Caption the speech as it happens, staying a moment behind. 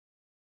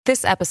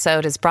This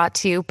episode is brought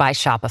to you by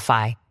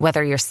Shopify.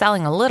 Whether you're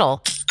selling a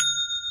little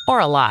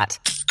or a lot,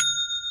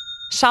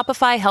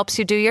 Shopify helps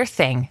you do your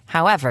thing,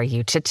 however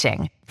you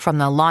cha-ching. From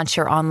the launch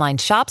your online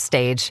shop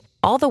stage,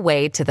 all the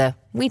way to the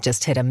we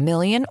just hit 1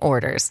 million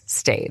orders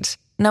stage.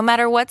 No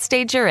matter what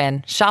stage you're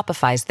in,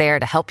 Shopify's there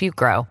to help you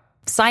grow.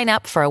 Sign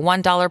up for a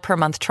 $1 per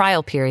month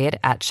trial period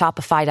at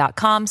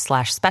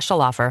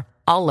shopify.com/special offer,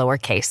 all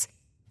lowercase.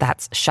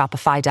 That's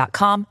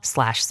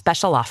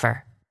shopify.com/special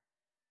offer.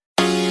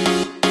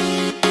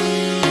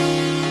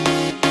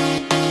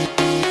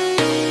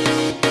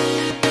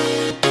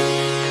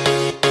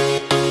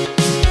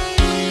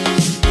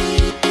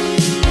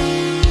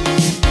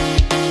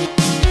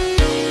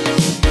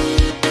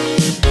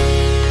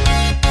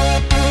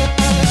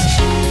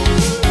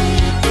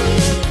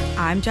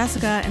 I'm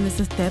Jessica, and this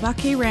is Daebak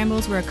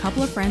K-Rambles, where a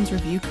couple of friends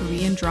review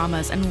Korean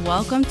dramas. And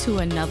welcome to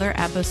another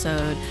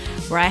episode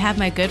where I have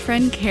my good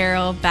friend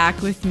Carol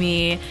back with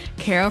me.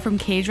 Carol from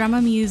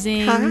K-Drama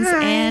Musings.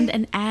 Hi. And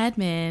an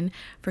admin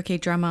for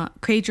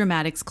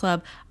K-Dramatics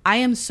Club. I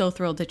am so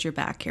thrilled that you're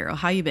back, Carol.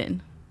 How you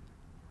been?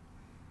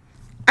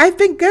 I've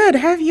been good.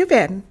 How have you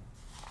been?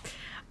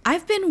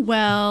 I've been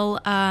well.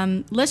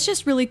 Let's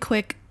just really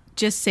quick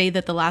just say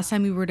that the last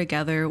time we were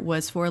together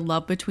was for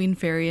Love Between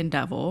Fairy and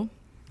Devil,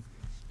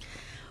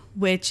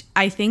 which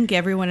I think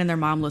everyone and their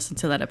mom listened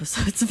to that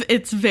episode.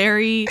 It's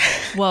very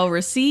well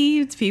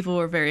received. People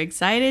were very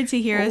excited to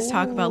hear us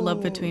talk about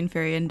Love Between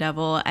Fairy and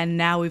Devil. And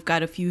now we've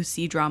got a few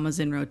C-dramas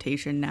in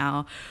rotation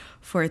now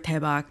for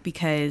Daebak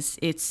because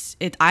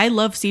I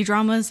love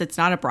C-dramas. It's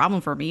not a problem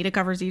for me to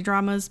cover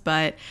C-dramas,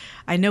 but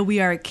I know we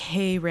are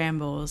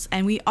K-Rambles.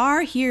 And we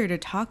are here to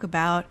talk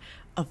about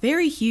a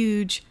very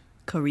huge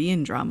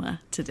Korean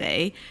drama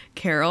today.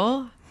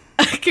 Carol's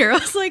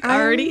like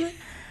already...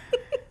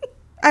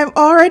 I'm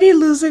already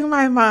losing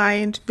my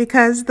mind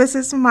because this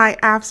is my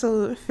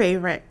absolute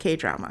favorite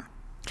K-drama.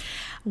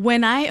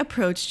 When I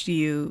approached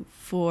you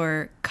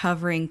for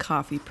covering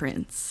Coffee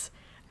Prince,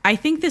 I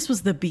think this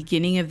was the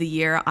beginning of the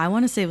year. I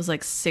want to say it was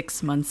like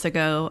 6 months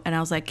ago. And I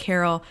was like,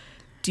 Carol,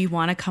 do you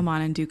want to come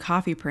on and do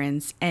Coffee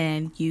Prince?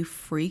 And you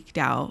freaked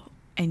out.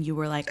 And you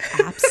were like,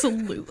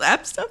 absolutely,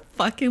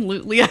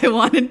 absolutely, I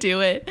want to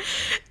do it.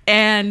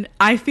 And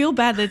I feel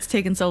bad that it's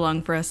taken so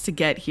long for us to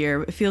get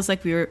here. It feels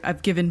like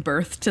I've given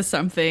birth to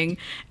something.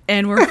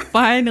 And we're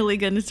finally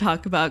going to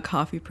talk about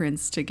Coffee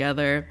Prince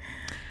together.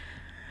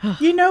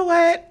 You know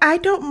what? I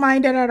don't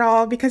mind it at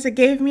all because it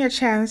gave me a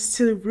chance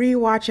to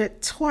rewatch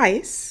it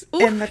twice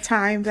in the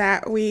time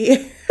that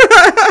in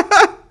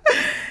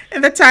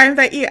the time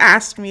that you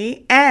asked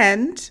me.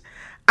 And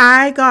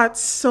I got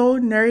so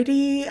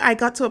nerdy. I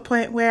got to a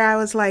point where I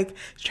was like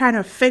trying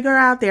to figure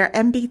out their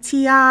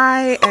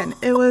MBTI, and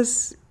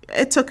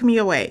it took me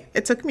away.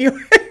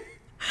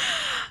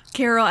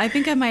 Carol, I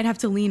think I might have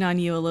to lean on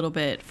you a little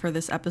bit for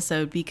this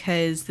episode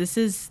because this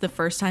is the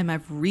first time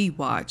I've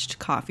rewatched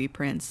Coffee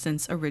Prince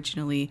since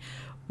originally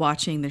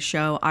watching the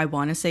show. I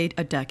want to say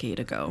a decade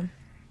ago.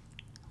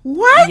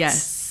 What?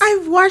 Yes.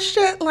 I've watched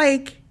it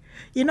like,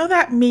 you know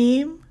that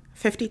meme,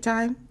 50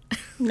 times?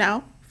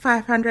 No,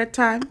 500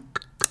 times?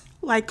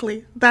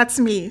 Likely. That's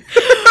me.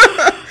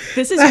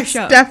 This is That's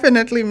your show.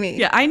 Definitely me.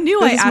 Yeah, I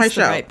knew I asked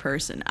the right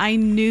person. I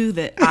knew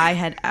that I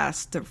had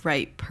asked the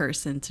right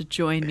person to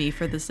join me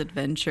for this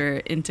adventure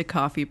into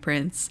Coffee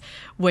Prince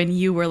when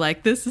you were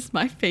like, this is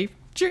my favorite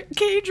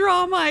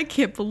K-drama. I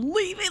can't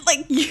believe it.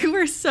 Like, you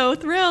were so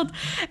thrilled.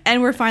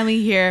 And we're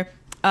finally here.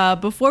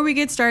 Before we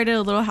get started,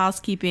 a little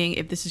housekeeping.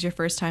 If this is your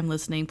first time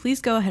listening,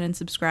 please go ahead and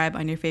subscribe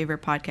on your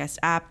favorite podcast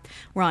app.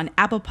 We're on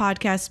Apple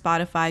Podcasts,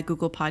 Spotify,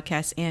 Google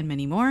Podcasts, and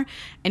many more.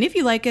 And if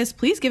you like us,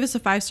 please give us a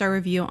 5-star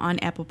review on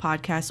Apple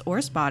Podcasts or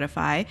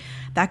Spotify.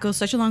 That goes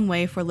such a long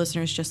way for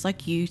listeners just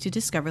like you to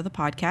discover the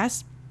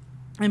podcast.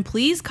 And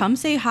please come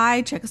say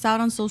hi. Check us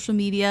out on social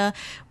media.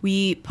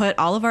 We put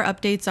all of our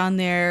updates on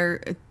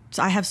there.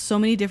 So I have so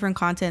many different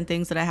content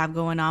things that I have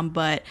going on,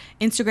 but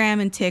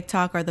Instagram and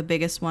TikTok are the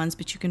biggest ones,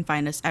 but you can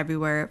find us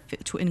everywhere,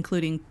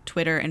 including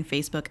Twitter and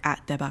Facebook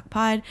at Daebak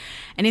Pod.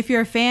 And if you're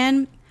a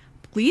fan,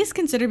 please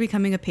consider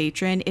becoming a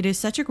patron. It is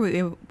such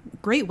a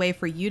great way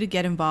for you to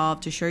get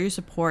involved, to show your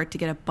support, to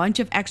get a bunch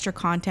of extra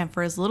content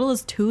for as little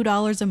as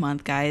 $2 a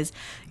month, guys.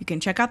 You can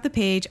check out the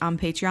page on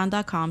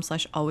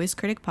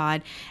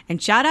patreon.com/alwayscriticpod.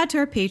 And shout out to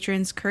our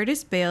patrons,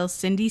 Curtis Bale,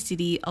 Cindy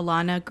City,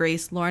 Alana,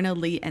 Grace, Lorna,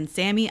 Lee, and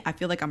Sammy. I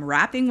feel like I'm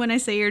rapping when I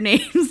say your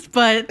names,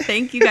 but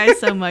thank you guys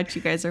so much.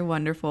 You guys are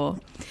wonderful.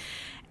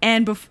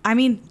 And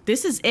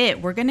this is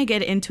it. We're going to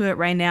get into it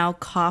right now.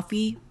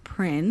 Coffee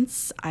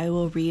Prince. I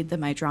will read the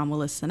My Drama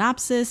List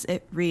synopsis.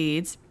 It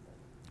reads,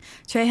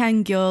 Choi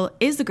Han-gyul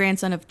is the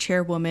grandson of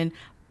chairwoman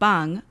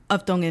Bang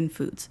of Dongin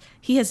Foods.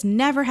 He has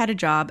never had a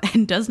job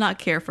and does not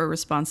care for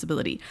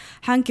responsibility.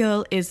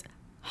 Han-gyul is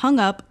hung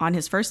up on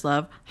his first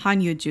love,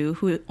 Han Yoo-ju,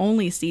 who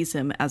only sees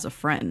him as a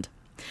friend.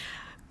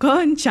 Ko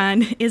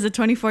Eun-chan is a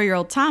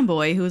 24-year-old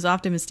tomboy who is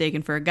often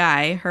mistaken for a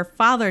guy. Her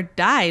father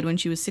died when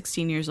she was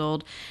 16 years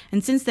old,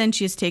 and since then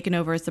she has taken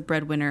over as the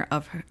breadwinner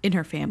in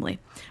her family.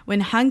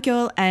 When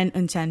Han-kyul and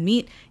Eun-chan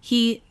meet,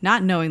 he,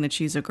 not knowing that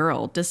she's a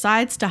girl,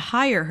 decides to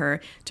hire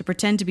her to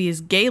pretend to be his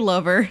gay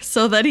lover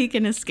so that he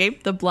can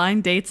escape the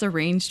blind dates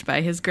arranged by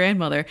his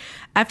grandmother.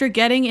 After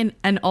getting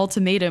an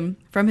ultimatum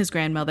from his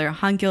grandmother,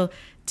 Han-kyul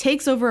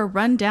takes over a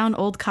rundown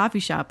old coffee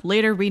shop,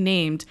 later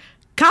renamed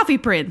Coffee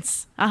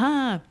Prince.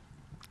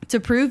 To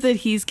prove that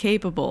he's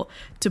capable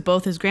to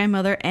both his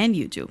grandmother and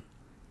Yuju.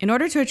 In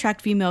order to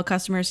attract female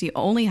customers, he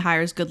only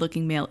hires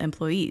good-looking male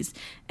employees,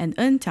 and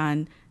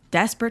Eun-chan,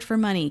 desperate for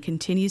money,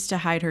 continues to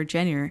hide her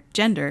gender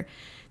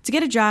to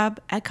get a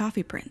job at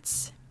Coffee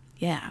Prince.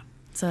 Yeah,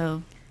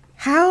 so...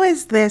 How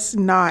is this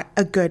not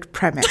a good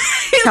premise?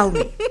 Tell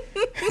me.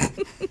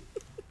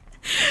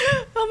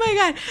 Oh my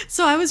God.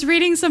 So I was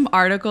reading some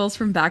articles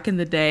from back in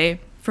the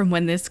day from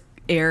when this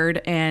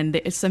aired, and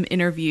some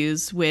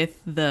interviews with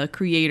the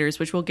creators,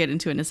 which we'll get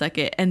into in a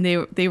second, and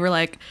they were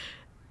like,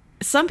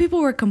 some people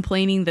were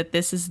complaining that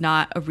this is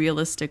not a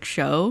realistic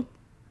show,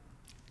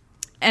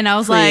 and I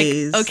was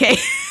Please. like, okay.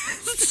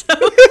 So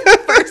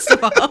first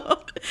of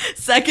all,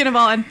 second of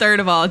all, and third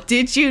of all,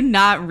 did you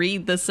not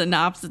read the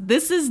synopsis?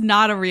 This is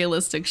not a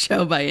realistic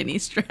show by any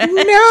stretch.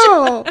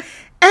 No.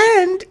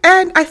 And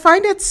I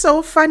find it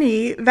so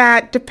funny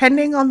that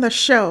depending on the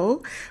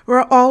show,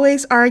 we're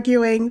always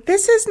arguing,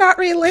 this is not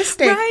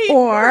realistic,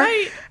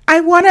 I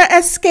want to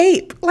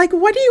escape. Like,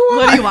 what do you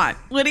want?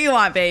 What do you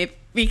want, babe?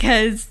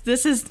 Because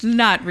this is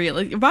not real.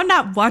 I'm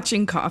not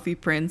watching Coffee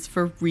Prince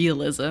for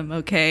realism,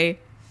 okay?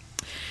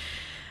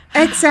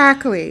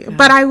 Exactly.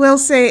 But I will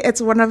say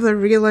it's one of the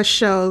realest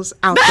shows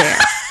out there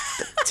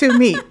to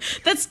me.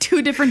 That's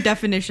two different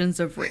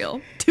definitions of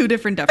real. Two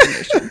different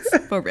definitions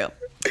for real.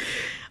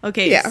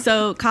 Okay, yeah.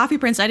 So Coffee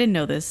Prince, I didn't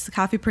know this.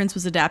 Coffee Prince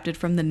was adapted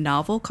from the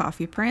novel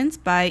Coffee Prince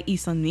by Lee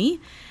Sun-mi,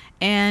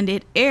 and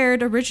it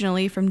aired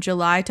originally from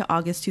July to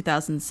August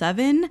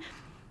 2007.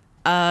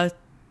 We're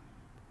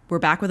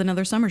back with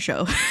another summer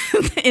show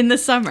in the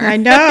summer. I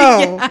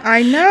know, yeah.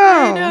 I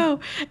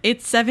know.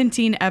 It's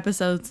 17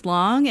 episodes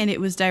long, and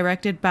it was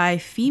directed by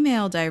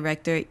female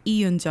director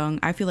Lee Yoon-jung.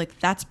 I feel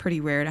like that's pretty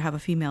rare to have a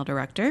female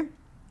director.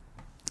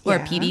 Or a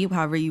PD,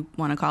 however you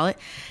want to call it.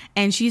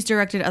 And she's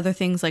directed other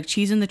things like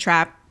Cheese in the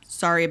Trap.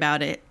 Sorry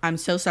about it. I'm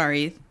so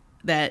sorry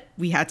that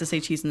we had to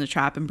say Cheese in the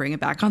Trap and bring it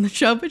back on the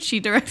show, but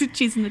she directed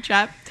Cheese in the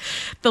Trap.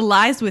 The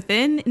Lies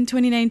Within in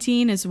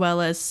 2019, as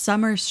well as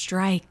Summer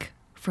Strike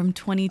from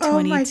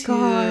 2022. Oh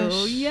my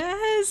gosh.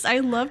 Yes, I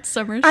loved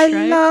Summer Strike.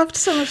 I loved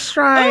Summer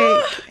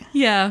Strike.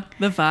 Yeah,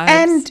 the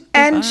vibes.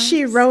 And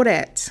she wrote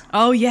it.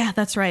 Oh yeah,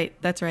 that's right.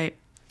 That's right.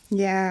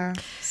 Yeah.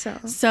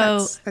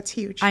 So that's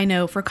huge. I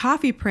know. For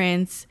Coffee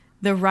Prince,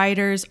 the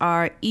writers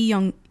are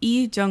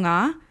Lee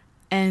Jung-ah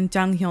and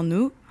Jang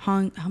Hyun-ju.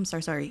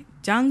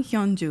 Jang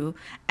Hyun-ju.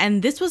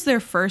 And this was their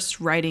first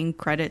writing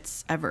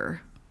credits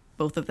ever.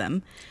 Both of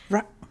them.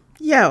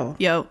 Yo.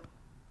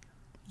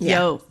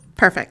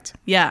 Perfect.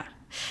 Yeah.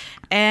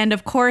 And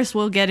of course,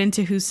 we'll get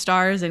into who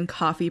stars in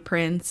Coffee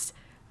Prince.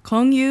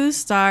 Kong-yu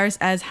stars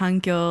as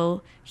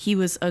Han-kyul. He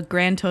was a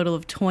grand total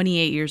of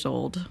 28 years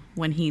old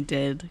when he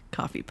did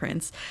Coffee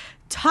Prince.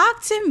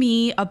 Talk to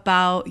me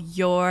about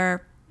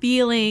your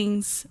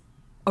feelings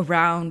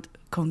around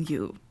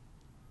Kong-yu.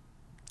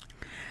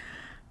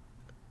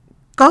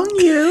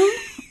 Kong-yu.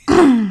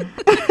 I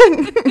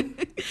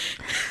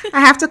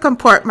have to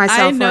comport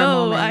myself for a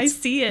moment. I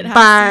see it.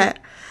 But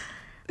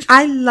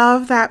I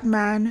love that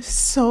man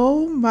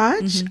so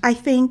much. Mm-hmm. I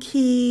think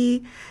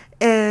he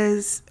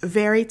is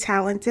very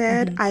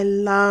talented. Mm-hmm. I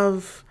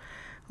love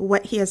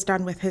what he has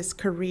done with his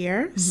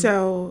career. Mm-hmm.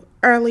 So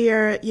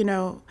earlier,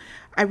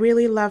 I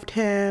really loved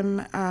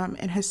him.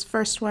 In his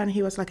first one,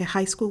 he was like a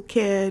high school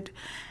kid.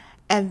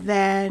 And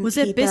then was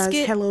it Biscuit?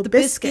 Does Hello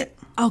Biscuit.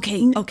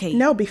 Okay.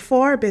 No,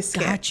 before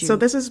Biscuit. Got you. So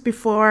this is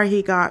before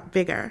he got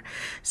bigger.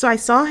 So I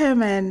saw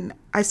him and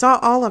I saw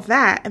all of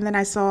that. And then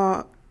I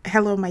saw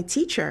Hello, My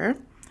Teacher,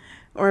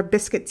 or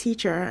Biscuit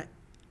Teacher.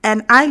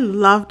 And I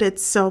loved it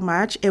so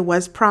much. It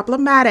was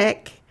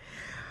problematic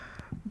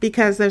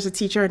because there's a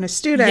teacher and a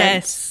student.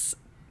 Yes.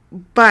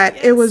 But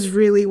it was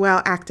really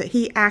well acted.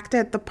 He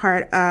acted the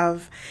part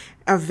of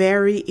a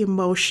very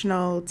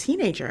emotional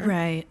teenager.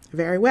 Right.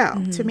 Very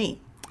well to me.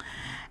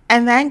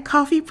 And then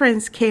Coffee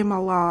Prince came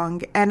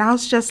along and I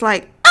was just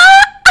like,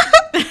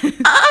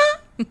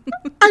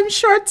 I'm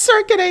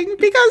short-circuiting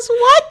because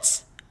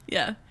what?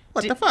 Yeah.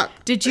 What the fuck?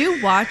 Did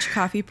you watch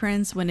Coffee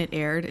Prince when it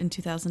aired in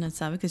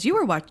 2007? Because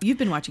you've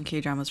been watching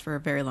K-dramas for a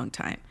very long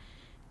time.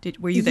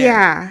 Were you there?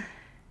 Yeah.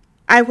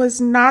 I was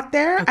not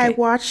there. Okay. I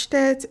watched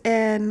it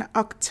in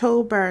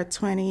October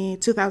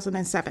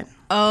 2007.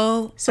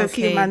 Oh, so okay. A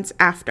few months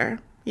after.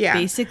 Yeah.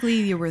 Basically,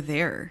 you were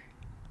there.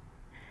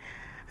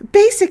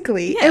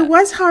 Basically, It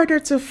was harder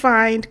to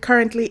find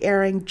currently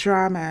airing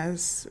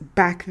dramas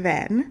back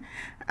then.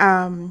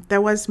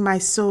 There was My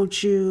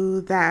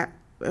Soju that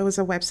it was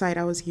a website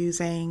I was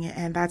using,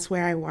 and that's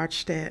where I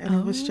watched it. And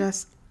it was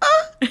just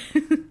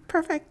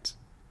perfect.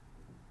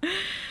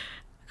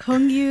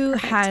 Kongyu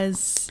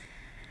has,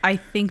 I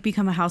think,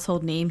 become a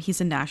household name. He's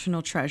a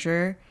national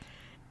treasure.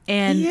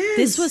 And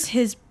this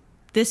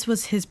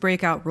was his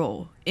breakout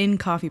role in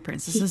Coffee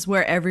Prince. This is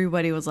where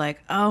everybody was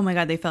like, oh my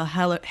God, they fell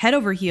head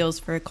over heels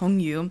for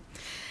Kongyu.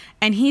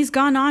 And he's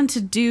gone on to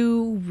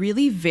do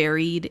really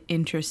varied,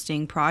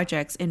 interesting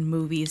projects in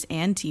movies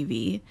and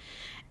TV.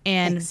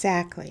 And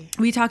exactly.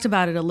 We talked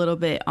about it a little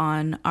bit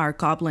on our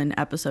Goblin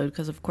episode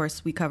because, of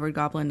course, we covered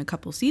Goblin a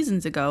couple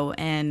seasons ago.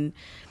 And,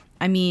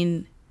 I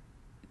mean,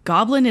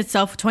 Goblin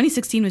itself,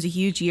 2016 was a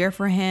huge year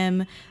for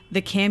him.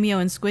 The cameo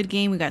in Squid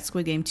Game, we got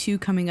Squid Game 2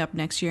 coming up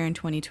next year in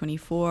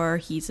 2024.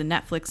 He's a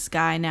Netflix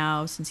guy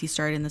now since he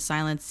started in The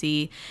Silent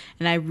Sea.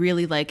 And I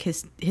really like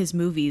his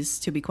movies,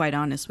 to be quite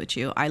honest with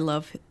you. I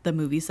love the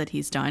movies that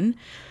he's done.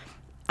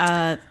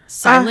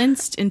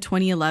 Silenced in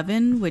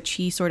 2011, which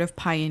he sort of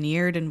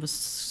pioneered and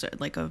was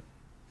like a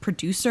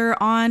producer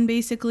on,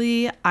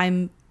 basically.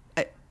 One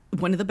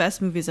of the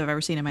best movies I've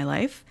ever seen in my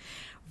life.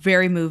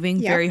 Very moving,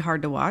 very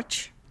hard to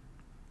watch.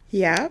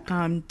 Yeah.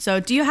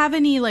 So do you have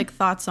any like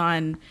thoughts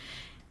on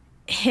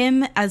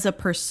him as a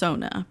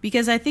persona?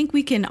 Because I think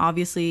we can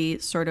obviously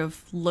sort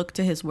of look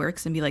to his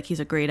works and be like,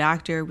 he's a great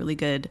actor, really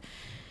good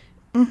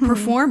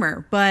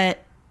performer.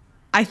 But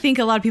I think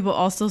a lot of people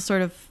also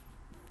sort of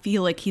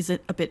feel like he's a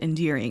bit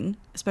endearing,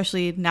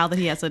 especially now that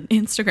he has an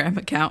Instagram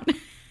account.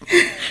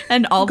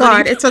 And all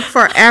God, it took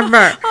forever.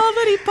 All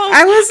that he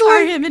posts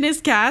are him and his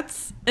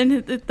cats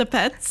and the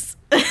pets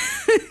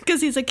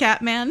because he's a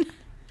cat man.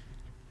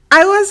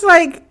 I was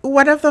like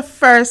one of the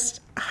first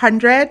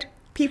 100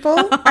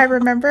 people I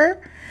remember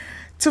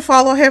to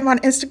follow him on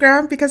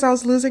Instagram because I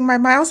was losing my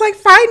mind. I was like,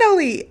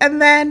 finally.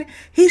 And then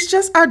he's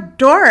just a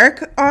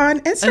dork on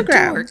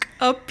Instagram.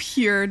 A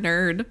pure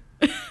nerd.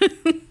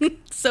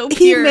 So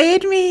pure.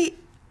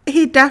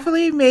 He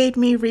definitely made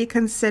me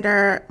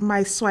reconsider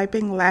my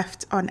swiping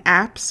left on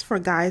apps for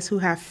guys who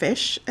have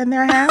fish in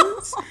their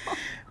hands.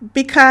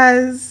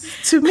 Because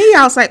to me,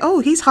 I was like,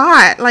 oh, he's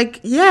hot. Like,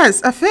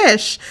 yes, a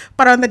fish.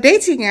 But on the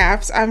dating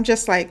apps, I'm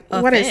just like,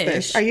 what is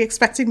this? Are you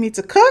expecting me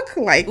to cook?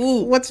 Like,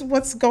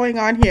 what's going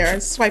on here?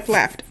 And swipe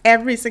left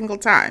every single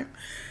time.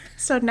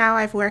 So now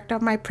I've worked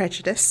on my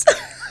prejudice.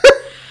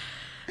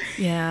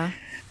 Yeah.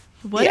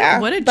 What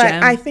a gem.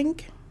 But I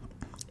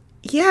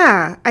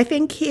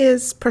think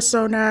his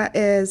persona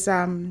is,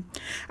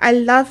 I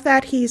love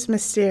that he's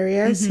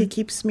mysterious. He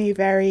keeps me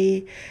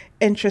very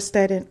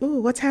interested in,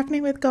 what's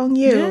happening with Gong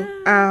Yu?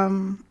 Yeah.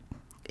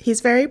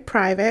 He's very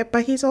private,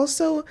 but he's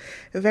also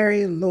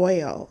very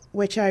loyal,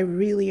 which I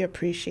really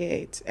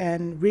appreciate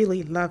and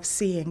really love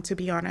seeing, to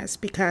be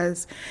honest,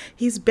 because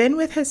he's been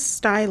with his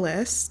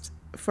stylist,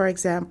 for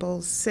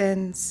example,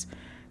 since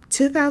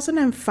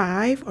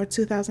 2005 or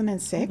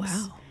 2006.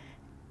 Wow.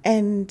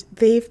 And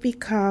they've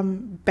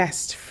become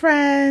best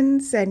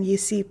friends, and you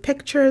see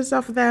pictures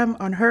of them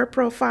on her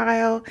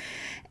profile.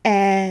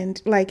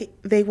 And like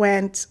they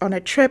went on a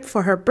trip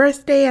for her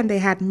birthday and they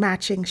had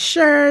matching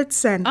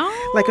shirts and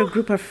like a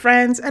group of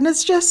friends. And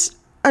it's just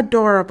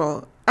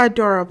adorable.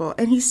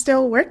 And he's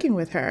still working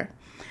with her.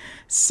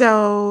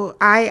 So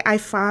I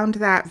found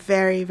that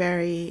very,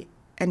 very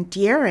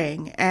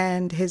endearing.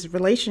 And his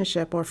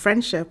relationship or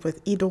friendship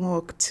with Lee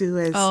Dong-wook too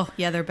is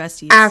they're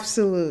besties.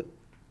 Absolute.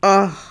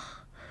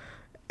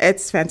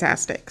 It's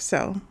fantastic.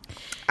 So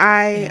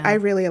I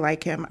really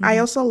like him. I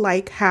also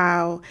like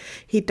how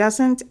he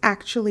doesn't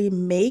actually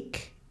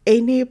make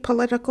any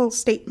political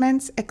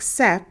statements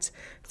except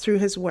through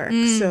his work.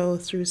 So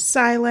through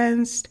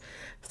Silenced,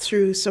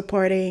 through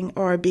supporting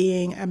or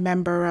being a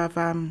member of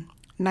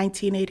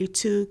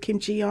 1982 Kim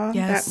Ji-young,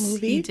 that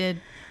movie. He did.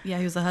 Yeah,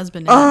 he was the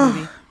husband in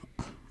that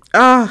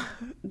movie.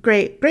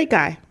 Great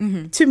guy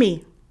to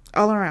me,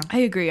 all around. I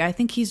agree. I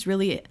think he's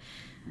really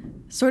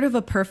sort of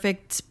a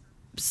perfect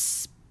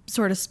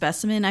sort of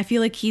specimen. I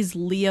feel like he's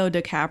Leo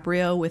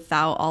DiCaprio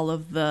without all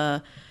of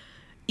the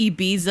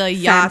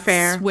Ibiza yachts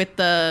fanfare with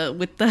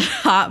the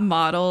hot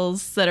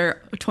models that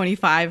are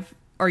 25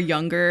 or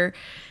younger.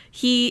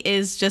 He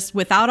is just,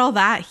 without all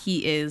that,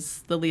 he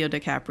is the Leo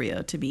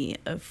DiCaprio to me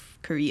of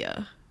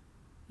Korea.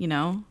 You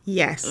know?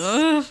 Yes.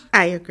 Ugh.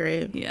 I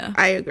agree. Yeah.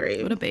 I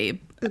agree. What a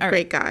babe.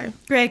 Great guy.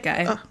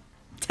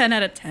 10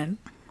 out of 10.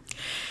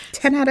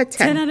 10 out of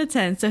 10. 10 out of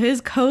 10. So his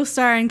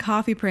co-star in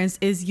Coffee Prince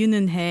is Yoon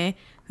Eun-hae,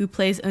 who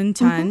plays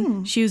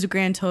Eun-tan. She was a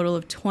grand total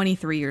of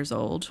 23 years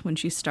old when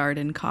she starred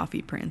in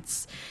Coffee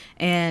Prince.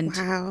 And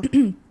wow.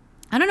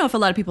 I don't know if a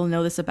lot of people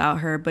know this about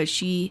her, but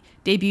she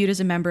debuted as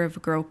a member of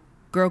a girl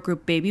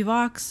group Baby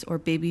Vox or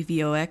Baby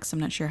VOX. I'm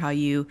not sure how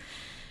you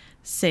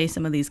say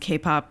some of these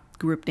K-pop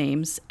group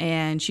names.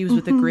 And she was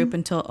with the group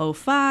until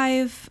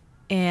 2005.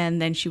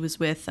 And then she was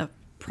with a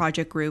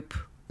project group,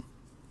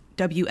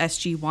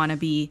 WSG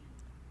Wannabe,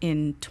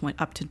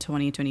 up to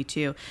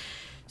 2022.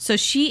 So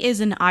she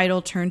is an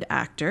idol turned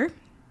actor.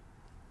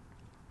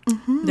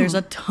 There's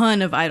a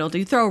ton of idol.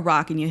 You throw a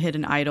rock and you hit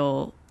an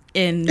idol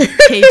in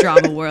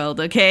K-drama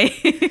world,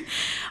 okay?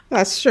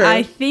 That's true.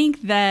 I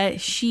think that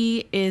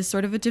she is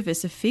sort of a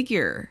divisive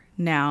figure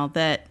now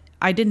that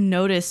I didn't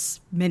notice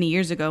many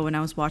years ago when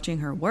I was watching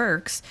her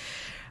works.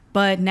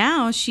 But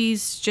now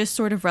she's just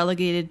sort of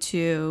relegated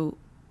to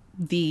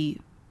the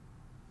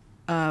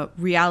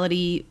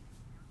reality,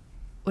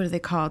 what are they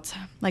called?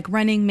 Like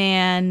Running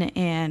Man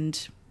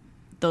and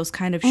those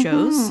kind of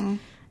shows.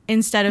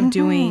 Instead of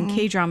doing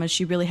K-dramas,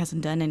 she really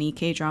hasn't done any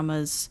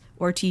K-dramas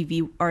or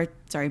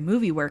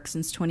movie work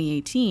since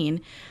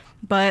 2018.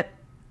 But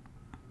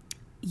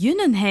Yoon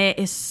Eun-hae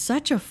is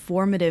such a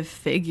formative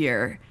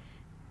figure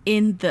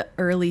in the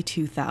early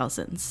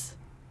 2000s.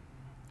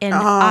 And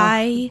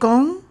I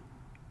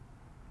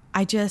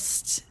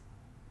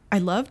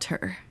loved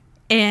her.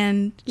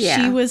 And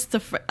she was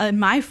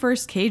my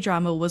first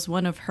K-drama was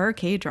one of her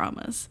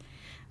K-dramas.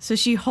 So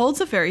she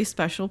holds a very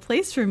special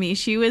place for me.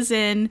 She was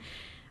in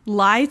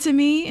Lie to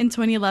Me in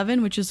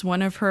 2011, which is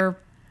one of her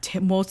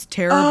most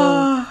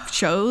terrible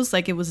shows.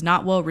 Like, it was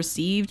not well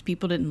received.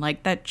 People didn't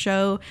like that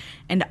show.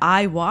 And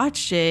I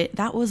watched it.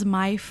 That was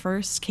my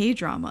first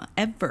K-drama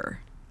ever.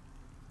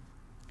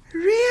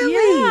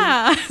 Really?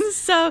 Yeah.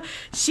 So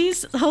she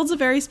holds a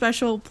very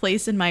special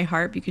place in my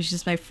heart because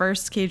she's my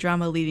first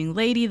K-drama leading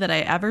lady that I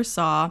ever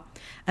saw.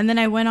 And then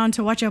I went on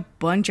to watch a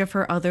bunch of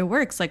her other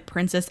works, like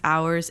Princess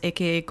Hours,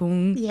 aka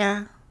Gung.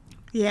 Yeah.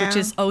 Which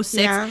is 06.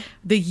 Yeah.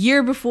 The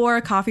year before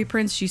Coffee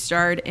Prince, she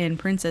starred in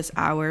Princess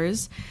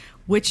Hours,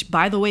 which,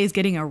 by the way, is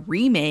getting a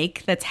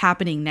remake that's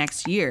happening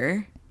next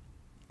year.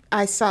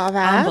 I saw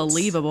that.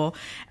 Unbelievable.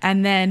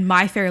 And then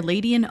My Fair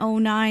Lady in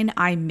 09,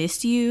 I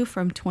Miss You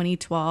from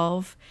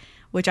 2012,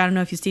 which I don't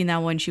know if you've seen that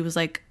one. She was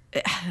like,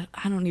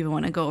 I don't even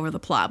want to go over the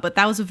plot, but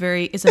that was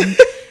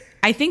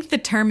I think the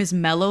term is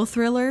mellow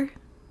thriller.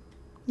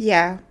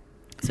 Yeah.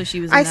 So she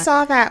was I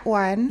saw that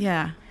one.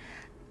 Yeah.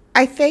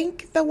 I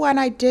think the one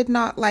I did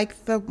not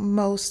like the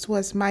most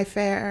was My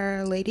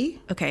Fair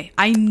Lady. Okay.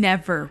 I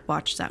never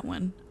watched that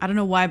one. I don't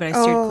know why, but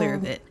I steered clear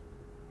of it.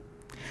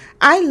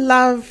 I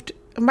loved...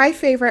 My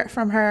favorite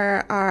from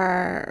her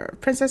are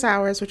Princess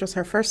Hours, which was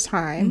her first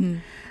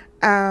time,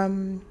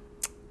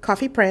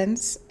 Coffee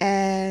Prince,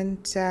 and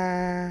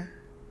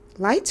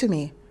Lie to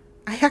Me.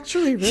 I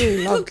actually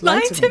really loved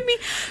Lie to Me.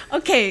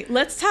 Okay,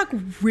 let's talk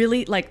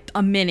really like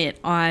a minute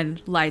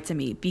on Lie to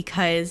Me,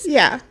 because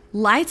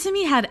Lie to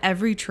Me had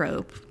every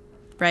trope,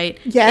 right?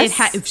 Yes.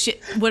 It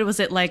had, what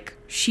was it like?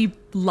 She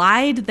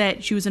lied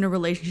that she was in a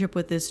relationship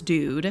with this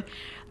dude.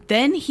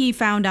 Then he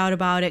found out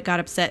about it, got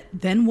upset,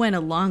 then went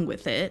along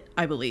with it,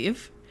 I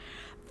believe.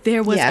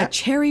 There was a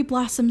cherry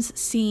blossoms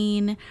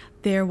scene.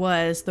 There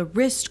was the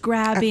wrist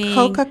grabbing.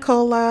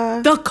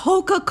 Coca-Cola. The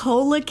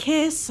Coca-Cola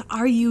kiss.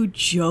 Are you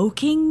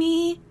joking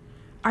me?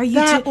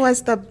 That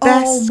was the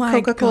best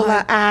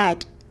Coca-Cola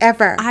ad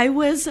ever. I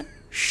was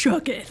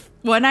shooketh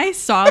when I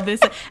saw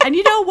this. And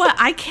you know what?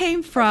 I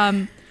came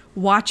from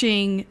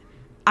watching...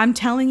 I'm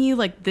telling you,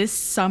 like this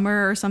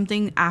summer or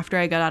something after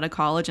I got out of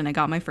college and I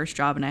got my first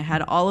job and I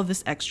had all of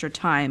this extra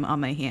time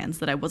on my hands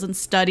that I wasn't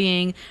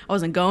studying, I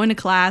wasn't going to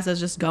class, I was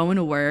just going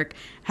to work.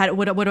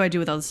 What do I do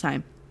with all this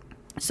time?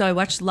 So I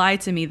watched Lie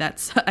to Me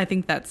I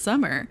think that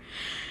summer.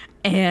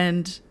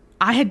 And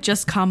I had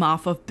just come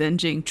off of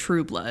binging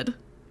True Blood.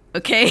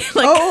 Okay? Which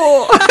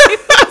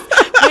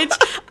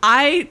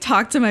I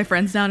talked to my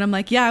friends now and I'm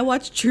like, yeah, I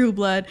watched True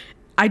Blood.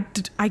 I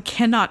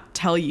cannot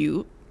tell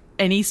you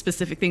any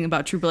specific thing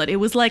about True Blood. It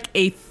was like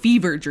a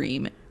fever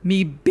dream,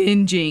 me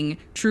binging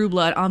True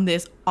Blood on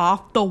this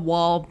off the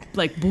wall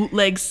like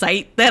bootleg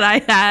site that I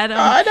had.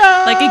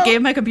 Like it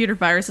gave my computer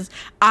viruses.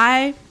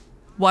 I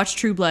watched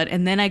True Blood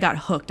and then I got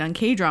hooked on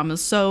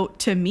K-dramas. So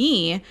to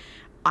me,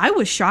 I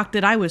was shocked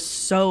that I was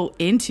so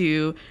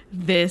into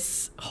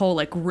this whole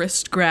like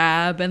wrist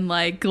grab and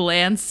like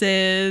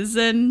glances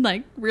and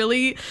like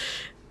really...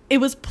 It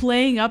was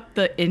playing up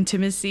the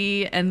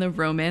intimacy and the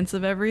romance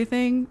of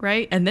everything,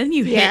 right? And then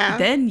you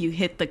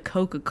hit the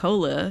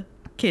Coca-Cola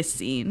kiss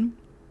scene.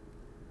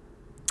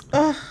 10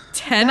 out of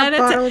 10. That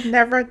bottle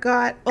never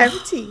got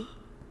empty.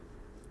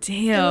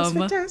 Damn. It was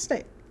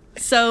fantastic.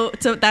 So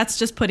that's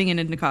just putting it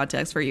into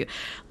context for you.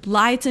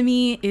 Lie to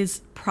Me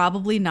is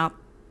probably not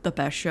the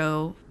best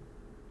show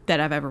that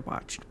I've ever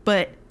watched,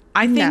 but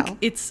I think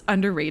it's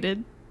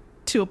underrated.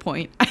 To a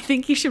point. I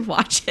think you should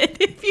watch it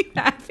if you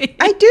haven't.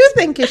 I do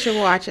think you should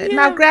watch it. Yeah.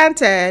 Now,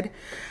 granted,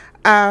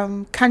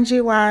 Kang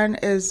Ji-won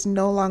is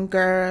no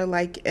longer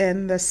like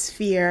in the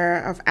sphere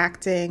of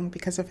acting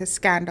because of his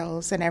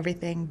scandals and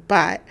everything,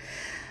 but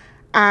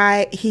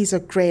he's a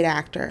great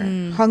actor.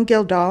 Hong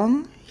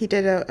Gil-dong, he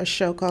did a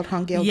show called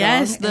Hong Gil-dong.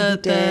 Yes,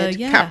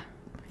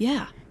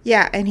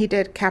 and he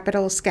did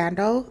Capital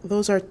Scandal.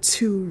 Those are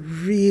two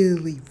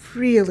really,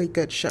 really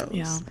good shows.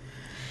 Yeah.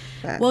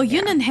 Well,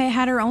 Yoon Eun-hae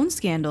had her own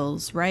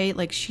scandals, right?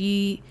 Like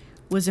she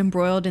was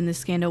embroiled in this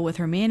scandal with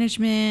her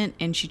management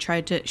and she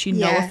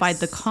nullified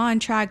the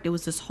contract. It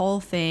was this whole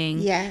thing.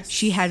 Yes.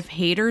 She had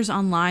haters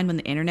online when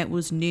the internet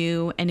was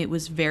new and it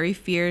was very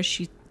fierce.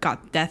 She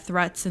got death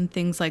threats and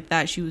things like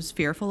that. She was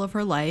fearful of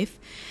her life.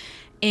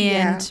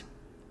 And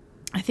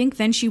I think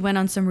then she went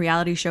on some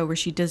reality show where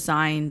she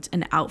designed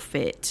an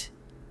outfit.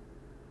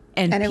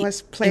 And it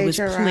was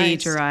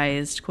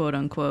plagiarized, quote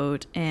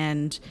unquote.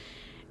 And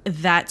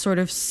that sort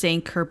of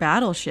sank her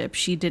battleship.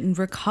 She didn't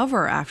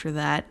recover after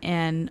that.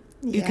 And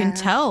You can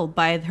tell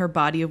by her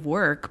body of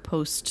work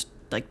post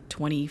like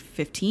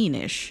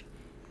 2015-ish.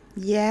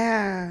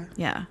 Yeah.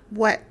 Yeah.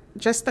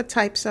 Just the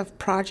types of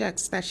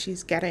projects that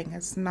she's getting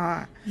is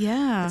not.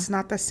 Yeah. It's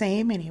not the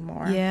same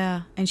anymore.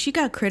 Yeah. And she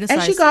got criticized.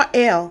 And she got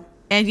ill.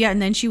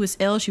 And then she was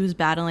ill. She was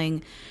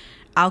battling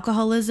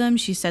alcoholism.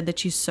 She said that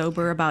she's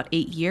sober about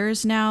 8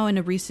 years now in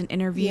a recent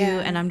interview. Yeah.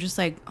 And I'm just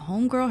like,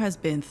 homegirl has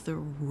been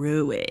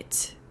through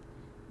it.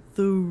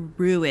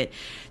 Through it.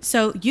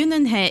 So Yoon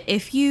Eun-hae,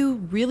 if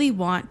you really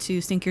want to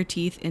sink your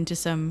teeth into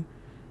some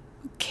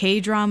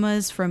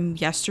K-dramas from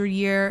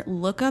yesteryear,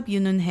 look up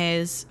Yoon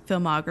Eun-hae's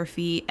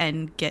filmography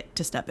and get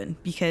to Steppen,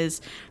 because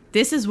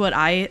this is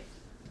my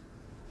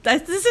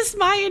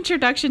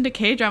introduction to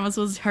K-dramas,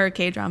 was her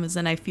K-dramas,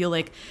 and I feel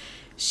like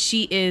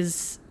she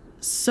is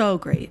so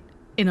great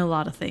in a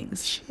lot of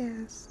things. She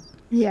is.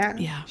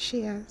 Yeah,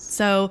 she is.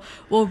 So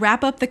we'll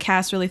wrap up the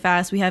cast really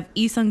fast. We have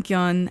Lee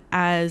Sung-kyun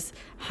as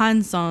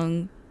Han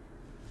Sung.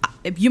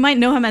 You might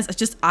know him as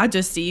just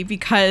Ajushi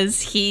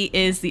because he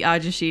is the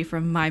Ajushi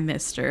from My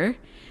Mister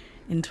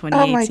in 2018.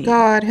 Oh my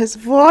God, his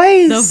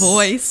voice. The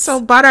voice.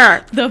 So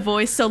butter. The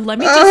voice. So let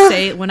me just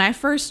say, when I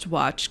first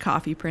watched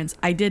Coffee Prince,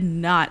 I did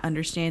not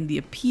understand the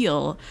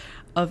appeal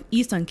of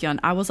Lee Sung-kyun.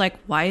 I was like,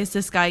 why is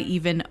this guy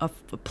even a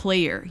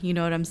player? You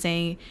know what I'm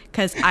saying?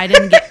 Because I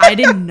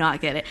did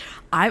not get it.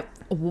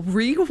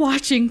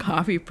 Rewatching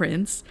Coffee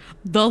Prince,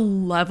 the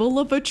level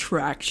of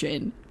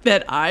attraction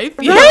that I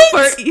feel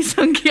for Lee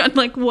Sung-kyun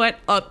like went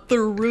up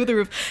through the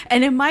roof.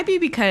 And it might be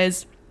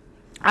because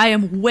I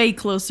am way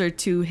closer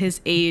to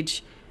his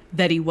age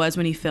that he was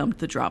when he filmed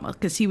the drama,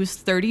 because he was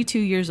 32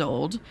 years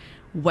old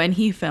when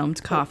he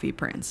filmed Coffee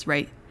Prince,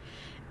 right?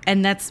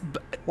 And that's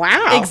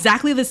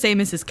exactly the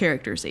same as his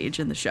character's age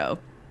in the show.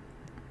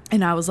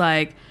 And I was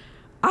like,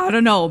 I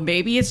don't know,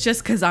 maybe it's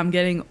just because I'm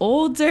getting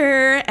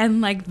older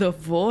and like the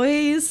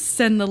voice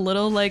and the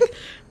little like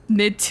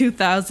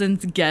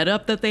mid-2000s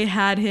getup that they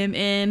had him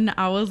in.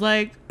 I was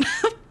like,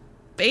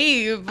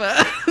 babe.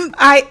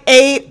 I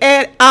ate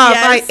it up.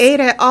 Yes. I ate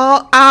it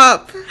all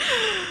up.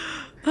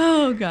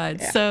 Oh, God.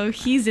 Yeah. So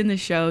he's in the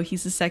show.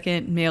 He's the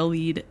second male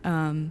lead.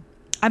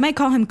 I might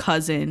call him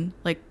cousin,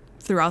 like,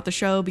 throughout the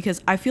show,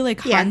 because I feel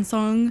like Han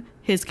Sung,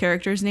 his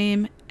character's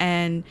name,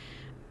 and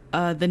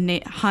the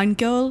name Han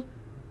Gyeol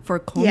for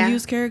Kong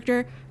Yu's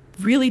character,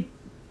 really,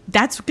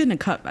 that's gonna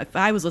cut. If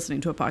I was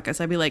listening to a podcast,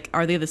 I'd be like,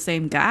 are they the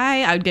same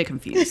guy? I would get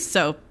confused.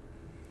 So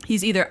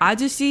he's either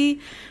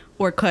Ajushi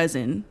or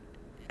cousin,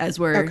 as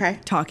we're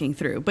talking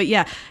through. But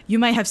yeah, you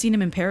might have seen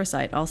him in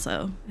Parasite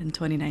also in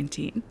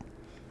 2019.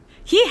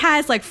 He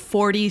has like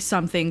 40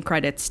 something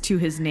credits to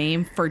his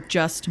name for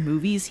just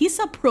movies. He's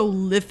a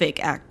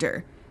prolific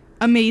actor.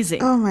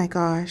 Amazing. Oh my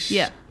gosh.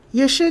 Yeah.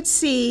 You should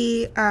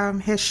see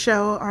his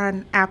show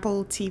on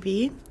Apple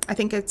TV. I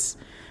think it's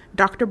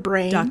Dr.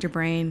 Brain. Dr.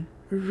 Brain.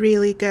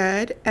 Really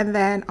good. And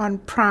then on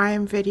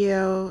Prime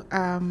Video,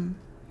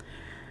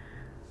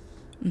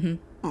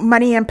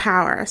 Money and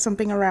Power,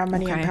 something around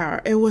Money and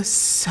Power. It was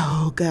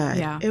so good.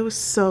 Yeah. It was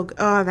so good.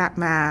 Oh, that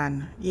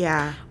man.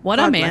 Yeah. What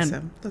God a man. Bless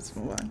him. That's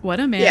one.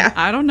 What a man. Yeah.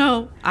 I don't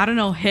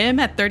know.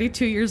 Him at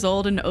 32 years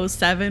old in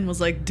 2007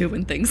 was like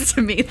doing things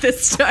to me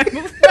this time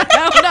around.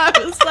 I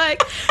was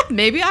like,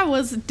 maybe I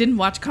didn't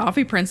watch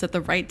Coffee Prince at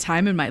the right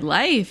time in my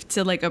life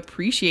to like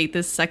appreciate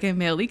this second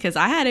male lead, because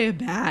I had it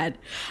bad.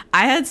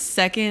 I had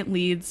second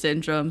lead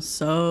syndrome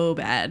so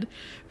bad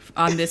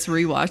on this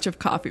rewatch of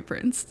Coffee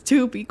Prince,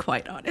 to be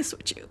quite honest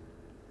with you.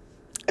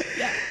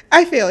 Yeah.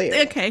 I feel you.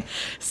 Okay.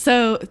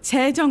 So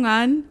Tae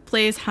Jong-an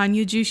plays Han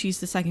Yoo-ju.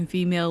 She's the second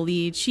female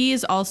lead. She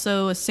is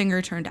also a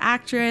singer turned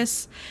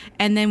actress.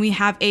 And then we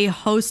have a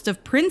host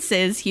of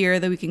princes here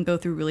that we can go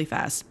through really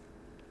fast.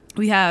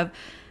 We have,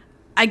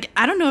 I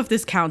don't know if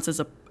this counts as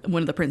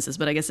one of the princes,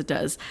 but I guess it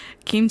does.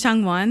 Kim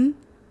Chang-won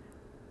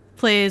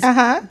plays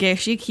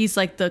Gae-shik. He's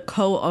like the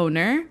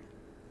co-owner.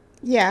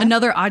 Yeah.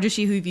 Another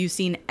Ajushi who you've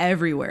seen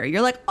everywhere.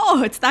 You're like,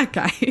 oh, it's that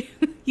guy.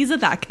 He's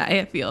that guy,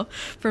 I feel,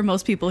 for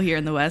most people here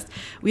in the West.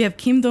 We have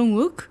Kim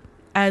Dong-wook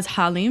as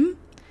Halim.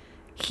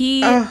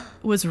 He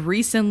was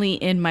recently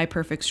in My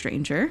Perfect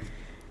Stranger.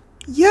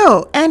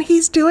 Yo, and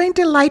he's doing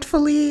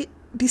Delightfully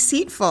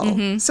Deceitful.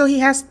 Mm-hmm. So he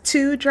has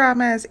 2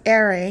 dramas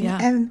airing. Yeah.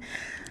 And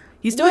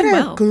he's doing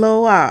well. What a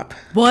glow up.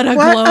 What a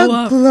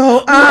glow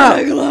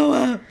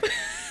up.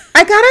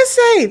 I gotta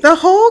say, the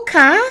whole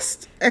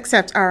cast,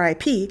 except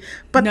R.I.P.,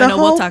 but the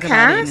whole we'll talk cast,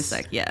 about it in a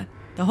sec. Yeah,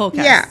 the whole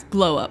cast. Yeah.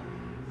 Glow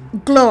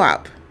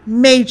up,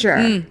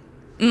 major.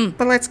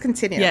 But let's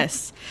continue.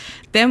 Yes.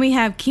 Then we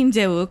have Kim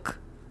Jae-wook.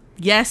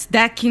 Yes,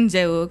 that Kim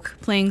Jae-wook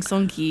playing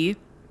Song-ki.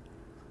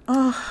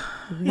 Oh,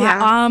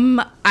 yeah.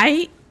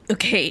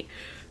 Okay.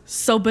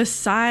 So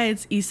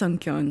besides Lee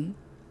Sung-kyun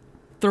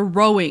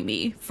throwing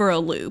me for a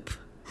loop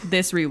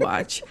this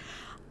rewatch,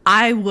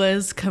 I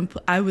was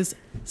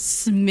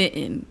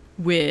smitten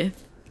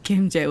with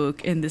Kim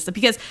Jae-wook in this,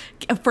 because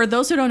for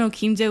those who don't know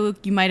Kim Jae-wook,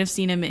 you might have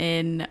seen him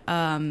in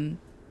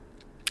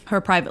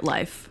Her Private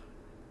Life.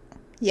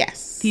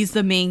 Yes. He's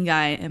the main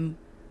guy in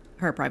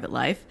Her Private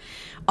Life,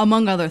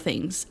 among other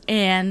things.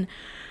 And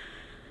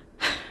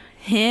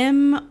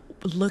him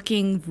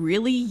looking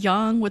really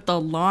young with the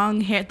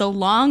long hair. The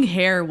long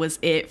hair was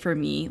it for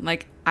me.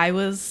 Like, I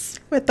was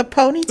with the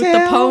ponytail. With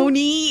the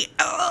pony.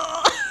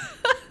 Oh.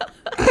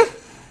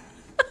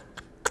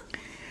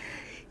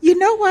 You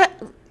know what?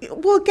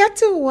 We'll get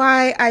to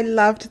why I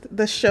loved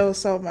the show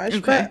so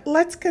much, but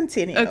let's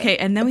continue. Okay,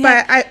 and then we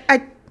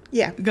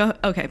Go.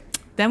 Okay.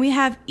 Then we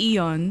have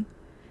Eon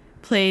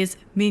plays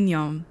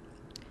Minhyun.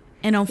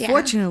 And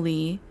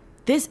unfortunately,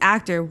 this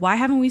actor, why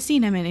haven't we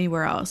seen him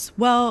anywhere else?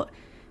 Well,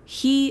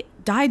 he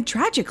died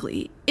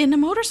tragically in a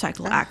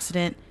motorcycle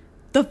accident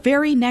the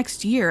very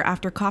next year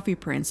after Coffee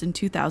Prince in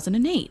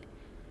 2008.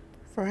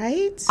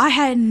 Right? I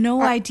had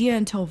no idea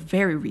until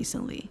very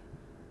recently.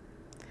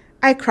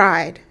 I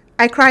cried.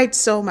 I cried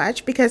so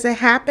much because it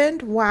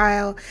happened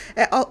while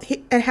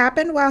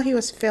he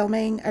was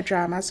filming a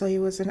drama. So he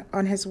was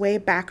on his way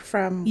back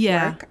from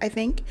work, I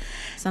think.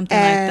 Something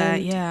like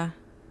that, yeah.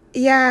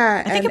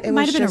 Yeah. I think it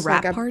might have been a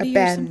rap party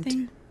or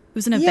something. It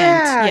was an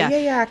event.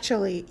 Yeah,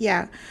 actually.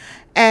 Yeah.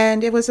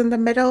 And it was in the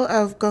middle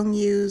of Gong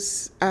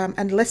Yu's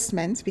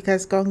enlistment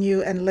because Gong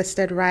Yu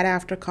enlisted right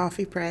after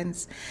Coffee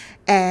Prince.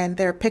 And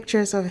there are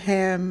pictures of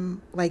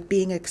him like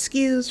being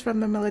excused from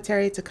the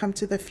military to come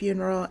to the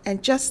funeral.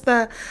 And just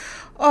the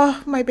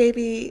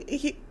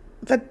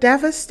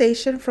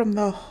devastation from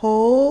the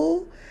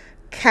whole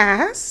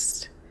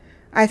cast.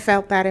 I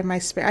felt that in my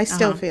spirit. I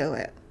still feel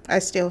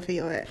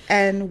it.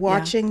 And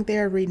watching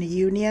their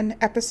reunion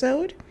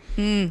episode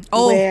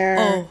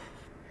where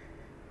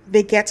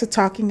they get to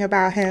talking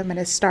about him and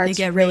it starts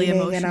raining, really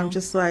emotional. And I'm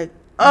just like,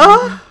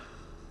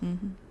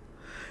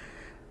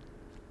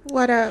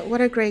 what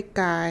a great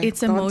guy.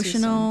 It's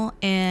emotional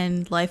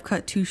and life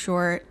cut too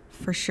short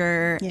for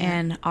sure. Yeah.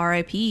 And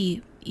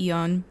R.I.P.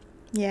 Eon.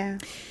 Yeah.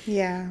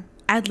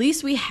 At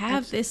least we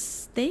have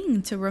this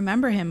thing to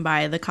remember him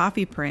by, the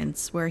Coffee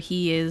Prince, where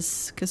he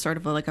is sort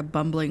of like a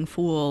bumbling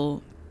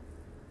fool.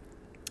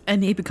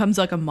 And he becomes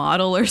like a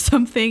model or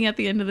something at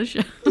the end of the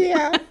show.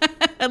 Yeah.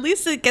 At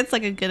least it gets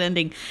like a good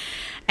ending.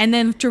 And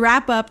then to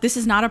wrap up, this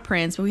is not a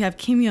prince, but we have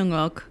Kim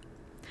Young-ok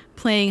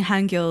playing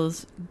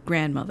Han-gyul's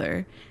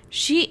grandmother.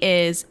 She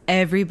is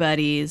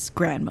everybody's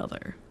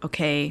grandmother,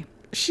 okay?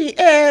 She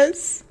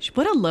is.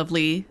 What a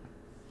lovely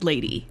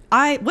lady.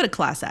 What a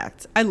class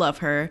act. I love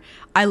her.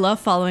 I love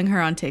following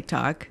her on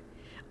TikTok.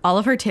 All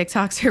of her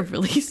TikToks are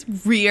really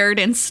weird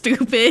and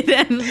stupid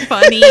and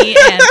funny.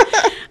 And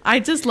I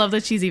just love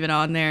that she's even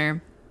on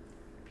there.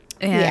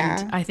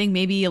 And I think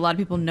maybe a lot of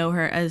people know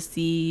her as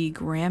the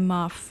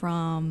grandma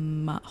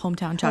from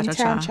Hometown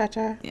Cha-Cha-Cha. Hometown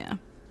Cha-Cha. Yeah.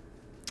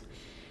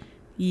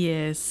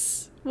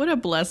 Yes. What a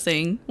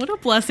blessing. What a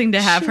blessing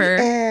to have her.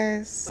 She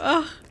is.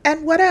 Oh.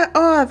 And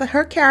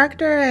her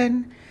character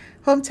in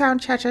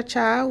Hometown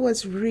Cha-Cha-Cha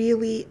was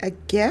really a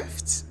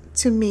gift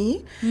to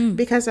me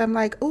because I'm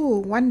like, ooh,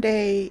 one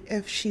day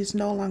if she's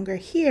no longer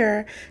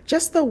here,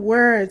 just the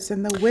words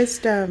and the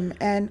wisdom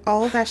and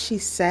all that she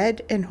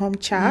said in Home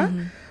Cha.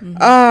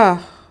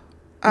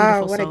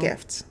 What a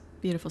gift.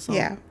 Beautiful soul.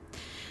 Yeah.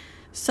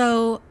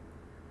 So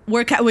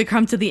we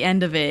come to the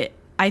end of it.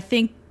 I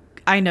think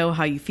I know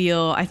how you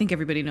feel. I think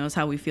everybody knows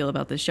how we feel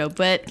about this show,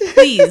 but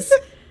please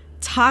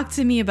talk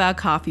to me about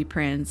Coffee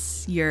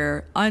Prince,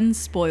 your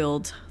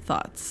unspoiled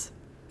thoughts.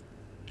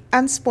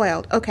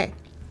 Unspoiled. Okay.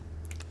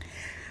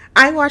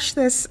 I watched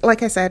this,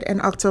 like I said,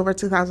 in October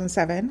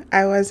 2007.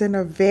 I was in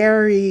a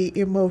very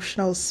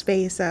emotional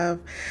space of,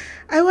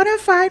 I want to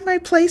find my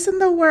place in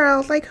the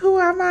world. Like, who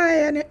am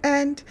I?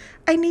 And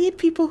I need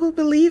people who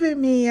believe in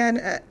me.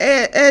 And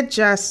it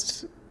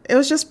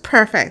was just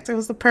perfect. It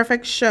was the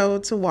perfect show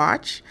to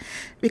watch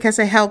because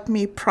it helped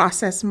me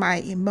process my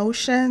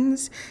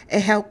emotions.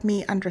 It helped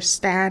me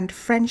understand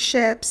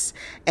friendships.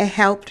 It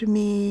helped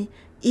me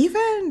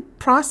even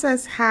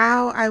process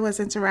how I was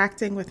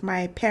interacting with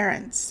my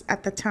parents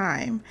at the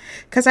time.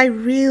 Because I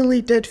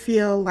really did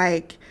feel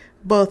like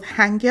both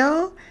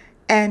Han-gyul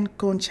and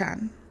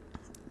Gon-chan,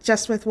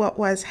 just with what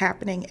was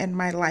happening in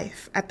my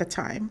life at the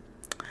time.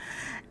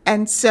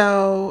 And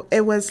so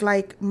it was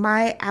like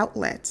my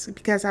outlet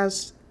because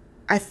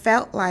I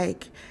felt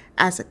like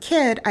as a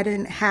kid, I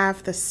didn't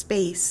have the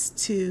space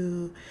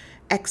to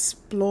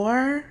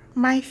explore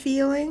my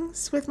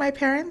feelings with my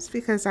parents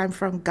because I'm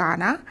from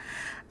Ghana.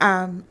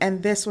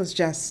 And this was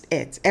just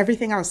it.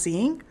 Everything I was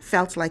seeing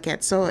felt like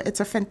it. So it's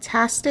a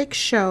fantastic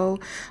show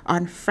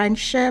on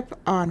friendship,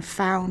 on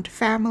found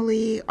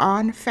family,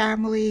 on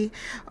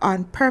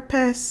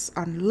purpose,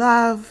 on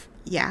love.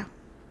 Yeah.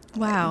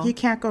 Wow. You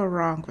can't go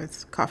wrong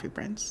with Coffee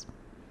Prince.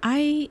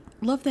 I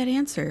love that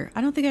answer.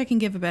 I don't think I can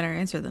give a better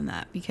answer than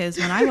that because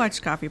when I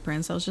watched Coffee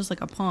Prince, I was just like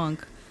a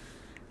punk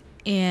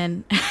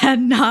and had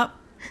not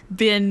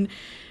been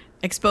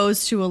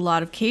exposed to a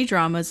lot of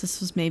K-dramas. This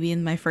was maybe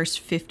in my first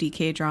 50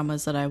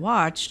 K-dramas that I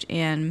watched,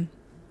 and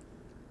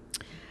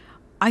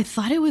I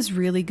thought it was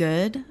really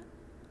good,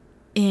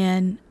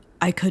 and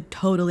I could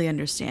totally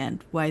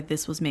understand why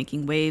this was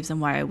making waves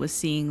and why I was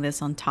seeing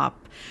this on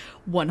top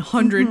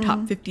 100,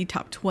 top 50,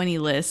 top 20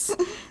 lists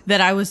that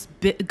I was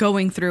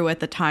going through at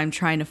the time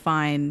trying to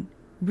find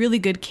really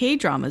good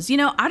K-dramas. You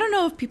know, I don't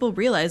know if people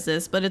realize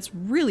this, but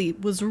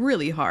was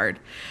really hard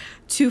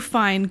to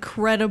find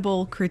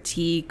credible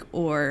critique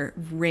or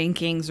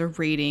rankings or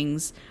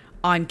ratings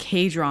on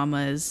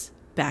K-dramas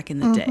back in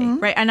the day,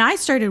 right? And I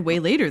started way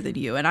later than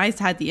you, and I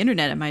had the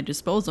internet at my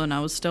disposal, and I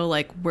was still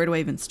like, where do I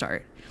even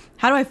start?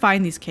 How do I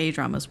find these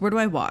K-dramas? Where do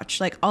I watch?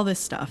 Like, all this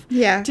stuff.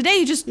 Yeah. Today,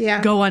 you just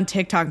go on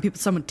TikTok and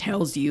someone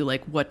tells you,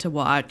 like, what to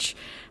watch,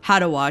 how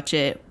to watch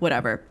it,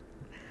 whatever.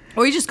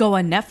 Or you just go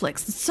on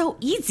Netflix. It's so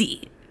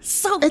easy. It's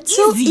so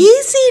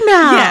easy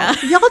now.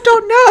 Yeah. Y'all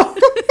don't know.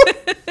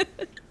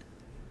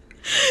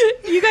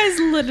 You guys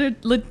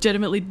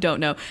legitimately don't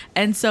know.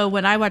 And so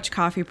when I watched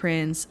Coffee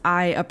Prince,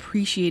 I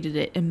appreciated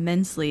it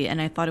immensely,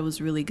 and I thought it was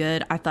really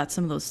good. I thought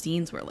some of those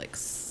scenes were like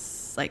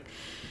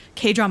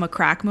K-drama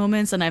crack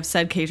moments, and I've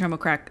said K-drama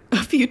crack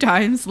a few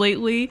times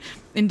lately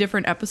in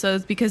different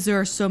episodes because there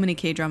are so many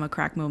K-drama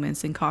crack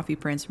moments in Coffee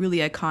Prince, really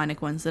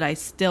iconic ones that I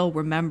still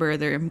remember.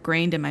 They're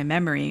ingrained in my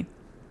memory.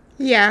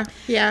 Yeah,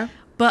 yeah.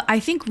 But I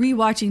think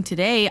rewatching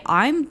today,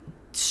 I'm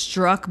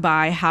struck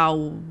by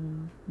how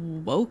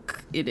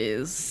woke it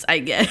is, I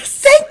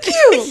guess. Thank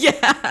you.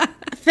 Yeah.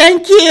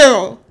 Thank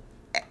you.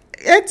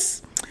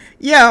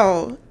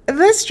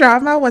 This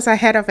drama was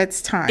ahead of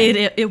its time.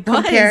 It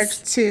was. Compared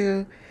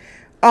to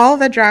all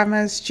the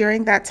dramas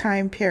during that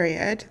time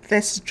period.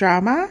 This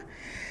drama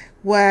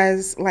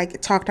was like,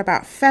 it talked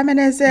about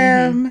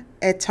feminism.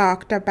 It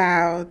talked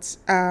about,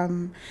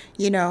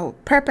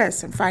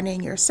 purpose and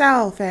finding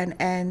yourself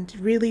and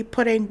really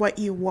putting what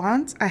you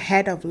want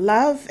ahead of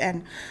love.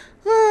 And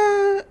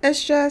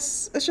it's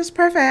just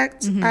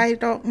perfect. I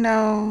don't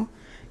know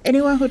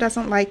anyone who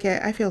doesn't like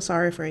it. I feel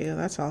sorry for you.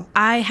 That's all.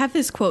 I have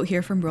this quote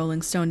here from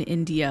Rolling Stone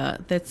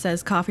India that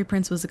says Coffee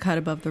Prince was a cut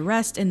above the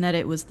rest in that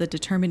it was the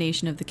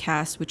determination of the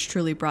cast which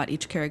truly brought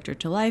each character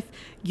to life.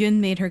 Yoon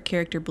made her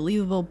character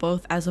believable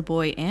both as a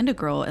boy and a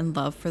girl in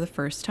love for the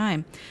first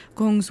time.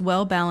 Gong's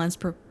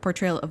well-balanced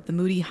portrayal of the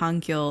moody Han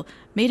Gil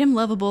made him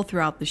lovable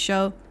throughout the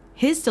show.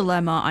 His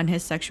dilemma on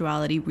his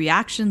sexuality,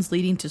 reactions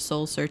leading to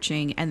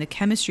soul-searching, and the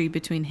chemistry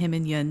between him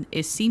and Yoon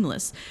is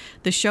seamless.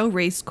 The show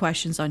raised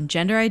questions on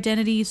gender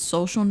identity,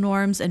 social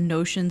norms, and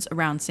notions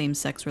around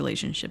same-sex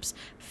relationships,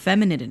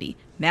 femininity,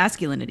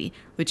 masculinity,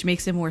 which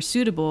makes it more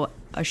suitable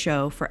a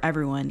show for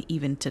everyone,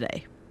 even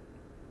today.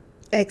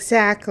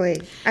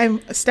 Exactly.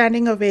 I'm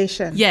standing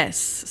ovation. Yes,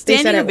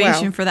 standing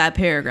ovation for that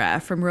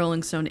paragraph from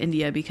Rolling Stone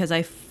India, because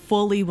I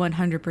fully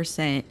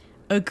 100%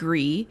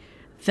 agree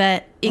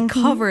that it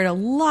covered a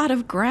lot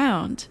of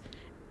ground.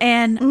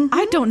 And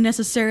I don't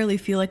necessarily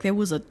feel like there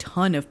was a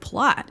ton of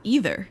plot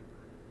either.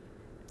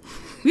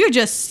 We were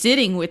just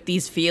sitting with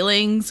these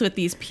feelings, with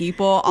these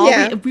people.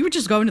 We were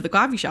just going to the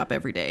coffee shop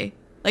every day.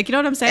 Like, you know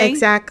what I'm saying?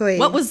 Exactly.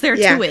 What was there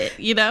to it,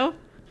 you know?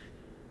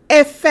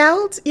 It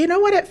felt, you know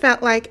what it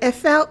felt like? It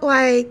felt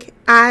like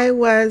I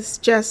was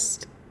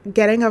just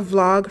getting a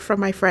vlog from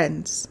my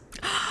friends.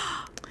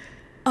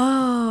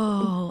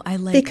 Oh, I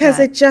like because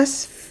that.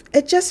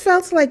 It just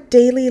felt like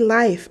daily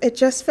life. It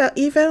just felt,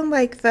 even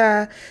like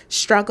the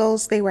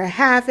struggles they were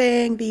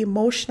having, the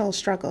emotional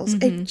struggles,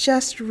 it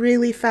just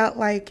really felt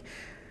like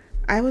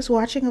I was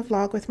watching a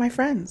vlog with my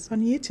friends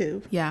on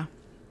YouTube. Yeah.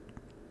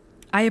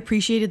 I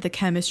appreciated the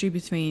chemistry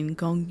between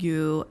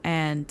Gong-yu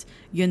and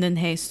Yoon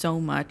Eun-hae so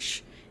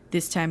much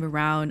this time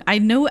around. I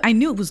knew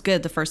it was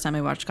good the first time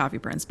I watched Coffee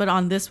Prince, but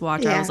on this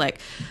watch, I was like,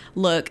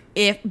 look,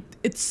 if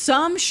it's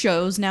some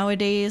shows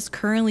nowadays,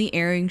 currently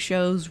airing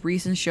shows,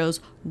 recent shows,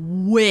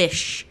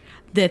 wish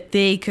that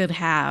they could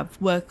have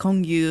what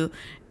Gong-yu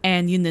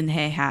and Yoon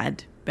Eun-hae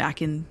had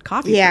back in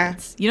Coffee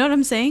Prince. You know what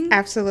I'm saying?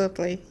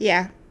 Absolutely.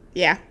 Yeah.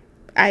 Yeah.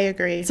 I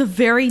agree. It's a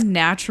very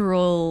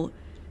natural,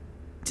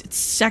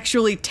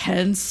 sexually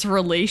tense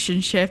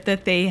relationship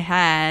that they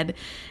had,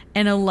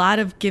 and a lot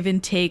of give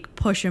and take,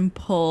 push and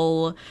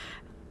pull,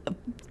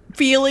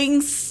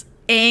 feelings,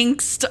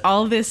 angst,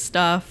 all this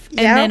stuff. And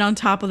then on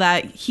top of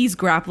that, he's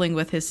grappling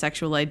with his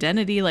sexual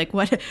identity. Like,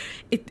 what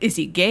is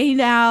he gay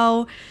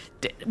now?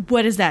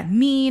 What does that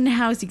mean?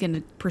 How is he going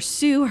to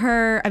pursue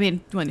her? I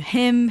mean,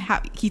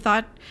 how he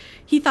thought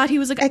he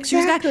was a guy.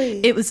 Exactly.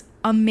 It was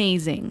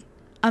amazing.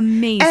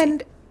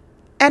 Amazing.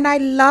 And I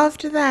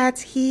loved that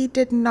he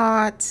did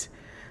not,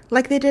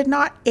 like, they did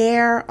not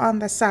err on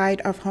the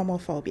side of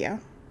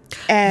homophobia.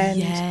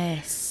 And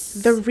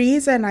the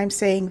reason I'm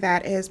saying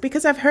that is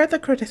because I've heard the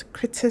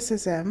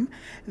criticism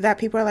that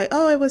people are like,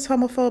 oh, it was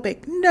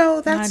homophobic. No,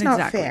 that's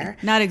not fair.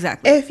 Not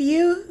exactly. If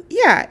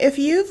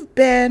you've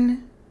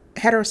been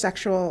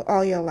heterosexual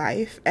all your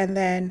life and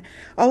then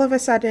all of a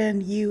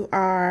sudden you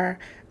are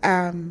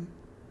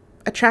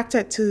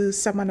attracted to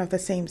someone of the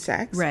same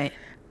sex. Right.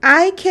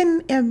 I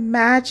can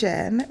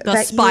imagine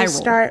that you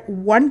start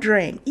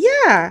wondering.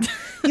 Yeah.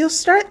 You'll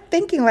start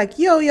thinking like,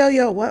 yo,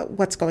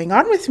 what's going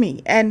on with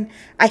me? And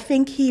I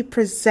think he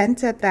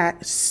presented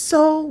that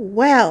so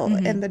well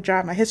in the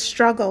drama, his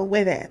struggle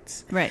with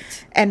it.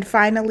 Right. And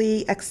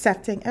finally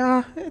accepting,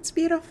 oh, it's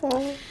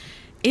beautiful.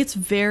 It's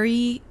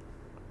very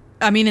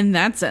I mean, in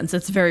that sense,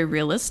 it's very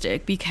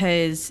realistic,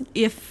 because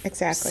if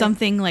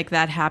something like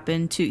that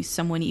happened to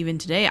someone even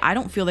today, I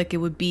don't feel like it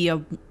would be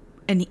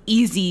an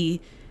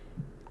easy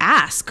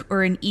ask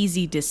or an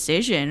easy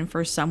decision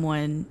for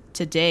someone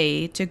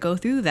today to go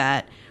through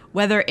that.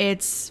 Whether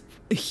it's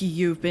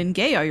you've been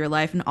gay all your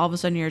life and all of a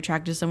sudden you're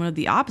attracted to someone of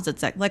the opposite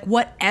sex, like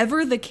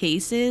whatever the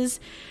case is,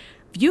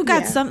 if you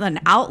got an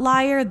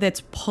outlier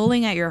that's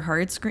pulling at your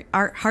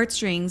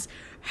heartstrings,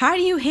 how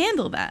do you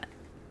handle that?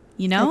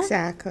 You know?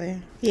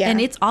 Exactly. Yeah.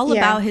 And it's all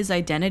about his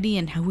identity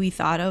and how he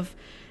thought of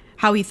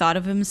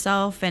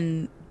himself.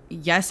 And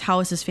yes,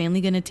 how is his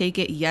family going to take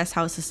it? Yes,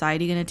 how is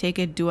society going to take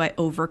it? Do I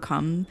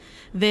overcome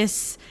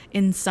this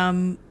in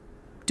some,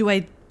 do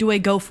I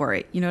go for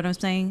it? You know what I'm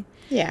saying?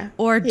 Yeah.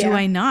 Or do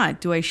I not?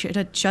 Do I shut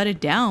it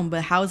down?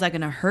 But how is that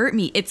going to hurt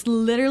me? It's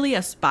literally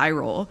a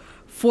spiral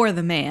for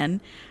the man.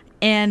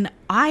 And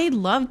I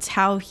loved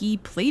how he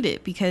played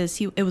it, because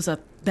it was a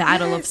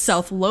battle of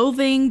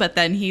self-loathing, but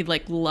then he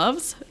like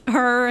loves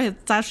her,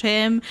 that's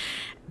him,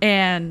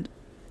 and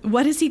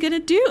what is he gonna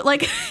do?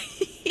 Like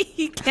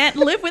he can't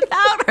live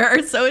without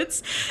her. So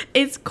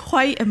it's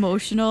quite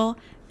emotional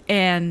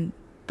and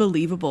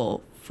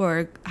believable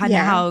for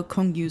how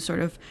Kong Yu sort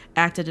of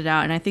acted it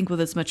out. And I think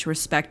with as much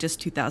respect as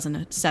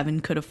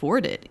 2007 could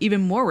afford it,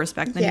 even more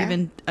respect than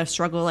even a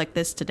struggle like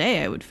this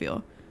today, I would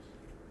feel.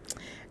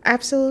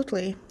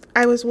 Absolutely.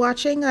 I was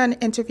watching an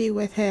interview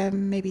with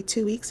him maybe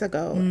 2 weeks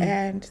ago,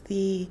 and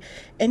the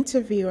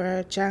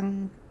interviewer,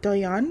 Jang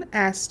Do-yeon,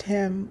 asked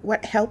him,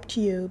 what helped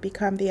you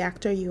become the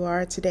actor you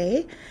are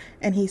today?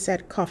 And he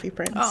said, Coffee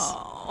Prince.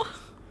 Oh.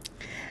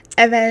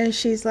 And then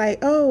she's like,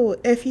 oh,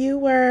 if you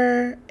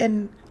were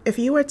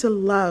to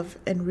love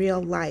in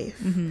real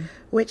life,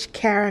 which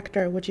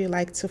character would you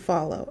like to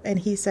follow? And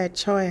he said,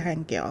 Choi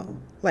Han-gil.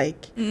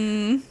 Like,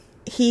 he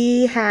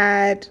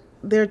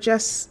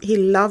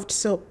loved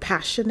so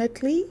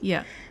passionately.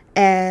 Yeah.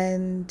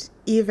 And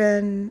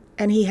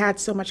he had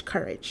so much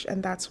courage,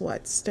 and that's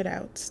what stood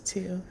out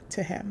to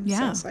him. Yeah.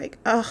 So it's like,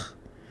 oh,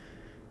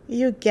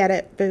 you get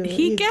it, boo.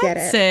 He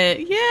gets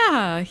it.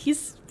 Yeah.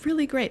 He's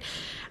really great.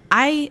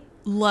 I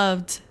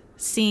loved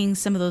seeing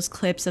some of those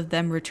clips of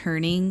them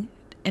returning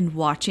and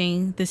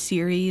watching the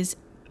series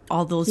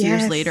all those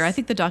years later. I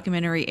think the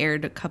documentary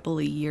aired a couple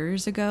of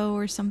years ago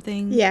or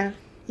something. Yeah.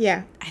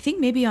 Yeah. I think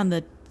maybe on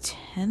the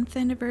 10th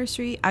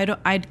anniversary.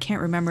 I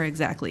can't remember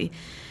exactly,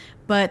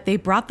 but they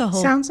brought the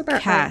whole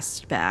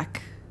cast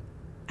back.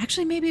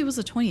 Actually, maybe it was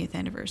the 20th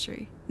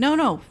anniversary.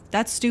 No,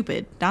 that's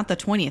stupid. Not the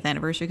 20th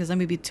anniversary, because that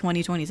would be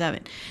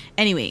 2027.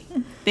 Anyway,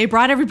 they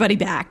brought everybody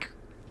back,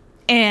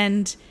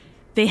 and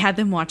they had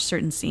them watch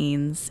certain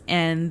scenes,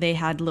 and they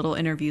had little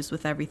interviews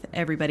with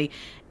everybody.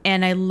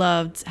 And I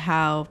loved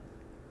how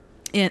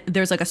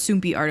there's like a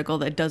Soompi article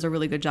that does a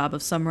really good job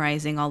of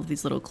summarizing all of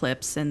these little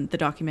clips and the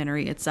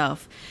documentary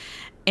itself.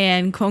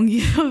 And Kong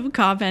Yu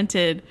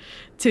commented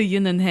to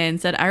Yoon Eun-hae and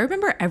said, I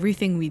remember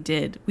everything we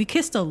did. We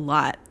kissed a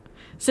lot.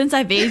 Since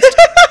I've aged,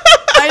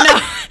 I know.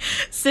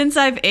 Since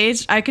I've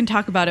aged, I can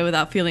talk about it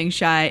without feeling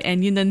shy.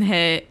 And Yoon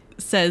Eun-hae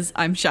says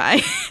I'm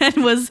shy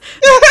and was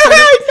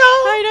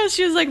I know,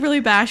 she was like really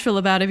bashful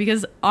about it,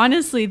 because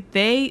honestly,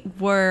 they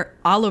were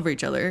all over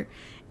each other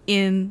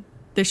in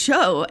the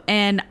show,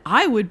 and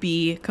I would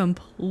be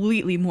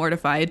completely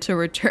mortified to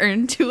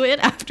return to it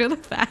after the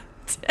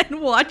fact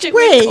and watch it.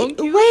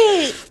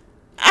 Wait.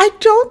 I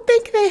don't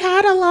think they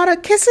had a lot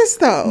of kisses,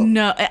 though.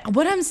 No,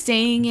 what I'm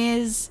saying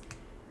is,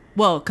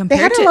 well, they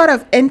had a lot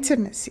of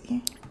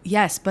intimacy.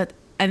 Yes, but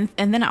and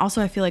then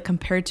also I feel like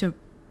compared to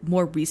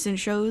more recent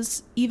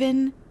shows,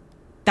 even,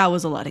 that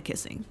was a lot of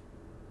kissing.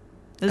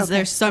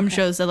 There's some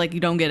shows that like you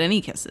don't get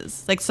any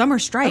kisses. Like Summer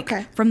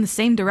Strike from the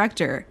same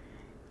director.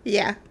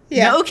 Yeah.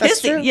 No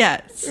kissing.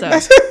 Yeah. So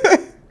that's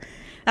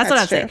what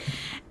I'm saying.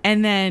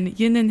 And then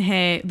Yoon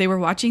Eun-hae, they were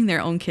watching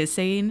their own kiss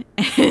scene,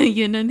 and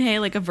Yoon Eun-hae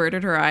like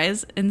averted her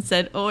eyes and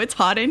said, "Oh, it's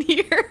hot in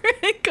here."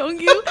 And Kong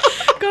Yu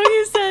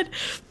said,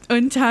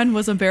 Eun-chan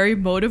was a very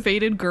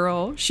motivated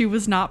girl. She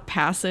was not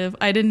passive.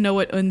 I didn't know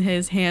what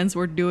Eun-hae's hands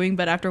were doing,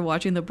 but after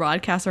watching the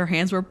broadcast, her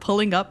hands were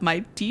pulling up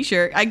my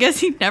t-shirt. I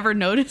guess he never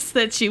noticed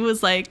that she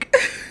was like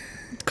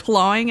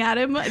clawing at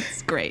him.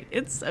 It's great.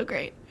 It's so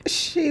great.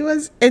 She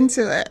was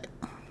into it.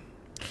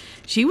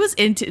 She was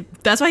into,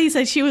 that's why he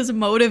said she was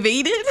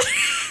motivated.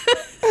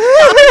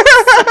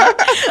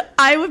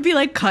 I would be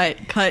like,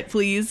 cut,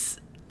 please.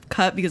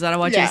 Cut, because I don't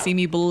want you to see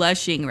me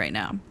blushing right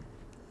now.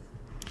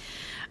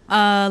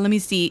 Let me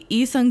see.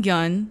 Lee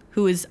Sung-kyun,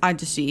 who is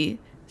Ajashi,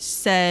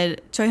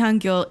 said Choi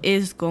Han-gil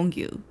is Kong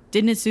Yu.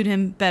 Didn't it suit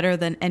him better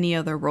than any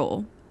other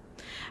role?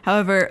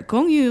 However,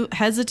 Kong Yu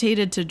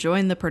hesitated to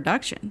join the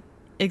production,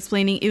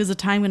 explaining it was a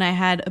time when I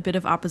had a bit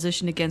of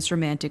opposition against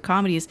romantic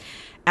comedies.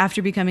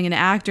 After becoming an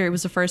actor, it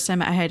was the first time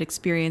I had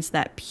experienced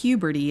that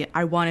puberty.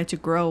 I wanted to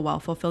grow while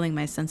fulfilling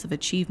my sense of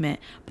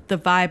achievement. But the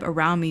vibe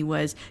around me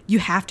was, you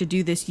have to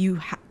do this.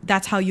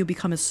 That's how you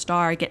become a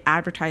star, get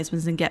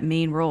advertisements, and get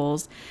main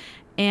roles.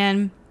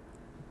 And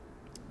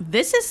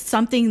this is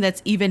something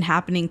that's even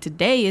happening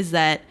today, is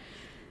that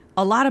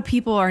a lot of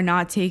people are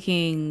not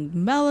taking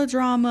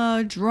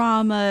melodrama,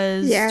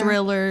 dramas,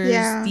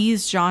 thrillers,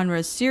 these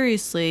genres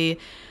seriously.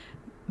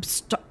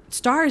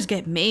 Stars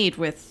get made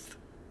with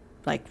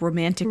like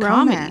romantic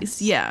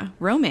comedies. Yeah,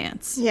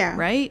 romance. Yeah.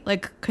 Right?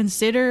 Like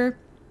consider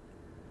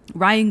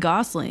Ryan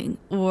Gosling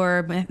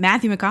or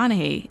Matthew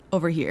McConaughey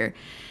over here.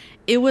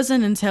 It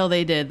wasn't until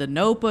they did The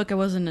Notebook, it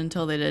wasn't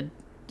until they did,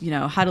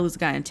 How to Lose a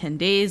Guy in 10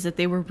 Days that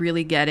they were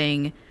really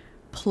getting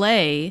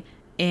play,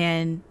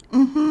 and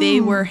they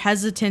were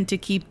hesitant to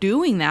keep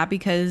doing that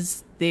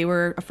because they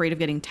were afraid of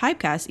getting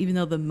typecast, even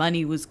though the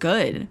money was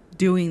good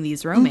doing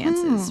these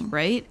romances,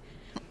 right?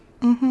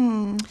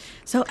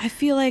 So I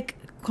feel like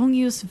Gong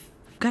Yoo's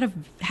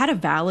had a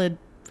valid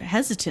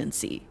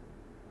hesitancy,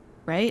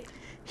 right?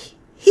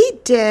 He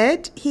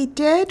did,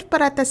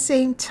 but at the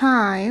same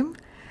time,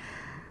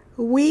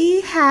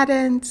 we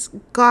hadn't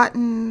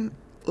gotten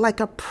like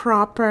a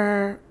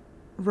proper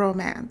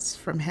romance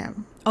from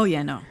him. Oh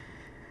yeah, no.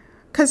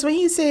 Because when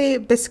you say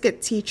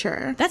Biscuit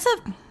Teacher, that's a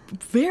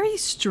very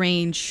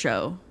strange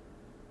show.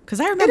 Because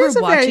I remember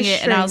watching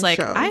it and I was like,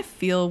 I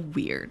feel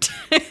weird.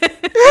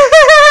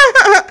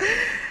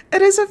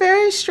 It is a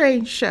very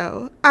strange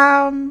show.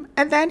 And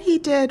then he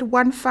did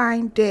One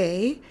Fine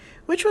Day,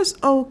 which was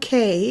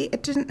okay.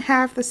 It didn't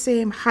have the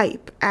same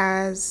hype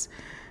as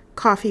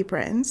Coffee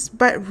Prince,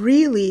 but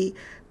really,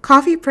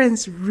 Coffee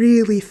Prince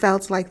really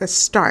felt like the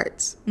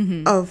start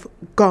of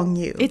Gong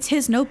Yoo. It's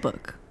his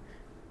Notebook.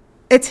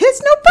 It's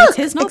his Notebook. It's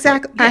his Notebook.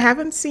 Exactly. Yeah. I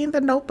haven't seen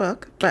The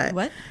Notebook, but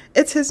what?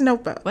 It's his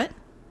Notebook. What?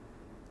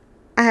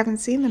 I haven't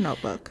seen The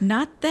Notebook.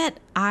 Not that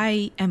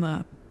I am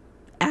a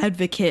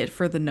advocate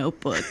for The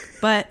Notebook,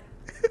 but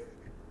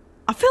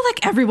I feel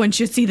like everyone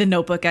should see The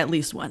Notebook at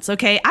least once,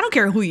 okay? I don't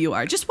care who you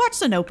are. Just watch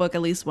The Notebook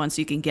at least once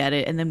so you can get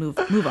it and then move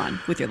on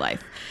with your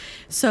life.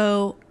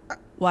 So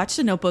watch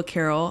The Notebook,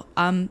 Carol.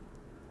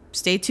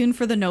 Stay tuned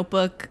for The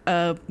Notebook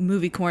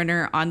movie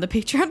corner on the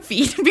Patreon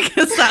feed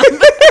because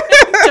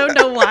I don't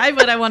know why,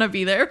 but I want to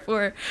be there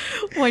for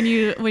when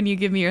you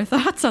give me your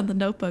thoughts on The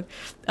Notebook.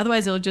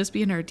 Otherwise, it'll just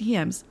be in our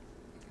DMs.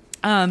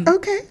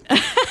 Okay.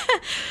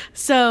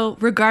 So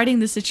regarding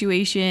the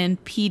situation,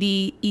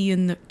 PD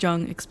Ian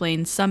Jung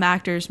explains some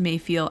actors may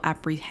feel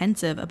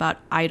apprehensive about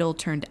idol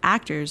turned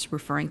actors,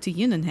 referring to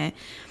Yoon Eun-hae.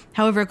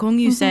 However, Gong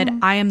Yoo said,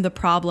 I am the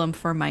problem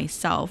for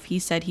myself. He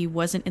said he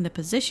wasn't in the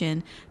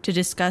position to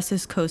discuss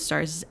his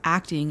co-stars'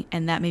 acting,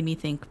 and that made me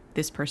think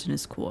this person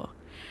is cool.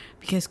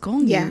 Because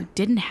Gong Yoo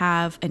didn't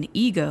have an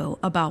ego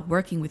about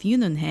working with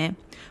Yoon Eun-hae,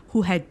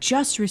 who had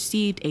just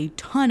received a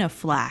ton of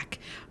flack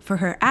for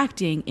her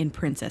acting in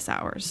Princess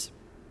Hours.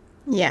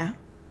 Yeah.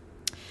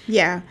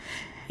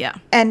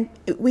 And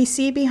we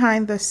see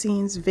behind the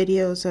scenes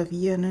videos of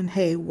Yoon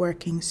Eun-hae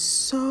working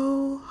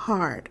so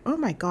hard. Oh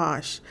my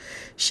gosh.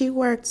 She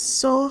worked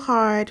so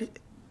hard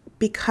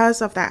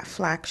because of that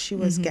flack she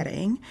was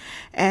getting.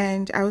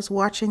 And I was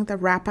watching the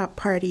wrap-up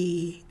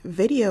party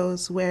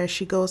videos where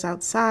she goes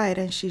outside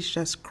and she's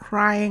just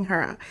crying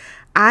her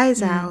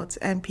eyes out,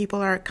 and people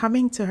are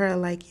coming to her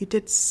like, you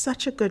did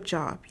such a good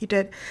job. You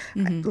did,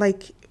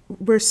 like,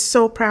 we're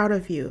so proud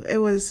of you. It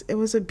was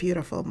a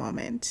beautiful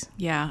moment.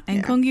 Yeah,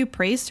 and Gong Yoo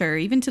praised her.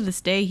 Even to this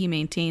day, he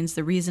maintains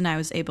the reason I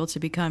was able to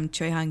become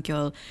Choi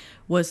Han-gyul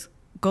was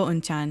Go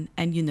Eun-chan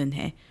and Yoon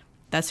Eun-hae.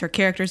 That's her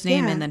character's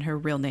name and then her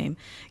real name.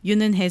 Yoon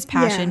Eun-hae's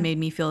passion made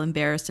me feel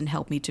embarrassed and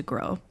helped me to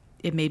grow.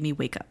 It made me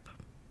wake up.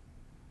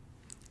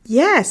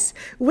 Yes,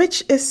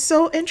 which is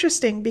so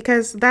interesting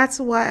because that's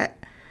what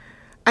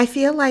I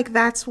feel like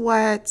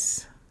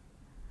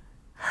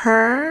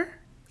her,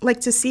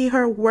 like, to see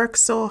her work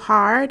so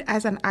hard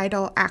as an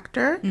idol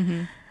actor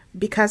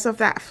because of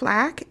that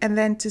flack, and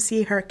then to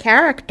see her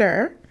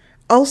character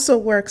also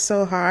work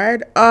so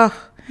hard.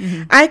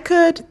 I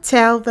could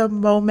tell the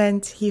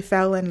moment he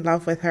fell in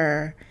love with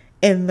her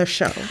in the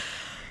show.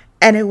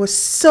 And it was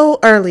so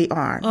early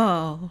on.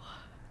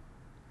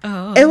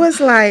 Oh. It was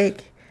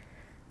like,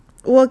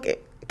 well,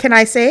 can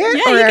I say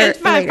it? Yeah, you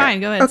can. Fine.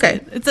 Go ahead. Okay.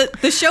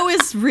 The show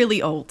is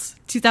really old.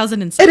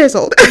 2006. It is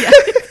old. Yeah.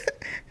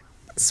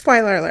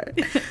 Spoiler alert.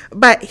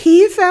 But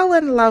he fell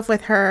in love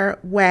with her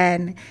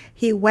when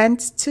he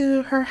went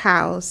to her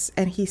house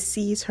and he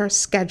sees her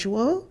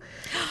schedule.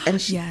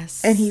 And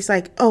and he's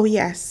like, oh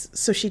yes,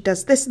 so she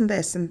does this and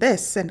this and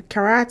this and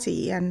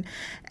karate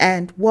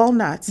and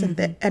walnuts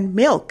and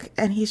milk.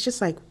 And he's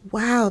just like,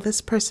 wow,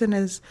 this person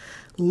is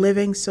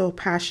living so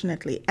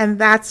passionately. And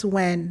that's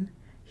when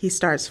he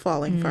starts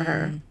falling for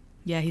her.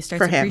 Yeah, he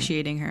starts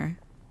appreciating her.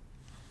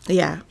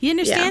 Yeah. He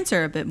understands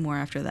her a bit more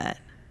after that.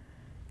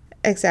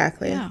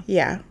 Exactly.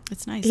 Yeah.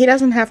 It's nice. He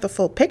doesn't have the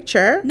full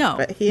picture. No.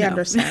 But he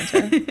understands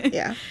her.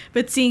 Yeah.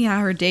 But seeing how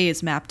her day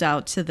is mapped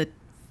out to the,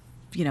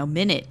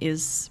 minute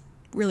is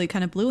really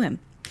kind of blew him.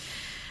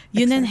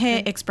 Yoon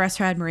Eun-hae expressed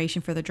her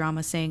admiration for the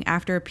drama, saying,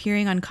 after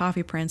appearing on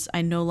Coffee Prince,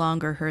 I no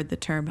longer heard the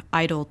term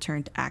idol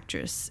turned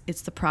actress.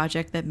 It's the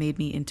project that made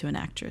me into an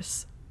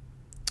actress.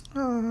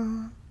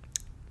 Oh,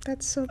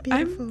 that's so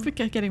beautiful.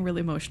 I'm getting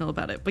really emotional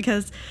about it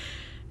because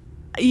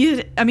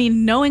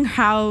knowing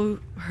how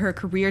her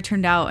career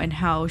turned out and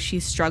how she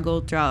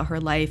struggled throughout her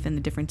life and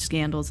the different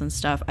scandals and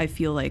stuff, I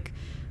feel like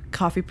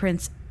Coffee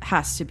Prince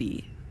has to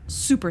be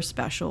super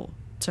special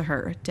to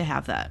her to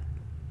have that.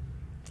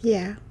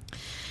 Yeah.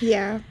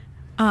 Yeah.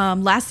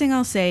 Last thing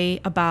I'll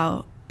say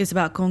is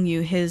about Gong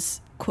Yu.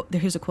 Here's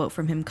a quote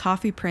from him.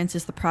 Coffee Prince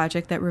is the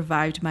project that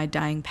revived my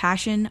dying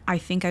passion. I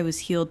think I was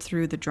healed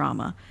through the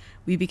drama.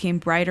 We became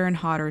brighter and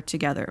hotter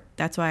together.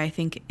 That's why I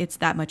think it's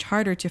that much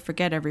harder to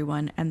forget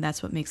everyone, and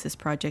that's what makes this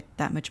project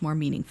that much more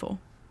meaningful.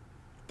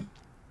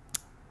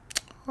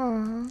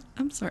 Aww.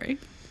 I'm sorry.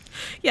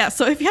 Yeah,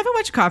 so if you haven't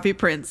watched Coffee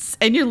Prince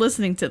and you're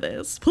listening to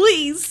this,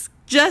 please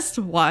just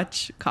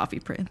watch Coffee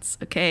Prince,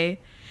 okay?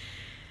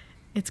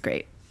 It's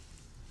great.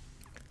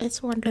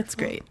 It's wonderful. It's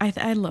great.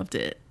 I loved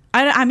it.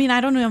 I mean,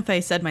 I don't know if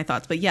I said my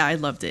thoughts, but yeah, I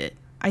loved it.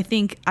 I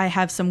think I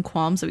have some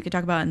qualms that we could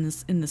talk about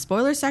in the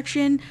spoiler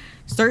section,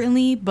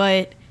 certainly,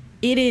 but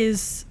it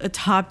is a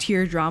top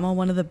tier drama,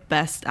 one of the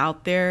best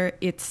out there.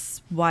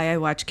 It's why I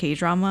watch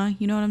K-drama,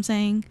 you know what I'm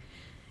saying?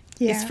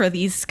 Yeah. It's for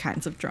these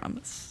kinds of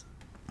dramas.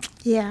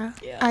 Yeah,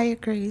 I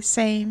agree.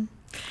 Same.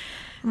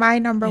 My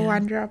number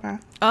one drama.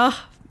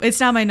 Oh, it's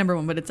not my number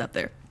one, but it's up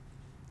there.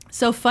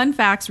 So fun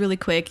facts really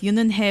quick. Yoon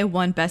Eun-hae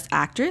won Best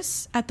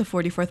Actress at the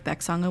 44th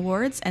Baeksang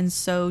Awards, and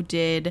so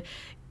did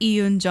Lee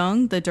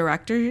Eun-jung, the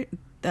director.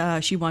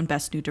 She won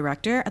Best New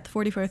Director at the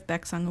 44th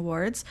Baeksang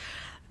Awards.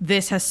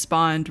 This has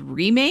spawned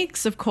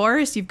remakes, of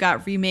course. You've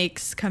got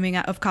remakes coming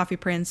out of Coffee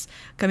Prince,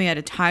 coming out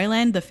of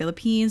Thailand, the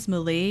Philippines,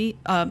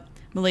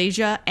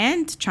 Malaysia,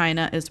 and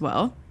China as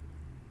well.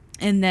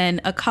 And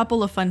then a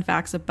couple of fun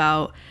facts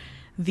about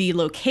the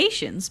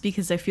locations,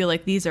 because I feel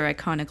like these are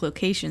iconic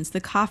locations.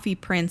 The Coffee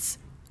Prince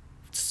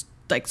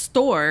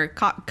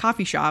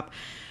coffee shop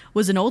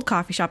was an old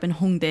coffee shop in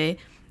Hongdae,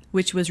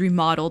 which was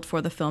remodeled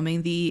for the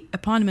filming. The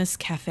eponymous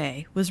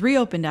cafe was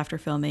reopened after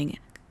filming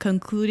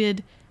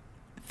concluded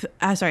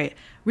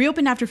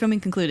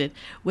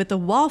with the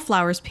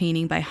wallflowers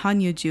painting by Han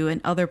Yoo-ju and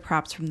other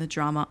props from the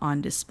drama on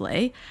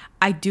display.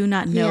 I do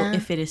not know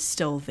if it is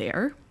still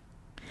there.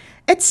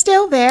 It's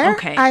still there.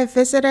 Okay. I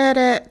visited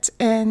it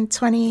in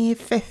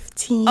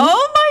 2015.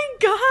 Oh my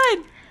God.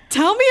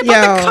 Tell me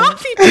about the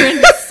Coffee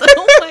Prince.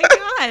 Oh my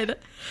God.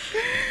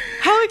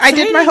 How exciting.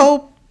 I did my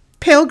whole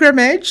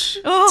pilgrimage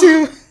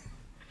to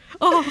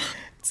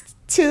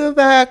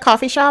the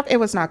coffee shop. It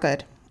was not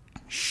good.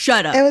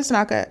 Shut up. It was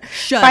not good.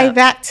 By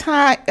that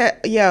time,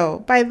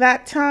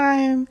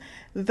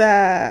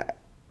 the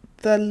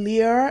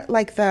allure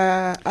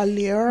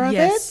of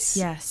it.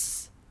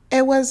 Yes.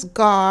 It was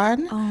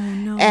gone. Oh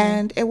no.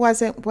 And it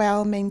wasn't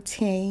well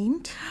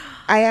maintained.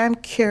 I am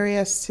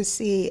curious to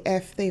see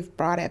if they've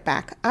brought it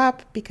back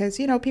up because,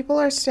 people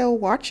are still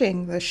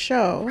watching the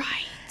show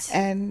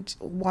and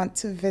want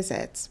to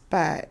visit.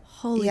 But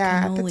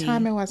at the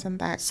time it wasn't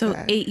that good. So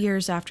 8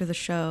 years after the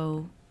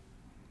show,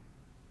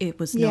 it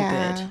was no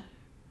good.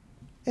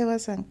 It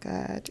wasn't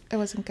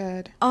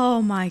good.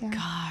 Oh my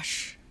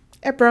gosh.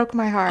 It broke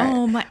my heart.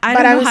 Oh my, I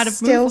don't know how to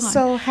move on. But I was still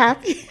so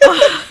happy.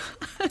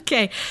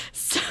 Okay,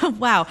 so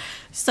wow.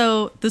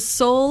 So the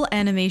Seoul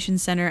Animation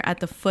Center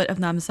at the foot of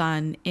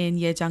Namsan in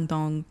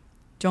Yeojangdong,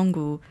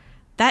 Jonggu,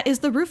 that is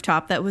the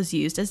rooftop that was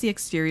used as the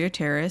exterior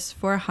terrace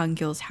for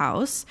Hangil's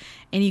house.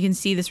 And you can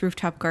see this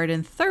rooftop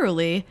garden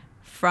thoroughly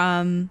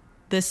from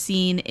the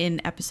scene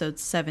in episode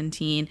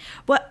 17.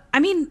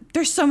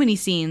 There's so many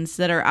scenes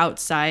that are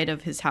outside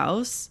of his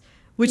house,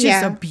 which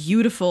is a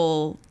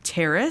beautiful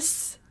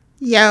terrace.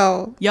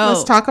 Yo,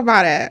 let's talk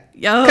about it.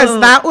 Yo. Because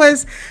that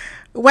was...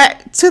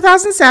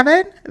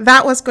 2007,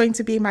 that was going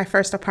to be my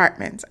first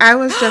apartment. I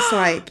was just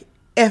like,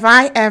 if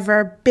I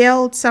ever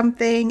build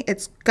something,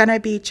 it's gonna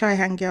be Choi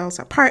Han-gil's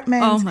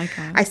apartment. Oh my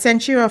God. I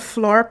sent you a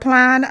floor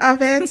plan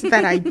of it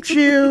that I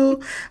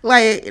drew.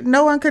 Like,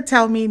 no one could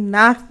tell me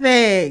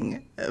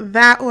nothing.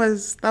 That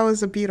was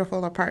a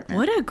beautiful apartment.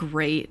 What a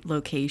great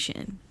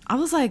location. I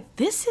was like,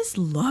 this is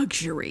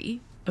luxury.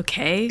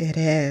 Okay. It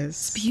is.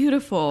 It's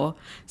beautiful.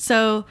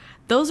 So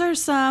those are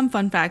some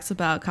fun facts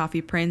about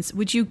Coffee Prince.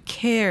 Would you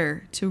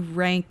care to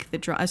rate the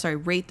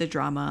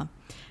drama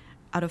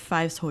out of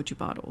 5 soju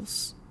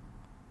bottles?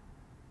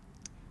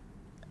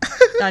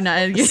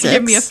 No, you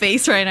give me a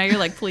face right now. You're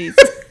like, please.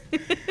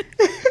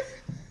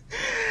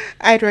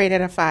 I'd rate it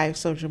a 5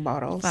 soju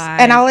bottles.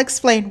 5. And I'll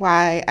explain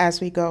why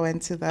as we go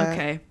into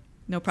the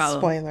no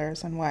problem.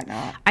 Spoilers and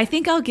whatnot. I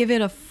think I'll give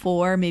it a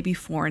 4, maybe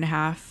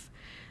 4.5.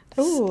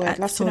 Ooh, I'd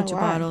love to know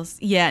why. Bottles.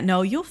 Yeah,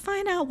 no, you'll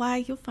find out why.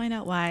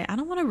 I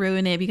don't want to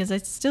ruin it because I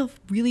still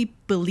really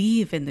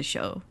believe in the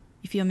show.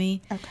 You feel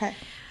me? Okay.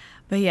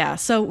 But yeah,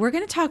 so we're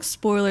going to talk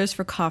spoilers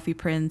for Coffee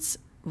Prince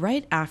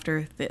right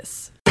after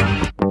this.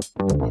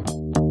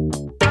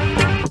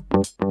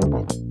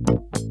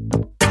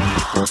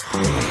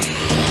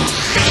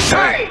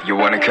 Hey, you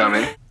want to come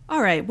in?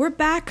 All right, we're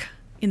back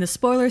in the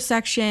spoiler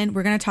section.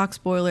 We're going to talk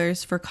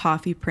spoilers for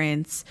Coffee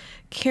Prince.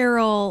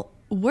 Carol,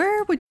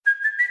 where would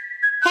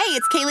Hey,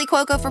 it's Kaylee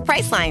Cuoco for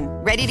Priceline.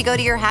 Ready to go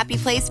to your happy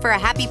place for a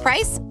happy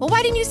price? Well,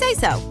 why didn't you say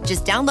so?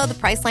 Just download the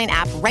Priceline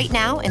app right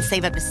now and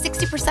save up to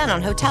 60%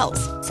 on hotels.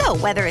 So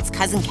whether it's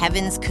Cousin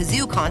Kevin's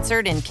Kazoo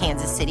Concert in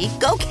Kansas City,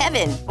 go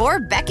Kevin, or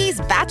Becky's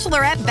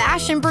Bachelorette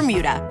Bash in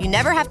Bermuda, you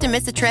never have to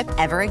miss a trip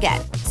ever again.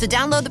 So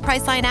download the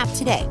Priceline app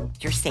today.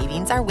 Your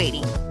savings are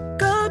waiting.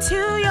 Go to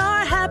your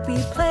happy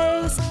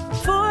place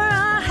for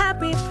a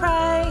happy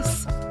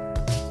price.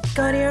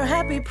 Go to your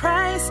happy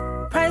price,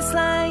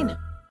 Priceline.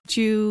 Would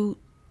you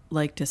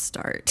like to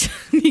start?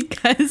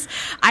 Because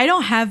I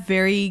don't have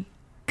very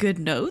good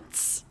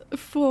notes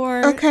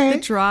for the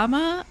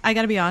drama. I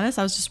gotta be honest,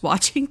 I was just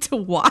watching to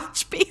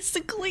watch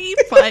basically.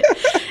 But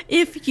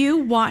if you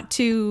want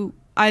to,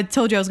 I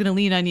told you I was gonna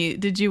lean on you.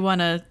 Did you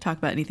want to talk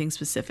about anything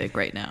specific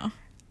right now?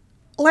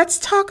 Let's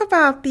talk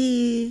about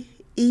the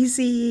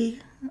easy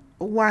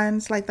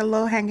ones, like the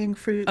low-hanging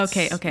fruits.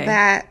 Okay.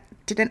 That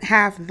didn't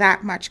have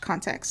that much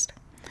context.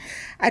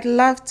 I'd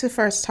love to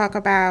first talk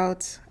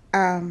about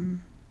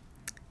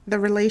the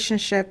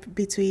relationship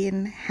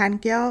between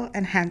Hangul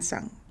and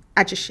Hansung,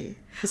 Ajishi,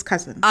 his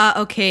cousin.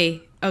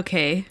 Okay.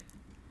 Okay,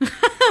 do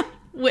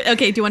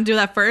you want to do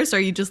that first, or are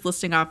you just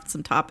listing off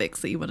some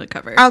topics that you want to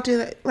cover? I'll do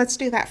that. Let's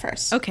do that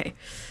first. Okay.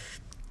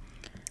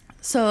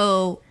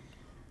 So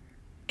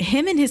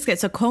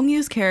Kong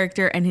Yu's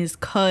character and his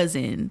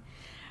cousin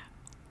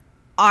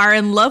are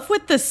in love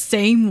with the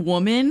same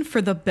woman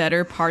for the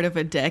better part of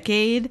a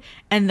decade,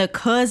 and the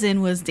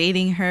cousin was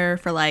dating her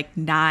for like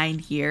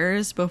 9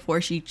 years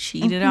before she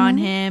cheated on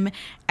him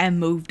and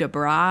moved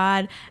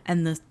abroad.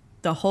 And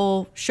the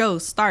whole show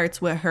starts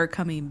with her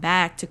coming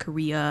back to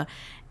Korea,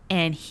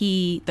 and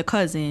the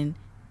cousin,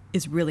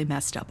 is really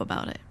messed up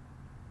about it.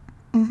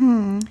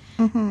 And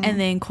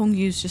then Kong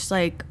Yu's just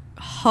like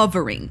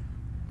hovering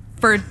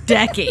for a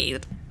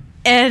decade,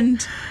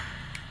 and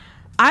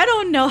I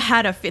don't know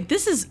how to fit.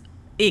 This is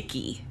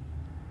icky.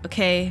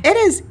 Okay, it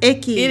is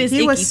icky.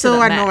 He was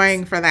so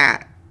annoying for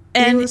that.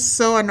 And he was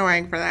so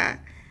annoying for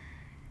that.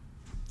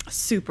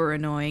 Super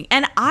annoying.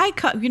 And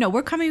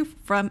we're coming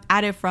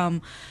at it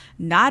from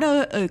not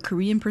a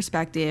Korean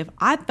perspective.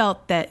 I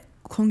felt that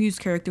Kong Yu's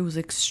character was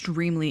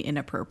extremely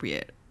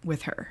inappropriate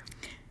with her.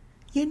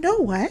 You know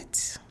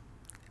what?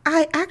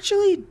 I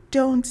actually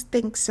don't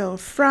think so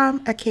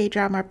from a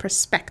K-drama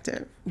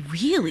perspective.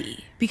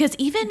 Really? Because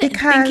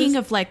thinking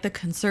of like the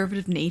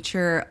conservative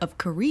nature of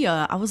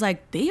Korea, I was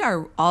like, they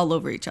are all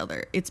over each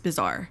other. It's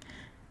bizarre.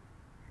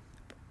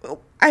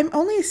 I'm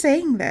only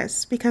saying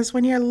this because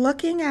when you're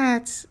looking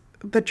at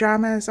the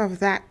dramas of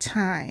that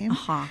time,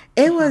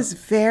 it was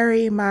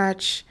very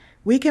much,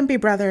 we can be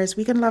brothers,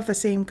 we can love the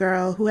same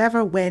girl,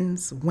 whoever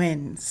wins,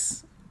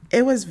 wins.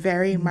 It was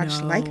very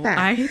much like that.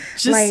 I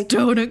just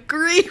don't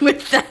agree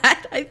with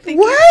that. I think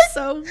what? It's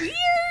so weird.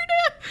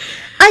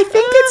 I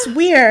think it's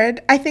weird.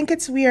 I think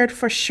it's weird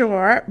for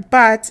sure,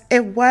 but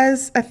it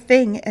was a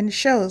thing in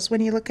shows.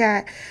 When you look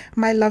at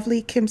My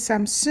Lovely Kim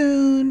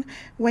Sam-soon,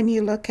 when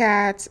you look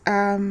at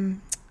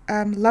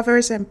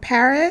Lovers in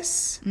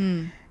Paris,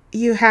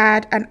 you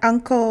had an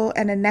uncle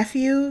and a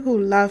nephew who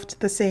loved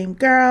the same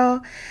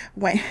girl.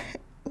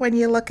 When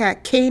you look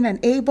at Cain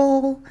and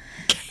Abel,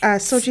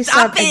 Soji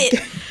Stop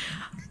it!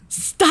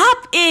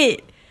 Stop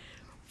it!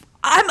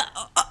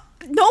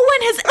 No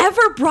one has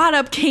ever brought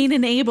up Cain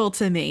and Abel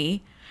to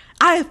me.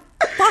 I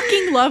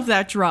fucking love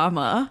that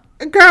drama.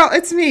 Girl,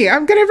 it's me.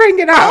 I'm gonna bring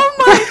it up. Oh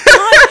my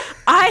god!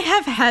 I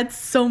have had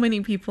so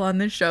many people on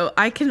this show.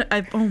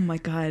 Oh my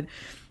god.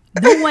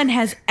 No one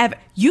has ever.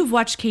 You've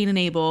watched Cain and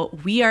Abel.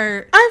 I've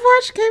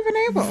watched Cain and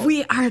Abel.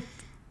 We are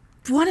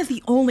one of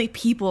the only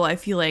people, I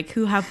feel like,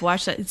 who have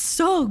watched that. It's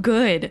so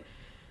good.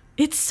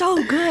 It's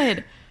so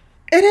good.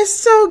 It is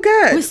so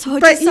good.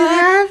 But you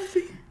have...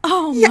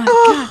 Oh my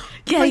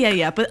god.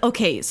 Yeah. But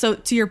okay, so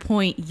to your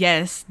point,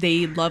 yes,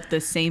 they love the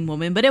same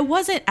woman, but it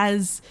wasn't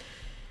as...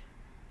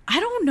 I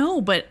don't know,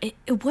 but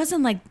it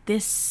wasn't like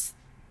this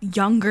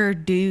younger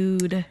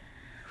dude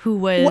who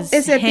was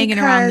hanging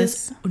around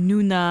this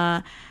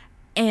Nuna,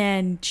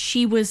 and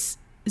she was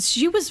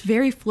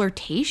very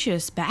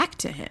flirtatious back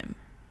to him.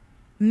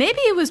 Maybe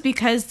it was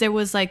because there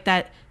was like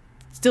that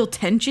still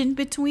tension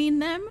between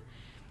them.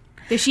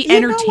 That she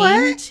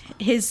entertained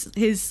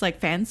his like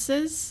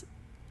fancies.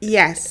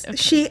 Yes, okay.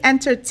 She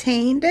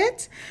entertained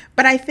it,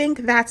 but I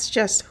think that's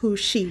just who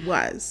she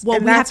was. Well,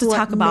 we have to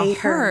talk about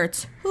her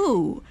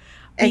too,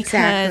 because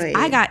exactly.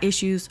 I got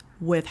issues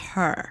with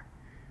her.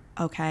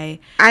 Okay,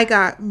 I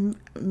got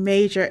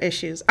major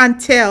issues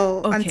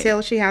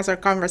until she has her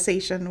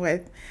conversation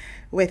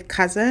with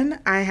cousin.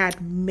 I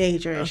had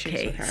major issues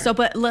with her. So,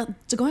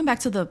 going back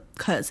to the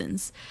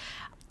cousins,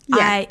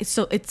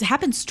 so it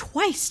happens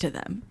twice to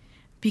them.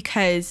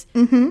 Because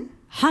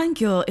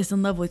Hangul is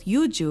in love with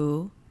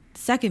Yuju, the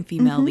second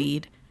female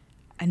lead,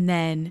 and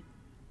then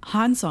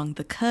Hansung,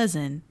 the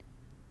cousin,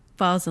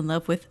 falls in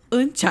love with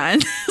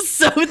Eun-chan.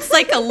 So it's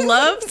like a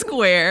love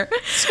square.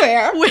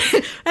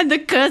 And the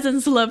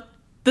cousins love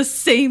the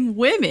same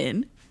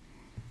women.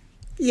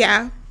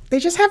 Yeah. They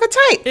just have a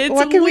type. It's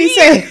what can weird. We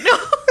say? No,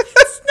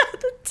 it's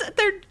not.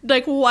 They're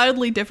like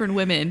wildly different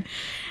women.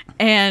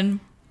 And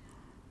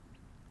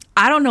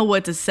I don't know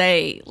what to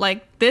say.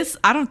 Like this,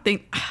 I don't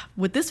think,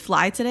 would this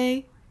fly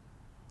today?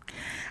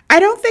 I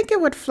don't think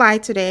it would fly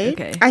today.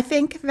 Okay. I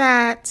think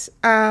that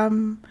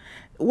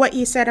what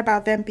you said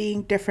about them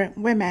being different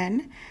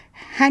women,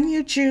 Han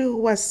Yoo-ju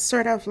was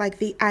sort of like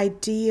the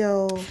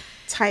ideal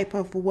type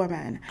of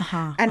woman.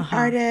 An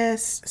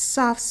artist,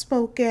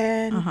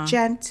 soft-spoken,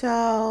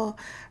 gentle,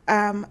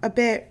 a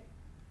bit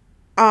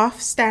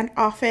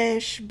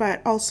standoffish,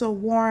 but also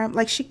warm.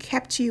 Like, she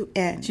kept you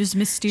in. She was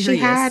mysterious. She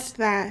had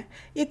that.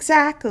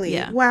 Exactly.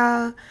 Yeah.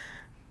 Well,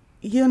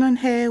 Yoon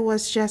Eun-hae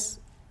was just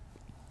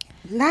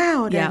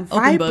loud and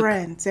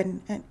vibrant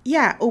and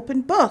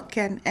open book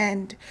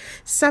and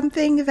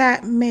something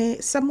that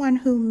made someone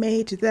who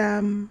made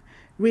them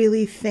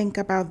really think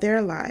about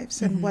their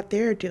lives and what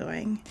they're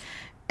doing.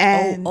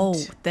 And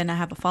then I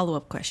have a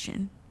follow-up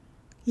question.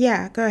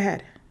 Yeah, go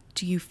ahead.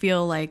 Do you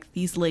feel like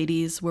these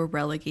ladies were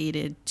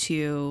relegated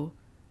to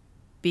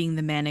being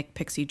the manic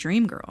pixie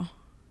dream girl?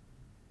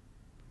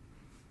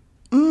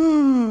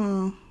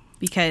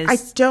 Because I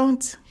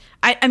don't.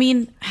 I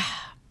mean,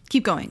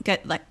 keep going.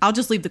 I'll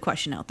just leave the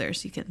question out there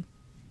so you can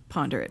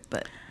ponder it.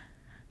 But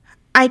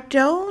I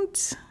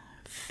don't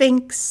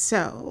think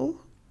so,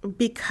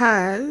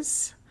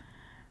 because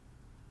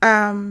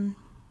Yoon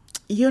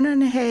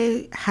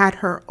Eun-hae had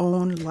her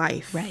own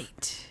life,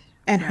 right,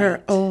 and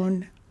her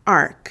own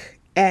arc,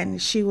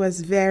 and she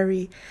was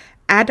very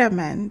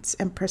adamant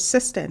and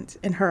persistent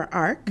in her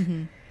arc.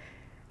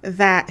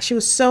 That she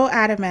was so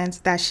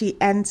adamant that she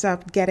ends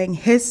up getting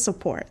his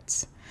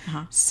support.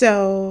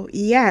 So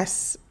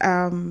yes,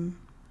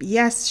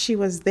 she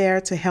was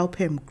there to help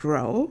him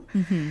grow,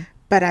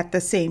 but at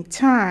the same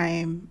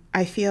time,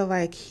 I feel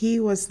like he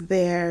was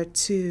there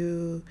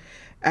to,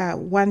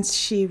 once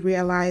she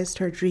realized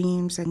her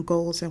dreams and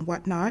goals and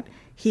whatnot,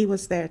 he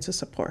was there to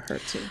support her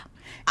too.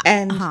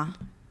 And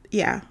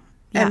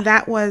and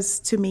that was,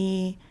 to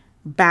me,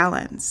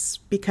 balance,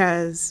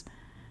 because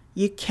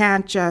you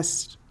can't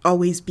just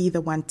always be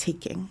the one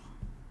taking.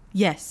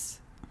 Yes,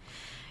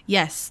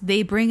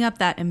 they bring up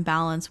that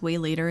imbalance way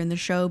later in the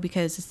show,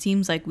 because it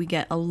seems like we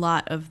get a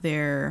lot of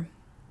their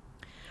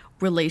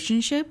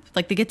relationship.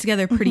 Like, they get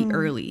together pretty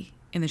early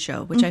in the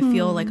show, which I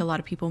feel like a lot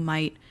of people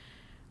might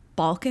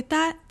balk at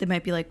that. They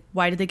might be like,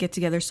 why did they get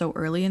together so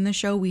early in the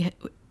show?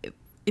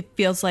 It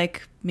feels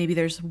like maybe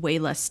there's way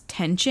less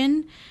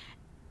tension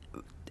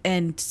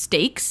and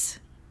stakes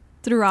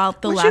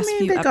throughout the last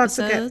few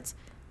episodes.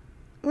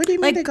 What do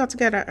you mean they got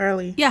together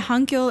early? Yeah,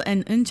 Hangul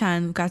and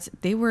Eun-chan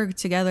they were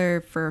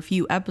together for a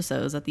few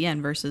episodes at the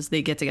end versus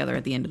they get together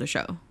at the end of the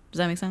show. Does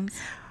that make sense?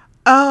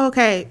 Oh,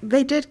 okay.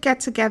 They did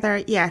get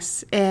together,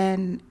 yes,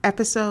 in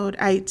episode,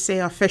 I'd say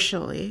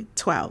officially,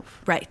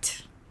 12.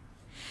 Right.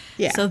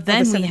 Yeah. So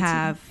then we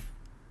have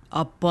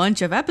a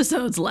bunch of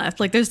episodes left.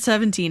 Like, there's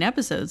 17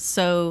 episodes.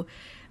 So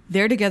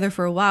they're together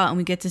for a while, and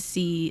we get to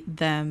see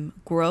them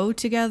grow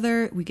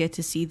together. We get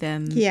to see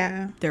them,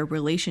 their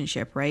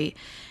relationship, right?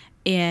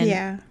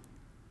 And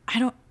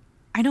I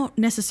don't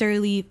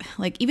necessarily,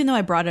 like, even though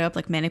I brought it up,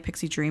 like Manic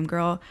Pixie Dream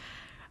Girl,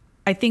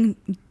 I think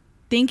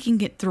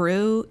thinking it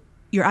through,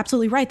 you're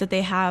absolutely right that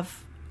they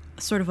have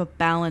sort of a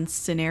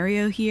balanced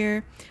scenario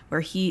here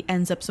where he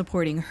ends up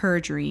supporting her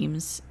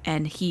dreams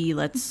and he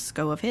lets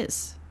go of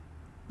his,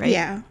 right?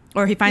 Yeah.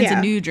 Or he finds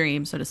a new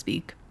dream, so to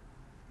speak.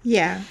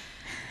 Yeah.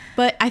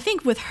 But I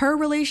think with her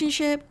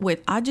relationship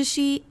with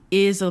Ajashi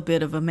is a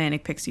bit of a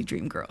Manic Pixie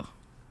Dream Girl.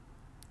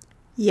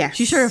 Yes.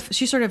 She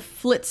sort of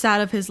flits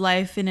out of his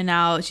life in and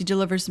out. She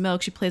delivers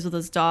milk. She plays with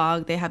his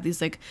dog. They have these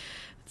like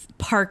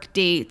park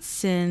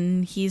dates,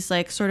 and he's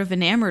like sort of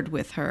enamored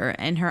with her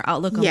and her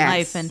outlook on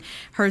life and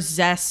her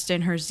zest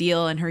and her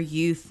zeal and her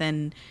youth.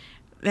 And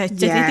I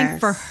think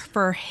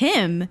for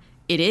him,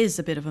 it is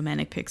a bit of a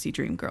Manic Pixie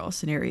Dream Girl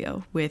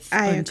scenario with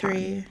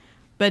agree,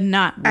 but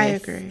not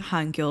with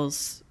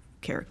Hangul's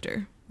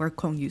character or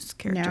Kong Yu's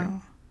character.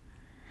 No.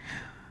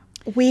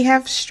 We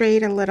have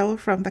strayed a little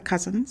from the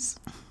cousins.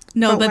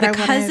 No, but the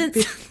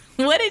cousins.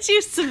 What did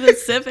you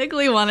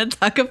specifically want to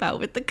talk about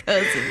with the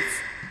cousins?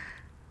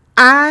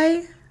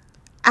 I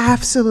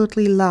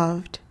absolutely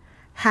loved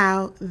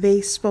how they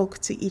spoke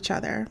to each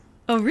other.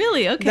 Oh,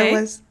 really?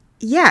 Okay.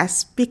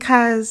 Yes,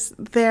 because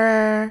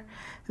there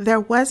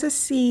was a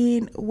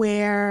scene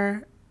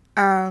where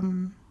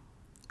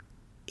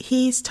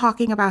he's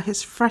talking about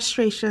his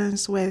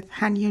frustrations with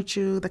Han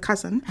Yoo-ju, the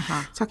cousin,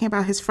 talking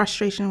about his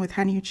frustration with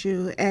Han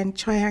Yoo-ju, and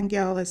Choi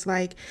Han-gyeol is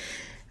like,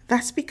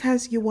 that's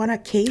because you want to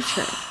cage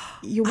her.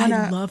 You want to.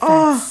 I love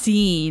that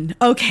scene.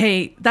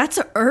 Okay, that's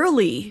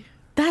early.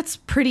 That's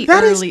pretty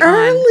that early.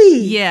 That is early.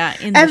 Yeah,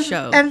 in the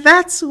show. And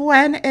that's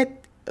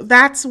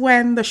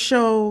when the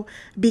show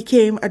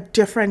became a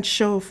different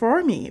show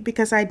for me,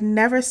 because I'd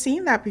never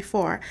seen that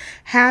before.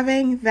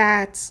 Having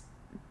that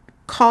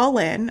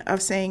call-in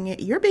of saying,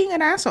 you're being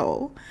an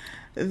asshole.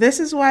 This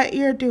is what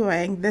you're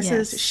doing.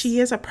 She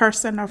is a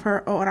person of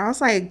her own. I was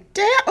like,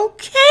 damn,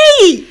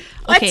 okay.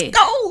 Let's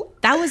go.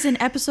 That was in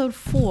episode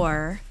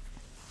 4.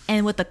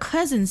 And what the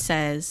cousin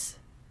says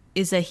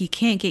is that he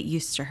can't get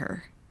used to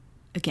her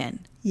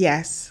again.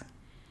 Yes.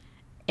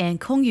 And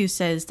Kong-yu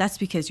says that's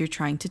because you're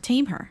trying to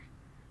tame her.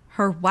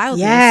 Her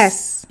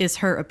wildness is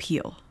her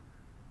appeal.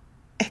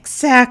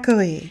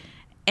 Exactly.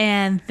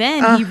 And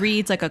then he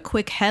reads like a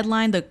quick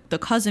headline. The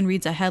cousin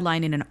reads a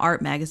headline in an art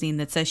magazine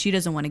that says she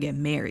doesn't want to get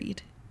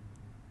married,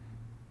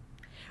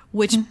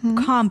 which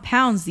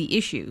compounds the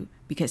issue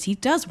because he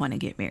does want to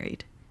get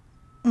married.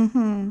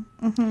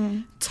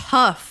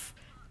 Tough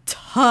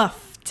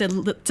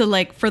to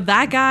like, for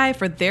that guy,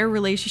 for their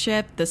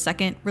relationship, the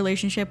second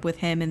relationship with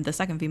him and the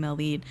second female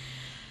lead.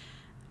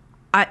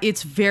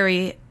 It's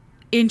very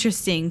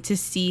interesting to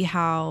see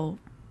how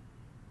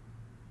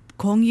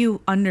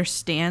Kong-yu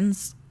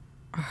understands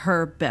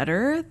her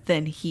better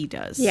than he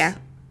does. Yeah.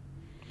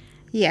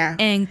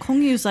 And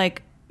Kong-yu's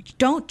like,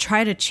 don't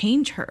try to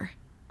change her.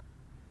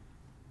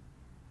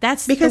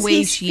 That's because the way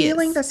he's she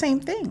feeling is. the same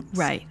things.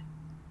 Right.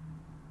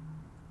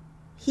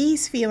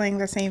 He's feeling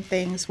the same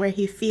things where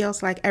he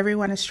feels like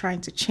everyone is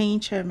trying to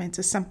change him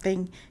into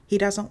something he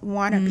doesn't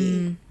want to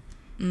be.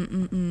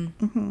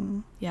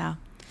 Yeah.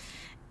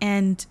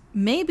 And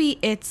maybe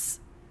it's,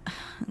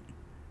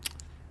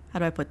 how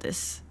do I put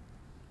this?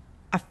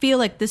 I feel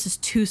like this is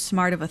too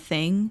smart of a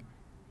thing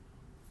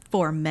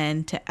for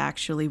men to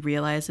actually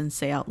realize and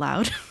say out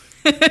loud.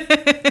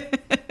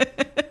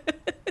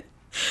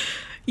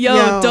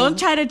 Yo, don't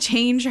try to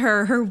change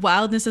her. Her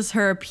wildness is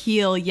her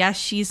appeal. Yes,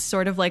 she's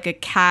sort of like a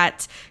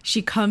cat.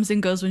 She comes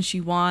and goes when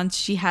she wants.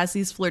 She has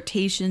these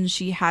flirtations.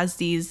 She has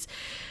these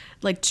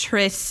like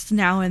trysts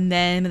now and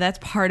then. That's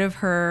part of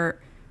her.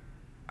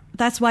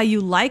 That's why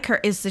you like her,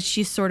 is that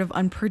she's sort of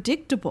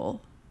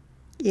unpredictable.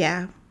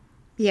 Yeah.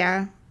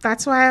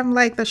 That's why I'm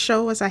like, the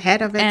show was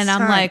ahead of its time. And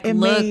I'm like,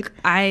 look,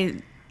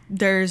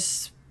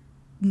 there's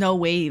no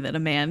way that a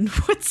man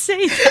would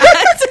say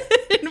that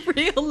in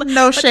real life.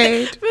 No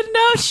shade. But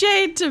no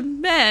shade to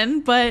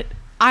men, but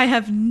I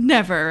have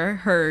never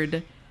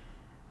heard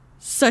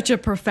such a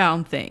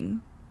profound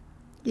thing.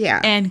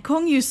 Yeah. And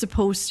Kong-yu's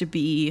supposed to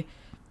be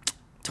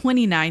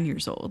 29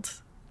 years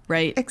old,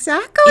 right?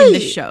 Exactly. In the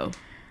show.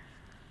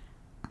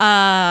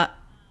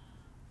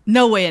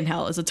 No way in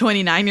hell is a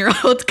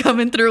 29-year-old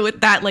coming through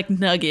with that like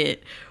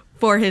nugget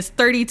for his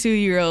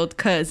 32-year-old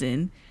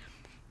cousin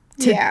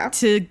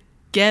to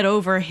get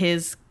over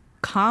his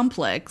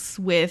complex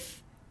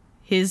with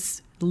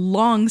his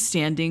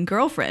long-standing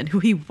girlfriend who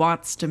he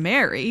wants to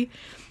marry.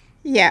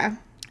 Yeah.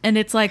 And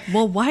it's like,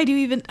 well, why do you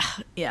even...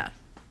 Yeah.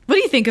 What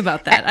do you think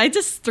about that? I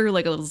just threw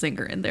like a little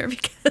zinger in there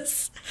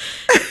because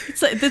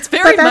it's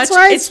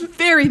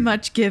very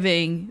much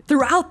giving,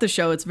 throughout the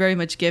show, it's very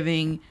much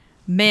giving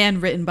man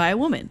written by a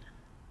woman.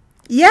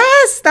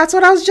 Yes, that's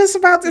what I was just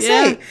about to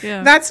say.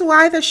 Yeah. That's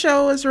why the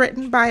show is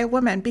written by a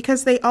woman,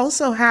 because they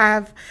also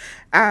have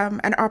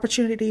an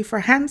opportunity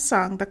for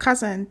Hansung, the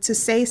cousin, to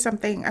say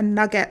something, a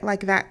nugget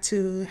like that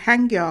to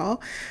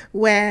Hangyeol,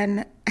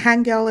 when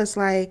Hangyeol is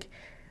like,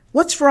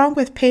 what's wrong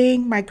with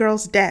paying my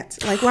girl's debt?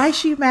 Like, why is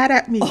she mad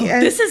at me?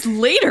 This is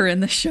later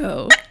in the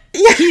show.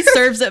 Yeah. He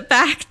serves it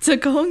back to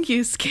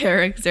Gong-yu's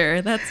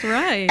character. That's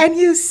right. And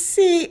you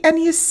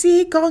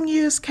see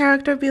Gong-yu's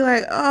character be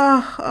like,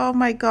 oh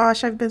my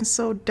gosh, I've been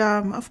so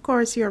dumb. Of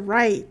course, you're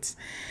right.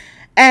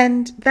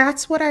 And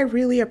that's what I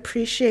really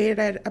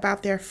appreciated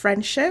about their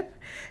friendship,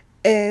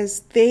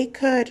 is they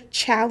could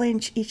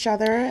challenge each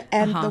other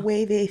and the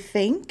way they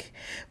think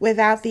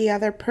without the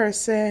other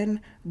person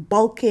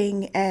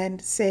bulking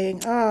and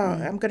saying,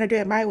 I'm going to do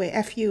it my way,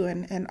 F you,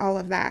 and all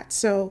of that.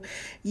 So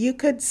you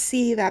could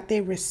see that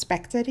they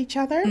respected each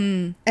other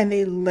and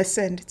they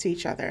listened to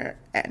each other.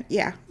 And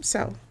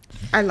so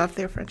I love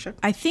their friendship.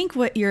 I think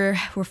what you're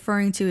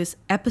referring to is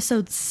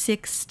episode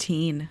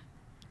 16.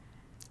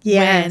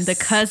 Yes. When the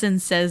cousin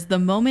says, the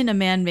moment a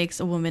man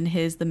makes a woman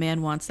his, the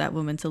man wants that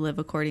woman to live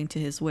according to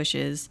his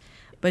wishes.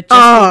 But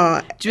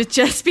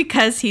just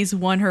because he's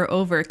won her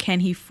over, can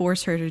he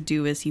force her to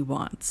do as he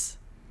wants?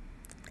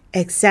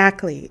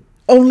 Exactly.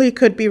 Only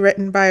could be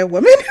written by a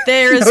woman.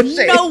 There is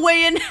no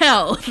way in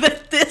hell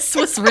that this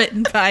was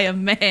written by a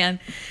man,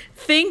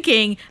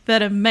 thinking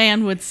that a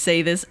man would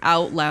say this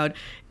out loud.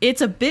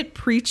 It's a bit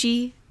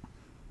preachy.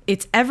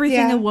 It's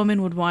everything a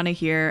woman would want to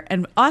hear.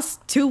 And us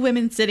two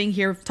women sitting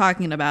here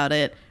talking about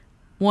it,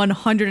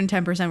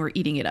 110% we're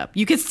eating it up.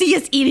 You can see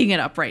us eating it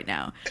up right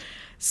now.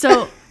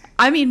 So,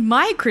 I mean,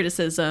 my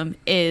criticism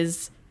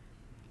is,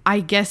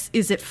 I guess,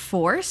 is it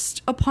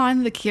forced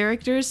upon the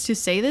characters to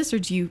say this? Or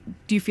do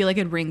you feel like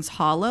it rings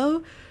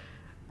hollow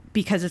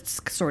because it's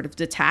sort of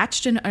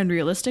detached and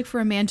unrealistic for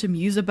a man to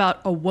muse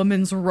about a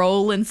woman's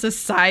role in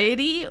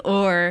society?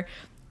 Or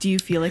do you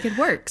feel like it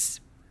works?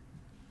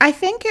 I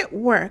think it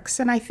works,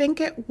 and I think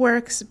it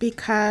works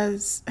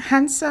because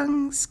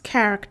Hansung's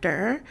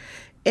character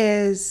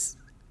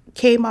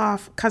came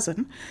off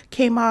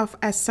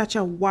as such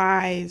a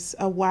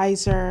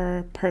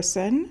wiser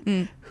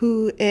person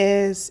who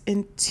is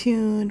in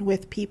tune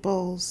with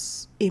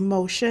people's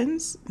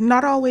emotions,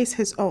 not always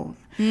his own.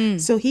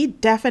 So he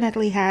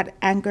definitely had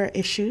anger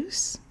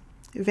issues,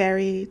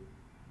 very,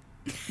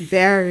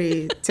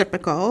 very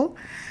typical.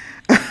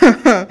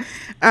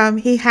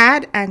 He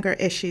had anger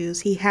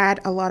issues. He had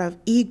a lot of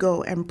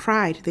ego and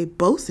pride. They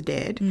both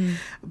did.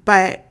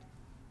 But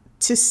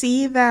to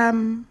see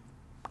them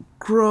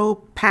grow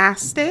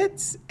past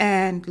it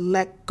and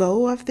let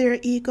go of their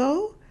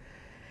ego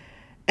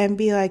and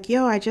be like,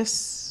 yo, I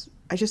just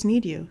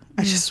need you.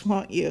 I just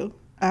want you.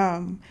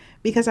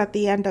 Because at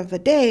the end of the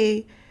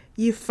day,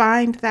 you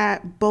find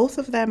that both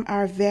of them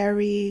are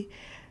very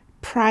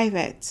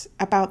private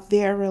about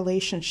their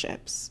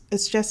relationships.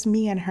 It's just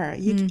me and her.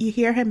 You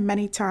hear him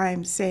many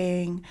times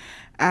saying,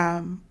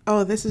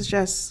 oh, this is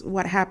just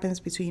what happens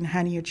between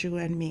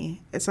Hanyuju and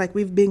me. It's like,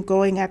 we've been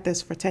going at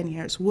this for 10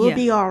 years. We'll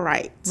be all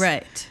right.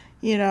 Right.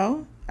 You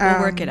know? We'll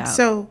work it out.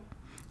 So,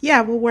 yeah,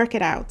 we'll work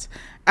it out.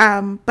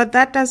 But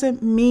that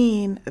doesn't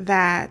mean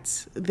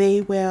that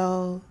they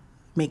will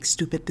make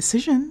stupid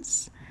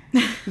decisions.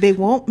 They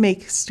won't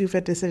make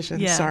stupid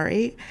decisions,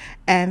 sorry.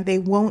 And they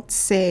won't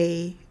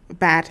say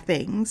bad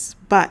things,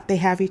 but they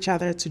have each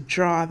other to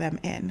draw them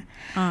in.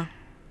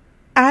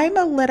 I'm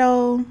a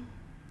little,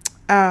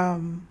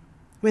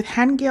 with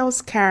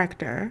Hangil's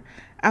character,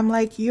 I'm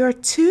like, you're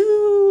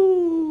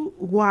too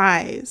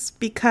wise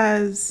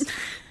because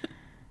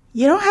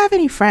you don't have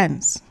any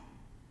friends.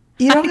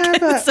 You don't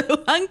have a... So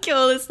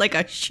Hangil is like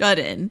a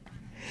shut-in.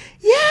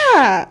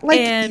 Yeah, like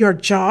And your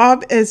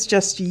job is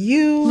just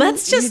you.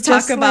 let's just You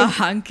talk about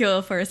like,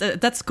 Hangil first.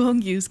 That's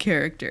Gong Yu's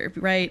character,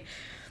 right?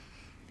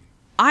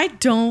 I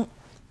don't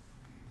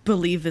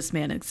believe this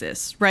man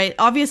exists, right?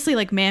 Obviously,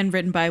 like, man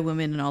written by a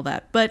woman and all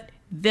that, but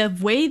the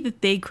way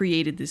that they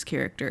created this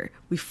character,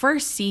 we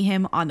first see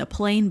him on the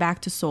plane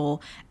back to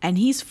Seoul, and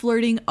he's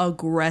flirting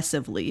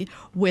aggressively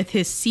with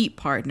his seat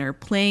partner,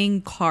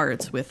 playing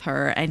cards with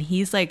her, and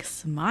he's like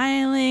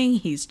smiling,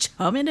 he's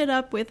chumming it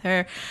up with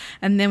her.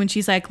 And then when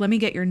she's like, let me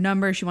get your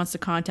number, she wants to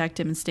contact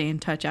him and stay in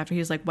touch after.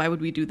 He's like, why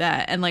would we do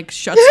that? And like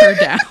shuts her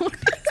down.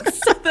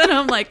 So then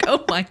I'm like,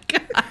 oh my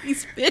God,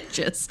 he's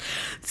bitches.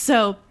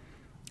 So,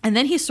 and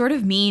then he's sort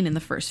of mean in the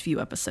first few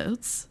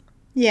episodes.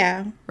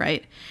 Yeah.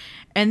 Right.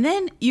 And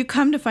then you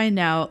come to find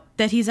out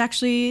that he's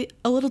actually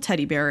a little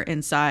teddy bear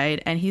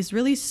inside, and he's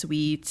really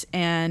sweet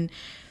and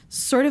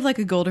sort of like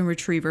a golden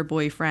retriever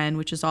boyfriend,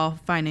 which is all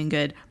fine and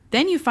good.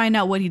 Then you find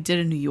out what he did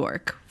in New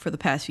York for the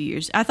past few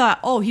years. I thought,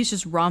 oh, he's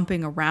just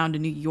romping around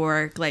in New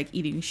York, like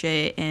eating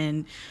shit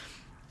and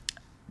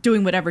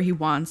doing whatever he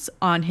wants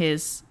on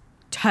his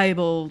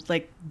table,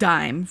 like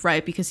dime,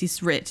 right? Because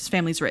he's rich. His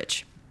family's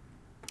rich.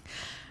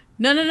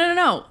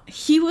 No.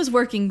 He was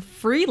working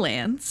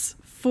freelance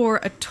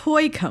for a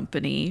toy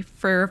company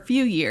for a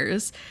few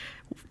years,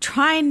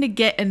 trying to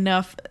get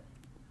enough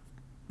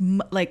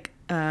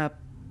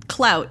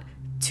clout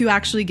to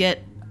actually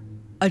get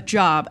a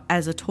job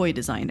as a toy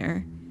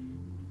designer,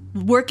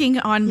 working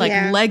on like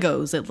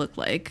Legos, it looked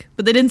like,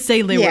 but they didn't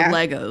say they were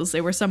Legos.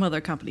 They were some other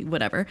company,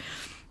 whatever.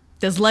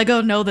 Does Lego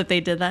know that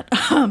they did that?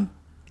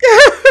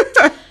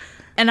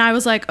 And I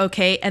was like,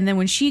 okay. And then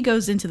when she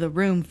goes into the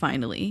room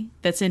finally,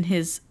 that's in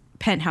his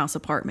penthouse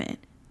apartment,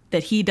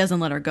 that he doesn't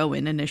let her go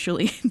in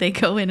initially. They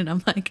go in and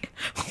I'm like,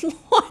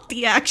 what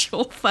the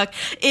actual fuck?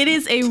 It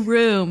is a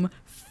room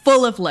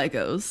full of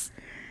Legos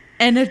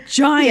and a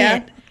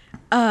giant,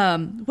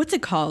 what's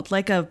it called?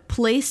 Like a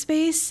play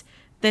space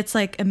that's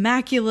like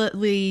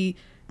immaculately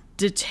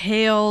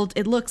detailed.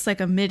 It looks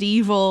like a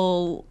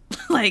medieval,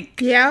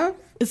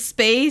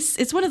 space.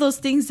 It's one of those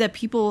things that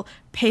people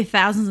pay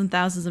thousands and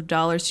thousands of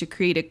dollars to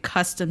create a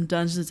custom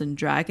Dungeons and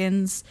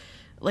Dragons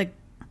like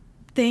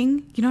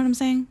thing. You know what I'm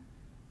saying?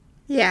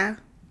 Yeah.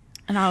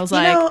 And I was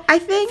I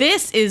think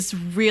this is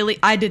really,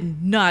 I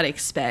did not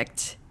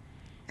expect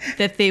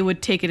that they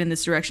would take it in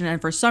this direction. And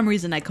for some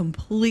reason, I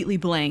completely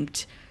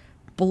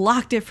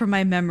blocked it from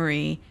my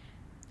memory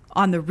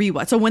on the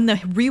rewatch. So when the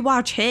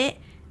rewatch hit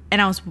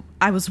and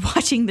I was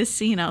watching this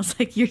scene, I was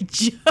like, you're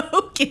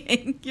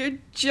joking. You're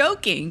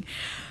joking.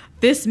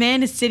 This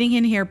man is sitting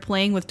in here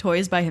playing with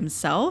toys by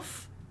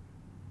himself.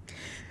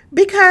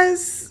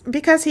 Because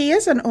he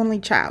is an only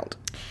child.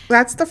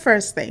 That's the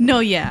first thing. No,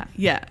 yeah.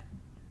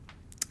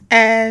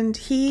 And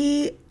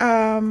he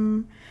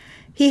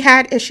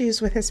had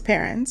issues with his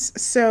parents,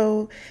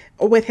 so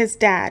with his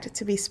dad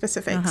to be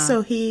specific.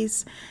 So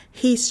he's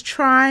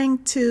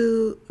trying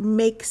to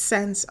make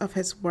sense of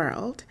his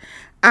world.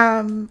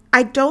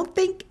 I don't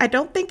think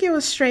it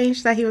was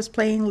strange that he was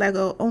playing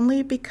Lego,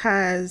 only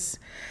because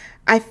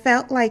I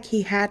felt like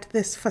he had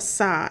this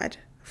facade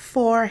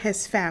for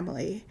his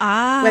family.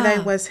 Whether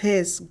it was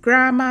his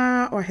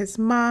grandma or his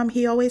mom,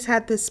 he always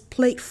had this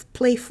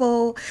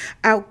playful,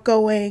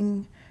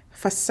 outgoing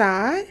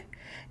facade.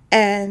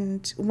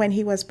 And when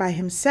he was by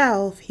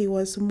himself, he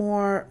was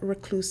more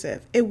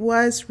reclusive. It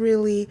was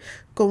really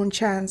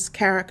Gonchan's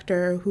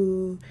character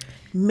who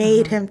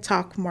made him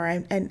talk more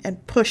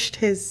and pushed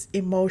his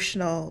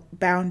emotional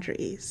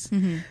boundaries.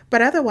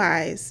 But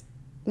otherwise,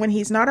 when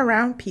he's not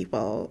around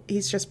people,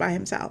 he's just by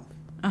himself.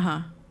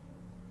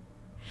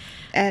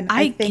 And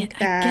I think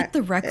that I get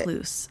the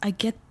recluse. I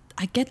get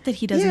that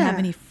he doesn't have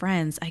any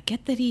friends. I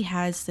get that he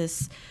has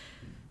this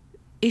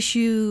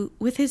issue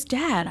with his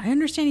dad. I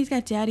understand he's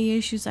got daddy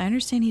issues. I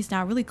understand he's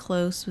not really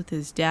close with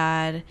his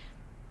dad,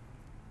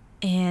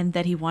 and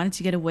that he wanted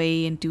to get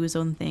away and do his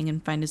own thing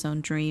and find his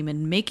own dream,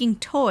 and making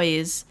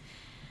toys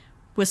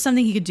was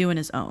something he could do on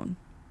his own.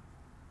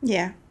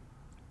 Yeah.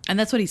 And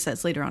that's what he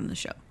says later on in the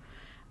show.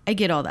 I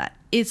get all that.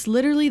 It's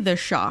literally the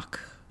shock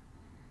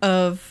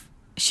of,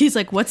 she's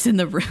like, what's in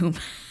the room?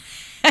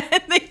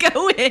 And they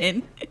go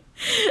in,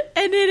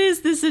 and it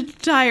is this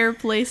entire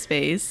play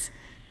space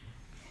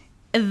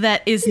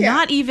that is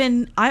not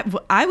even,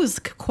 I was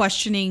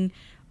questioning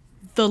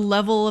the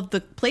level of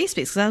the play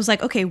space, because I was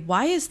like, okay,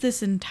 why is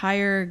this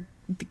entire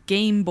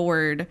game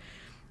board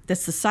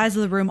that's the size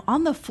of the room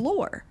on the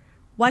floor?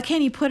 Why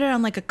can't he put it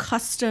on like a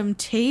custom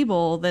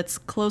table that's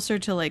closer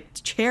to like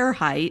chair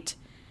height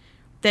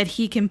that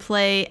he can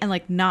play and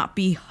like not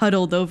be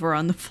huddled over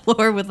on the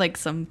floor with like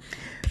some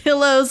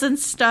pillows and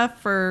stuff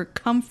for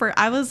comfort?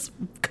 I was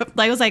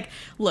like,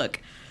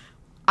 look,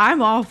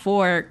 I'm all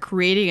for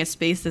creating a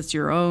space that's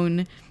your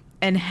own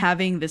and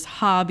having this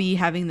hobby,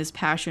 having this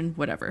passion,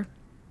 whatever.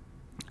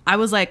 I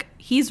was like,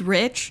 he's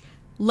rich.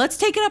 Let's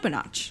take it up a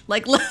notch.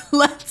 Like,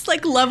 let's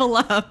like level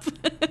up.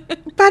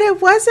 But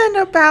it wasn't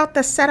about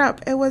the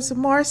setup. It was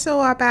more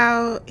so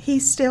about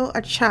he's still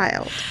a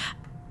child.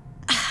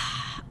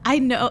 I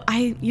know.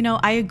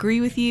 I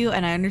agree with you,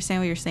 and I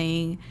understand what you're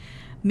saying.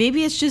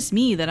 Maybe it's just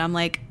me that I'm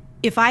like,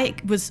 if I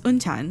was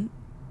Euntan,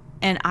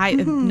 and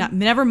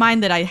never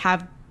mind that I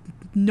have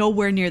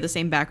nowhere near the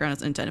same background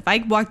as Euntan. If I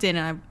walked in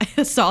and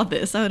I saw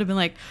this, I would have been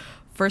like,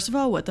 first of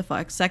all, what the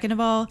fuck? Second of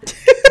all,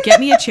 get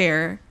me a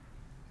chair,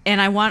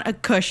 and I want a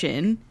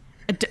cushion,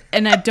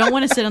 and I don't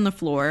want to sit on the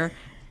floor,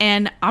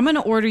 and I'm going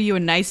to order you a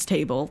nice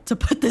table to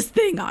put this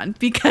thing on,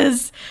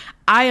 because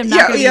I am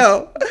not going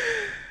to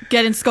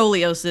getting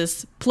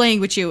scoliosis playing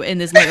with you in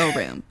this Lego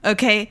room,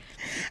 okay?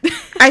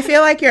 I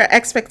feel like your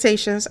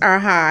expectations are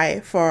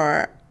high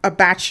for a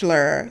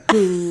bachelor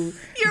who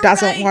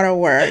doesn't want to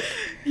work.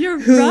 You're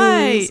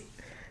right.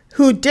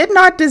 Who did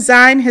not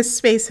design his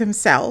space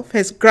himself.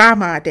 His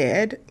grandma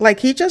did.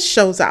 Like, he just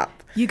shows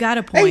up. You got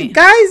a point. Hey,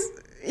 guys,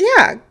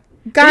 you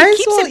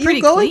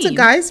go clean. into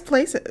guys'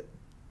 places.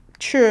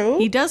 True.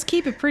 He does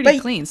keep it pretty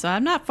clean, so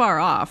I'm not far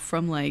off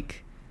from,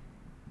 like,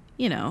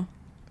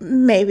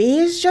 Maybe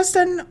he's just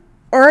an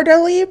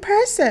orderly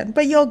person.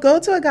 But you'll go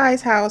to a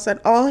guy's house and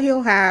all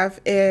he'll have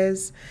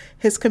is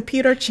his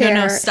computer chair.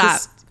 No,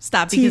 stop,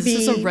 because this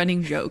is a TV.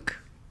 running joke.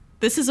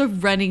 This is a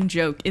running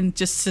joke in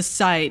just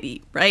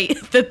society, right?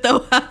 That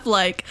they'll have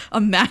like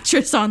a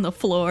mattress on the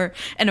floor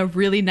and a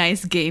really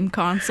nice game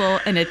console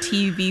and a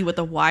TV with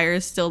the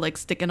wires still like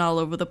sticking all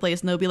over the place,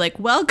 and they'll be like,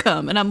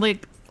 welcome. And I'm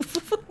like,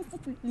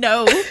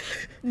 no.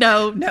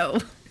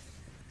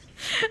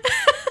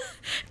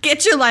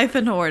 Get your life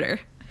in order.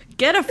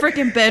 Get a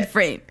freaking bed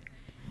frame.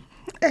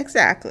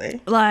 Exactly.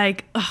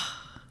 Like,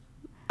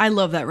 I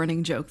love that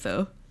running joke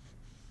though.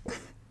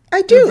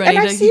 I do, and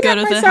I've seen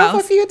it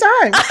myself a few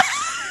times.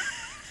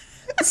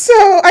 So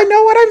I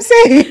know what I'm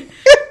saying.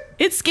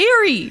 It's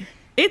scary.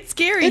 It is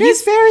very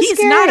scary.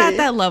 He's not at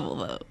that level,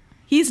 though.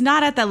 He's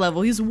not at that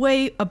level. He's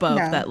way above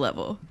that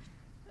level.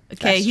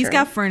 Okay, That's he's true.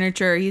 got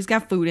furniture. He's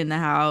got food in the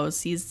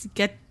house. He's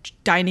got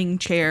dining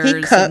chairs.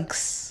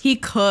 He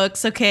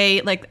cooks.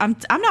 Okay, like I'm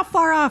not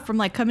far off from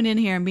like coming in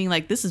here and being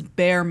like, this is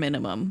bare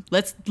minimum.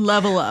 Let's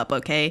level up.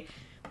 Okay.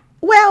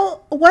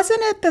 Well,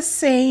 wasn't it the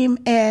same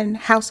in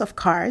House of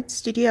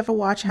Cards? Did you ever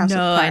watch House of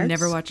Cards? No, I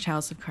never watched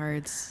House of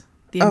Cards.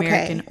 The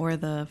American or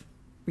the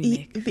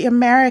remake? The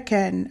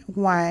American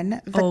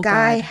one. The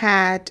guy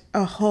had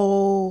a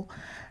whole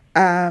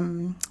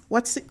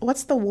what's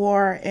the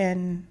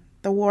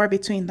war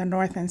between the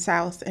North and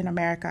South in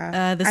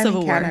America? The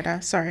Civil War.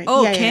 Canada. Sorry.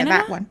 Oh, yeah, Canada?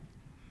 that one.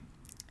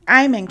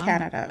 I'm in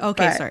Canada.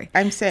 Okay, sorry.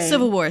 I'm saying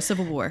Civil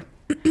War.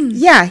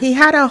 Yeah, he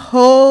had a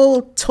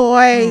whole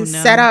toy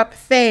setup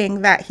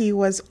thing that he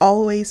was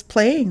always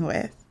playing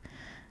with,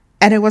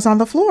 and it was on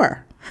the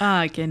floor.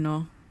 Que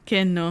no.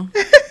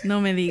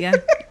 No me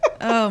diga.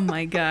 Oh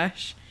my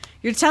gosh.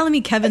 You're telling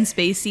me Kevin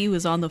Spacey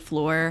was on the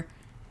floor?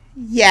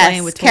 Yes,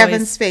 playing with Kevin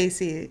toys?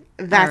 Spacey.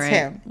 That's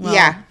him. Well,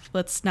 yeah.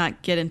 Let's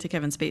not get into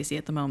Kevin Spacey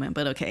at the moment,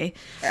 but okay.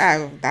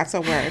 Oh, that's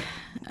a word.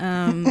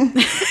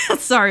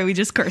 Sorry, we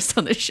just cursed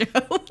on the show.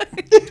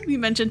 We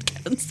mentioned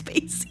Kevin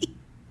Spacey.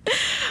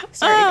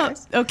 Sorry,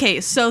 guys.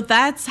 Okay, so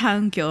that's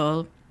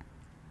Hangul,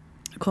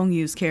 Kong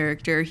Yu's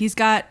character. He's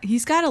got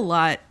a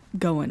lot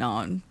going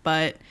on,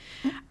 but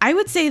I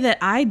would say that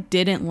I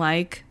didn't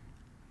like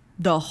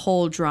the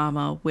whole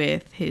drama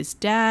with his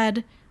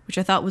dad, which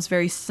I thought was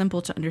very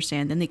simple to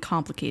understand. Then they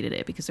complicated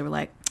it because they were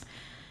like,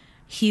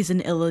 he's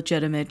an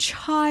illegitimate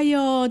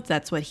child,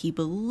 that's what he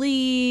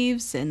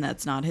believes, and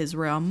that's not his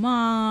real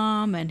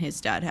mom, and his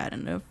dad had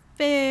an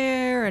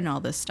affair and all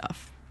this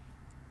stuff.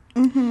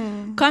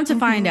 Come to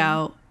find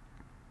out,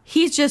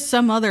 he's just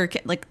some other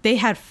kid. Like, they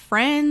had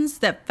friends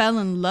that fell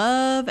in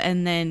love,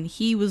 and then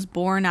he was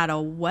born out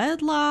of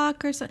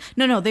wedlock or something.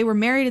 No, they were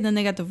married and then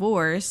they got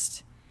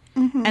divorced.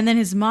 And then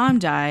his mom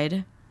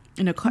died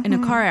in a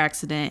car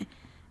accident.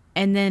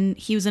 And then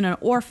he was in an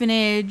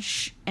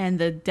orphanage, and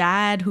the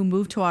dad who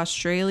moved to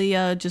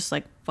Australia just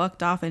like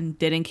fucked off and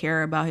didn't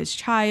care about his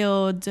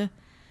child.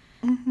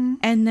 Mm-hmm.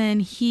 And then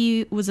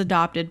he was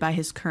adopted by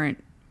his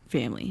current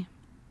family.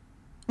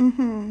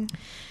 Mm-hmm.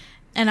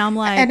 And I'm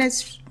like, and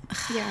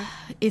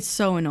it's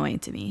so annoying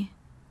to me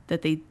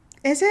that they.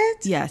 Is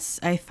it? Yes,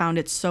 I found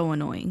it so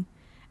annoying,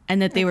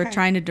 and that they were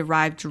trying to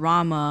derive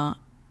drama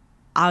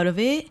out of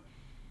it.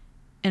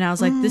 And I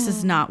was like, this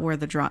is not where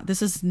the drama.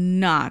 This is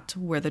not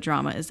where the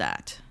drama is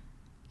at.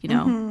 You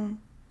know,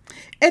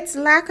 it's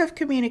lack of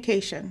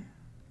communication,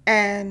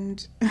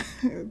 and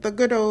the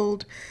good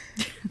old,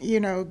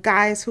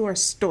 guys who are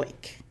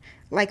stoic,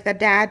 like the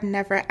dad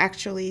never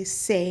actually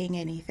saying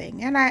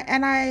anything. And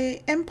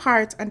I in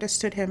part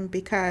understood him,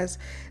 because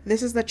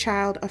this is the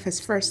child of his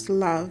first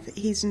love.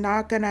 He's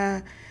not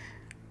gonna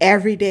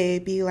every day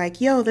be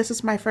like, yo, this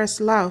is my first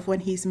love,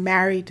 when he's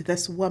married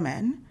this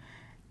woman.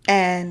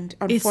 And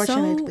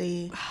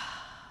unfortunately, it's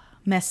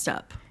so messed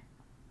up.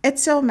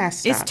 It's so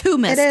messed up. It's too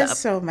messed up. It is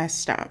so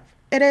messed up.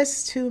 It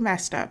is too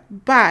messed up.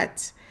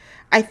 But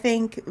I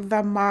think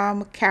the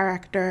mom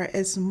character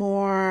is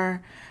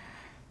more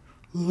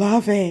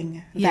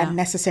loving than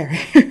necessary.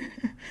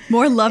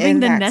 More loving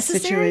than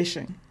necessary?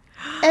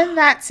 In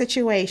that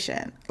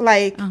situation.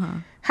 Like,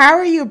 how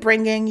are you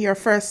bringing your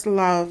first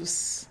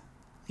loves?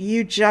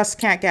 You just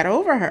can't get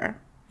over her.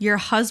 Your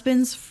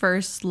husband's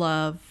first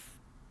love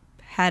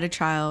had a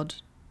child,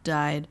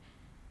 died.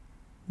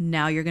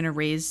 Now you're going to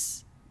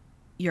raise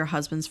your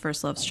husband's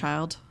first love's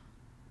child?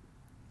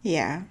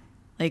 Yeah.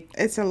 Like,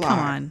 it's a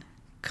lot.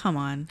 Come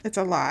on. It's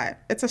a lot.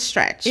 It's a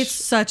stretch. It's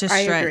such a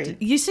stretch. I agree.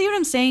 You see what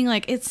I'm saying?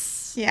 Like,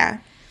 it's... Yeah.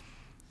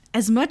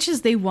 As much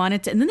as they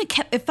wanted to... And then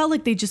it felt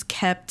like they just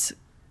kept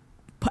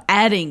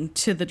adding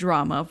to the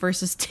drama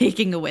versus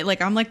taking away.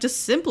 Like, I'm like,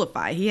 just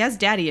simplify. He has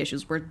daddy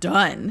issues. We're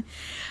done.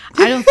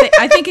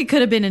 I think it could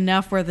have been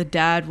enough where the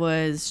dad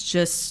was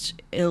just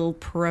ill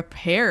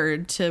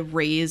prepared to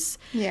raise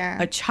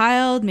a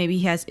child. Maybe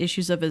he has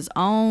issues of his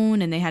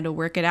own and they had to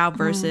work it out,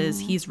 versus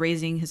he's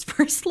raising his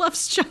first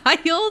love's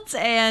child.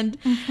 And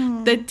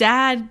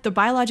the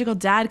biological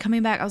dad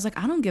coming back, I was like,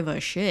 I don't give a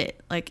shit.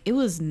 Like, it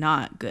was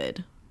not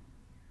good.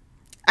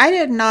 I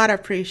did not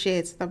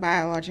appreciate the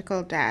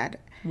biological dad.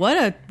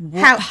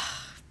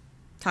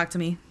 Talk to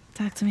me.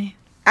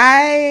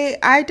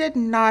 I did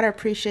not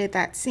appreciate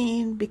that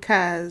scene,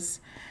 because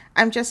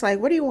I'm just like,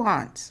 what do you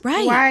want?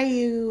 Right.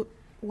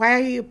 Why are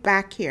you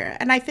back here?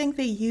 And I think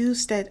they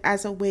used it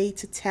as a way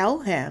to tell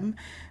him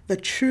the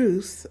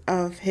truth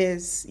of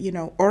his,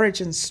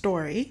 origin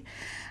story.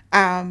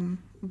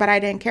 But I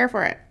didn't care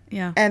for it.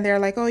 Yeah. And they're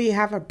like, oh, you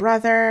have a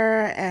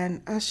brother.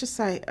 And I was just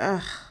like,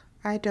 ugh,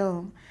 I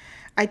don't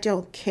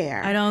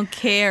care. I don't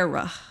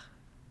care.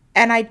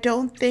 And I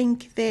don't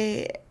think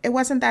it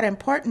wasn't that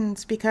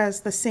important, because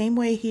the same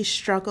way he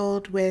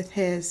struggled with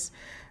his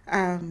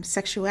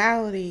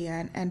sexuality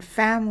and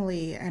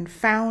family and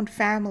found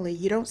family,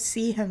 you don't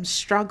see him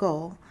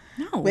struggle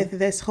with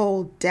this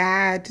whole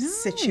dad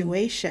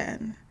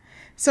situation.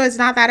 So it's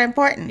not that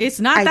important. It's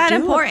not that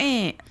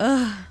important.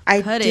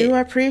 I do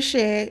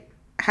appreciate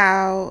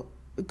how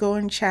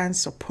Goen Chan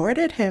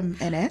supported him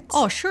in it.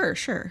 Oh,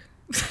 sure.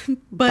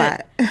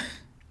 but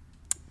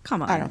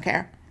come on.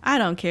 I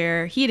don't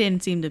care. He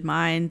didn't seem to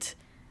mind.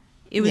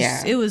 It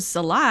was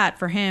a lot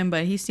for him,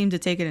 but he seemed to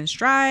take it in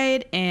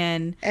stride,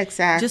 and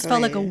just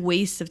felt like a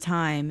waste of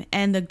time.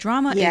 And the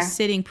drama is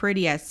sitting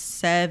pretty at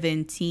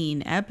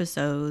 17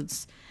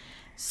 episodes.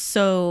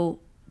 So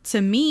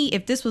to me,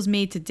 if this was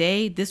made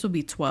today, this would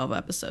be 12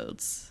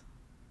 episodes.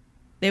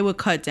 They would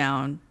cut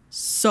down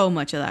so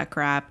much of that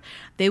crap.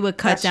 They would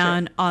cut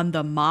down on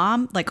the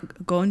mom,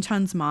 like Goen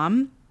Chan's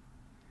mom.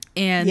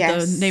 And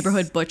the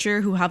neighborhood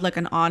butcher, who have like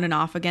an on and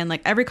off again.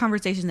 Like, every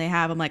conversation they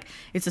have, I'm like,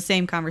 it's the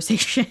same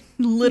conversation.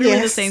 Literally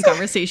the same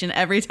conversation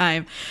every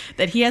time.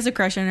 That he has a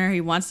crush on her.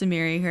 He wants to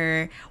marry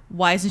her.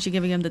 Why isn't she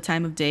giving him the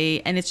time of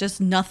day? And it's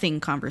just nothing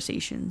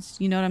conversations.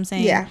 You know what I'm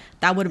saying? Yeah.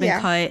 That would have been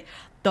cut.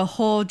 The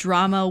whole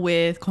drama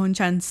with Goen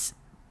Chan's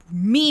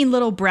mean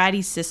little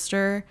bratty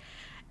sister.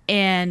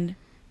 And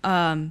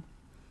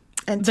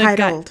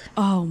entitled.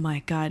 Oh my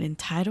God.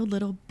 Entitled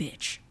little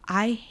bitch.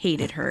 I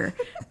hated her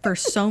for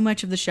so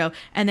much of the show.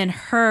 And then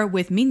her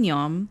with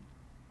Min-yeom.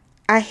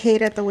 I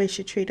hated the way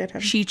she treated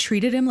him. She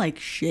treated him like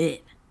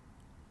shit.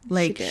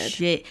 Like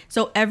shit.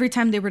 So every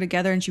time they were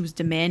together and she was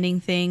demanding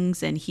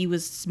things and he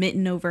was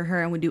smitten over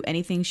her and would do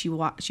anything she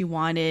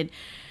wanted,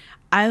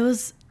 I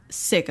was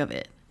sick of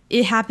it.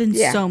 It happened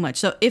so much.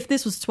 So if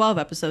this was 12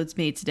 episodes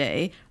made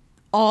today,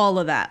 all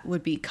of that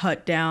would be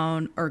cut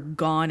down or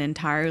gone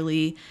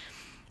entirely.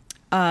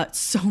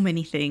 So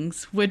many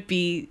things would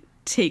be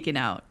taken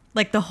out.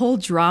 Like, the whole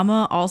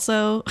drama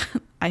also,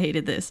 I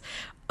hated this,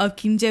 of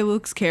Kim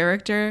Jae-wook's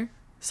character,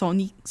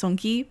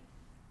 Song-ki.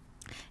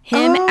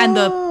 Him and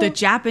the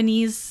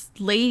Japanese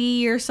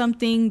lady or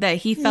something that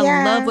he fell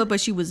in love with, but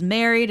she was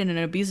married in an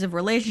abusive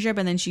relationship,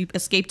 and then she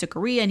escaped to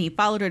Korea, and he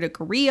followed her to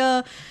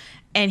Korea,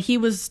 and he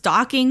was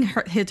stalking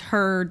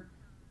her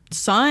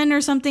son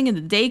or something in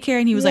the daycare,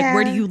 and he was like,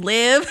 where do you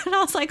live? And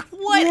I was like,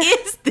 what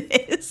is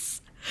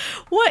this?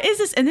 What is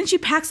this? And then she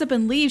packs up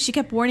and leaves. She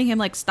kept warning him,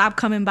 like, stop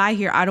coming by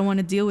here. I don't want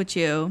to deal with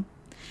you.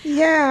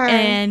 Yeah.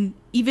 And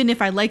even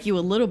if I like you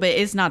a little bit,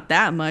 it's not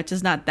that much.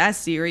 It's not that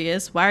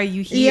serious. Why are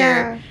you here?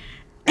 Yeah,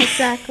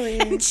 exactly.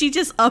 And she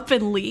just up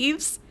and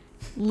leaves,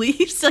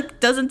 like,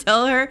 doesn't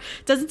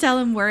tell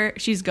him where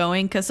she's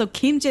going. So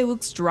Kim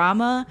Jae-wook's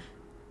drama,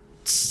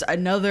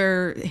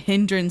 another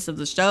hindrance of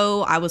the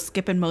show. I was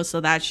skipping most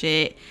of that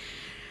shit.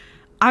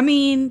 I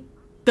mean,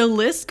 the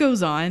list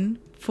goes on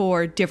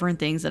for different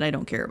things that I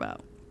don't care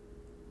about.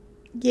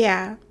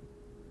 Yeah.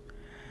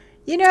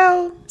 You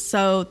know,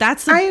 so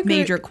that's a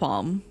major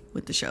qualm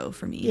with the show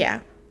for me. Yeah.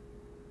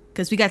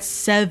 Because we got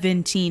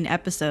 17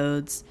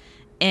 episodes,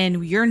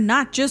 and you're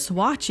not just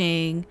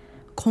watching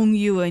Kong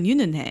Yu and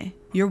Yoon Eun-hae.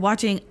 You're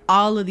watching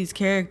all of these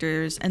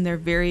characters and their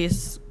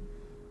various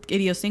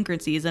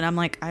idiosyncrasies, and I'm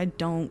like, I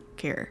don't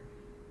care.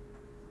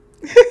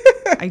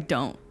 I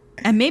don't.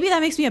 And maybe that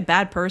makes me a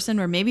bad person,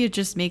 or maybe it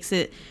just makes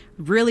it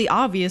really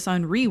obvious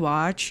on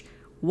rewatch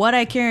what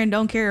I care and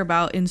don't care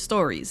about in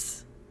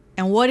stories.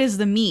 And what is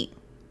the meat,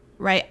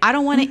 right? I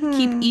don't want to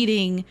keep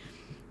eating,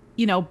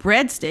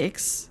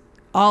 breadsticks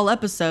all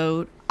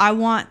episode. I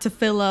want to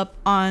fill up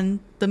on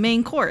the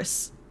main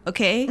course,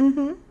 okay?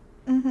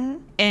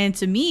 And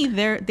to me,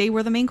 they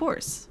were the main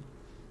course.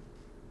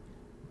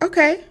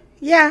 Okay.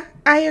 Yeah,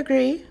 I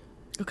agree.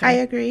 Okay. I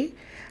agree.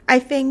 I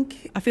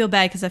think... I feel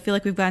bad because I feel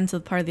like we've gotten to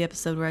the part of the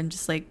episode where I'm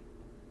just, like,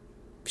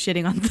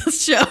 shitting on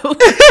this show. but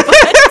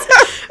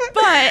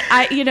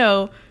I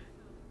feel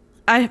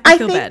bad. I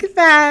think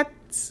that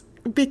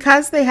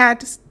because they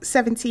had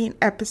 17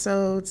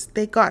 episodes,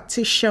 they got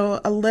to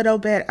show a little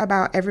bit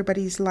about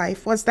everybody's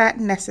life. Was that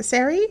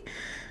necessary?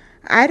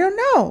 I don't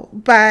know.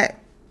 But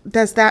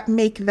does that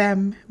make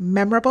them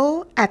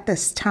memorable at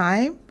this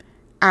time?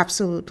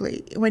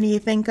 Absolutely. When you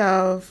think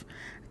of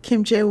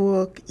Kim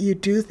Jae-wook, you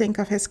do think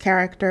of his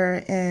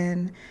character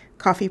in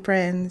Coffee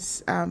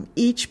Prince.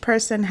 Each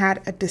person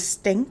had a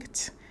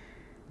distinct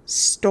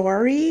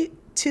story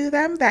to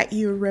them that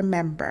you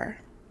remember,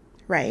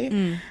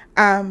 right?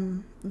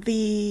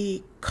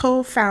 The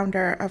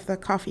co-founder of the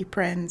Coffee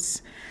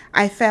Prince,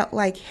 I felt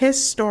like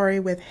his story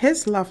with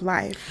his love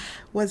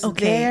life was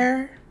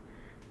there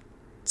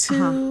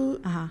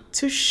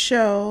to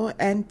show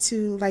and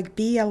to, like,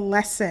 be a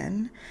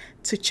lesson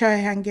to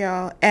Choi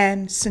Han-gyeol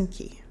and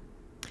Seung-ki.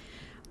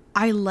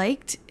 I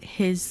liked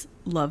his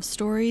love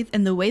story,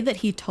 and the way that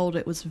he told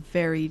it was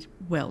very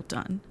well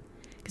done.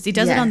 Because he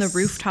does it on the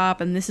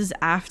rooftop, and this is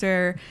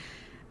after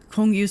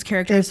Kong Yu's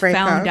character has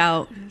found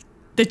out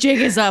the jig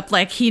is up.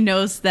 Like, he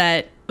knows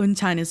that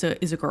Eun-chan is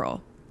a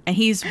girl, and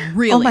he's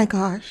really... Oh my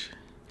gosh.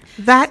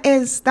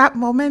 That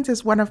moment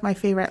is one of my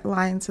favorite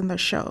lines in the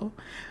show,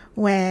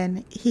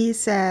 when he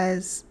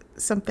says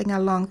something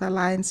along the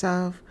lines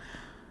of,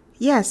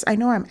 yes, I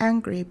know I'm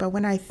angry, but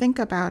when I think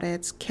about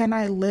it, can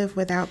I live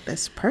without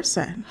this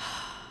person?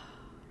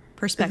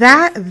 Perspective.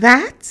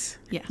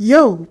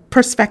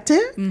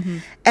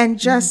 Perspective. And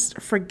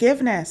just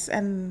forgiveness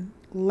and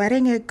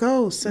letting it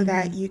go so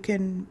that you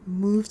can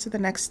move to the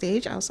next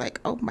stage. I was like,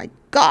 oh my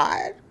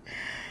God.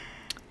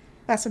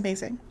 That's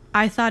amazing.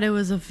 I thought it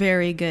was a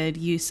very good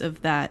use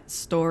of that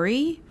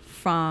story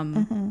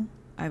from,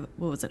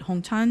 what was it,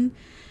 Hong-chan?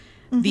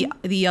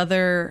 The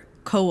other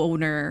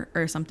co-owner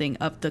or something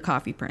of the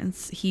Coffee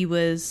Prince. He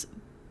was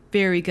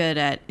very good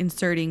at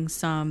inserting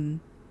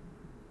some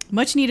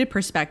much needed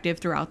perspective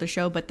throughout the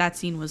show, but that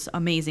scene was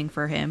amazing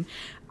for him.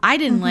 I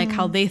didn't like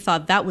how they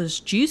thought that was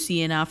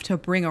juicy enough to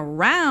bring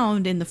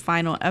around in the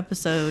final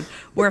episode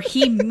where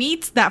he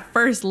meets that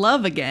first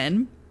love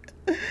again,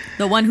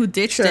 the one who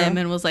ditched him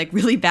and was, like,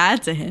 really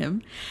bad to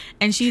him,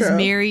 and she's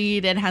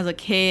married and has a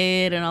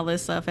kid and all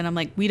this stuff, and I'm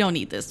like, we don't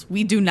need this.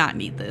 We do not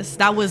need this.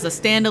 That was a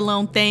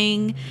standalone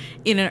thing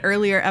in an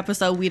earlier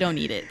episode. We don't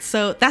need it.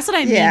 So that's what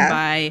I mean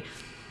by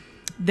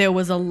there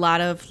was a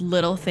lot of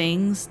little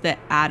things that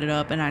added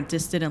up, and I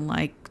just didn't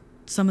like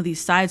some of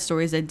these side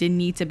stories that didn't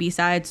need to be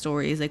side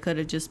stories. They could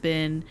have just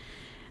been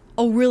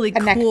a really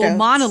cool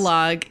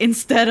monologue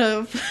instead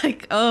of,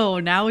 like, oh,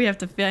 now we have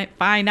to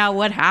find out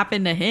what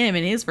happened to him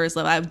in his first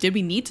love. Did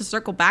we need to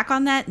circle back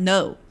on that?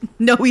 No,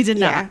 we did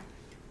not.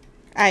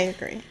 I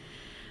agree.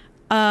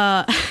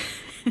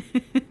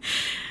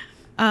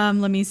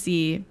 Let me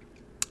see.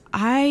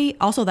 I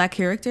also, that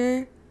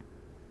character,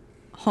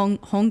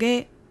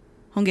 Hongge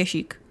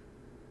Shik,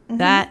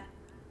 that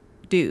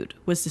dude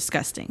was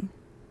disgusting.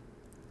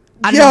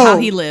 I don't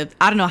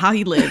know how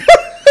he lived.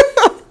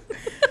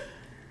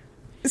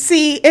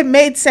 See, it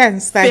made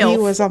sense that he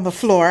was on the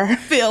floor.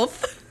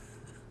 Filth.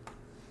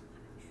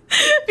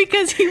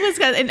 Because he was,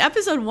 in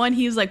episode 1,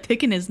 he was, like,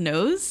 picking his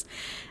nose.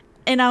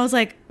 And I was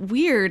like,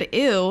 weird,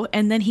 ew.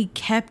 And then he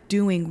kept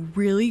doing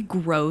really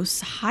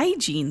gross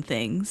hygiene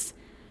things.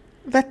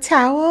 The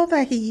towel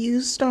that he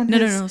used on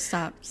his... No,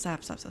 stop.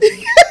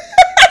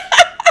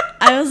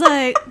 I was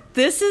like,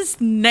 this is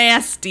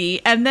nasty.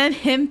 And then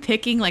him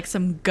picking, like,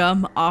 some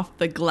gum off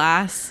the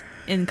glass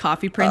in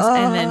Coffee Prince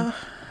and then,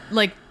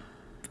 like,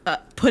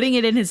 putting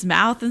it in his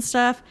mouth and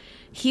stuff.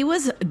 He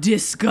was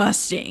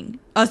disgusting.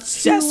 A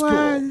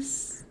cesspool.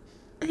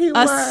 He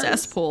was. A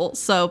cesspool.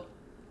 So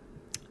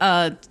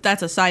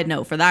that's a side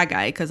note for that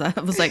guy, because I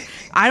was like,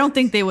 I don't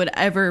think they would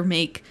ever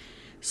make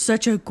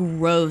such a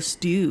gross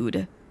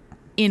dude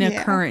in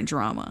a current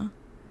drama.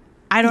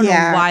 I don't know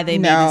why they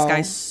made this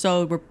guy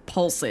so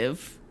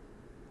repulsive.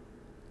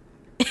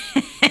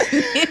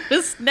 It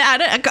was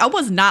not. I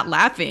was not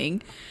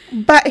laughing.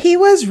 But he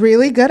was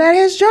really good at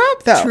his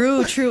job,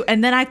 though. True.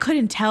 And then I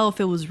couldn't tell if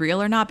it was real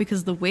or not,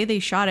 because the way they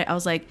shot it, I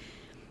was like,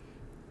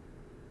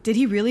 did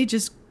he really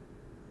just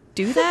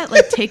do that?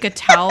 Like, take a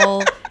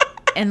towel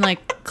and,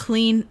 like,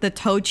 clean the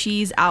toe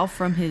cheese out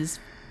from his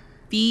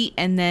feet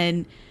and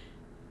then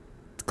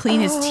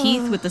clean his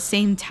teeth with the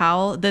same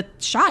towel? The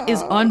shot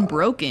is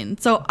unbroken.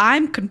 So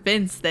I'm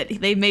convinced that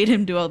they made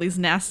him do all these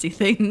nasty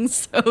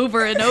things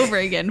over and over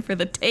again for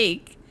the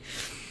take.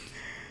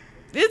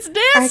 It's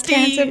nasty. I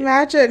can't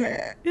imagine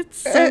it. It's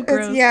so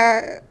gross.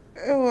 It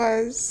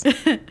was.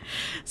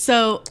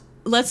 So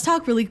let's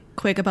talk really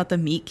quick about the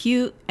meet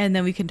cute, and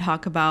then we can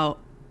talk about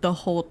the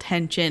whole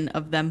tension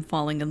of them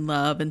falling in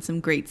love and some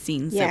great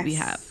scenes that we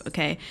have.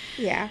 Okay.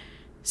 Yeah.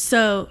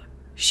 So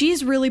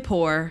she's really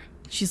poor.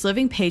 She's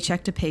living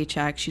paycheck to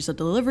paycheck. She's a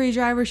delivery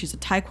driver. She's a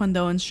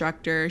Taekwondo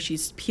instructor.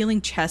 She's peeling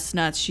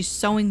chestnuts. She's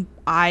sewing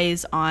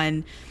eyes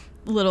on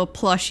little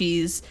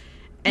plushies,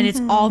 and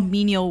it's all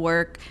menial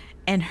work.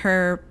 And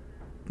her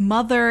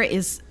mother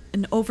is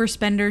an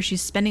overspender.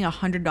 She's spending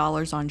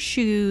 $100 on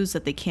shoes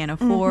that they can't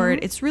afford.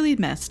 It's really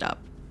messed up.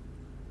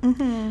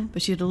 But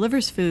she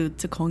delivers food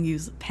to Kong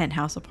Yu's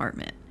penthouse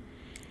apartment.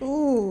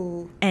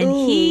 Ooh. And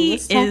he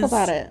let's talk is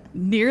about it.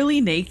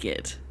 nearly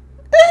naked.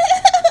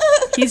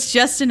 He's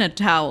just in a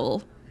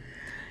towel.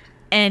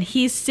 And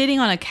he's sitting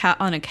on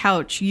a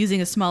couch using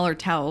a smaller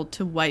towel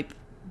to wipe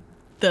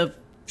the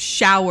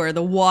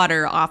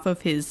water off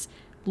of his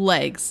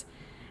legs.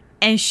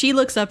 And she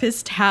looks up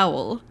his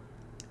towel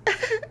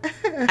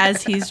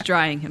as he's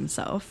drying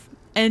himself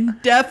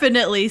and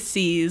definitely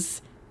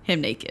sees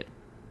him naked.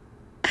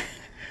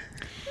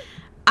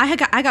 I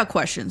got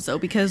questions, though,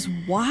 because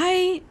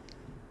why?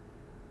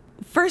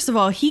 First of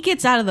all, he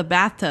gets out of the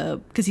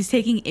bathtub because he's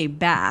taking a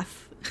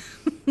bath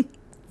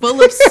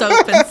full of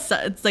soap and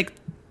it's like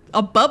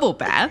a bubble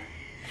bath.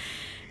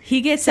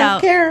 He gets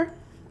out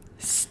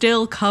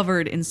still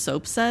covered in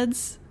soap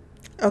suds.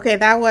 Okay,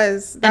 that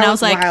was and I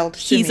was wild like,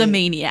 he's a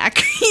maniac.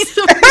 He's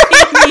a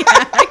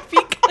maniac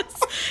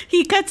because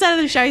he cuts out of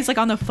the shower. He's like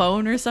on the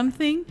phone or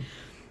something.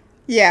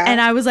 Yeah. And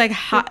I was like,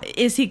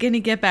 is he going to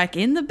get back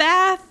in the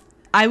bath?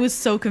 I was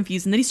so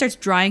confused. And then he starts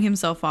drying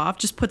himself off,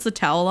 just puts a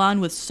towel on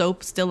with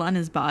soap still on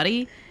his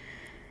body.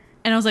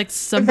 And I was like,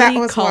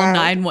 somebody call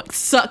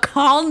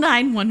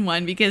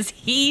 911 because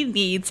he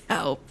needs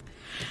help.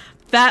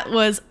 That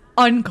was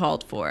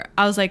uncalled for.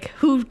 I was like,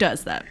 who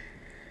does that?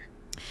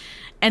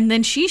 And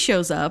then she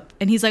shows up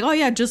and he's like, oh,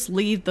 yeah, just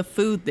leave the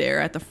food there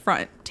at the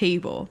front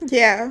table.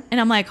 Yeah.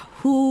 And I'm like,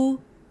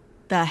 who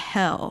the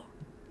hell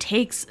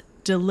takes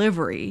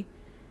delivery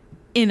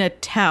in a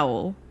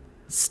towel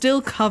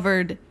still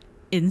covered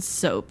in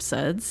soap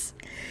suds?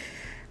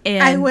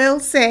 And I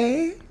will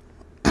say,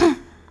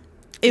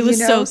 it was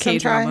so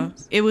K-drama.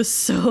 It was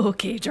so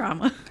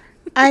K-drama.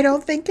 I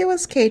don't think it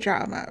was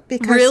K-drama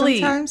because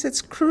sometimes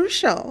it's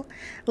crucial.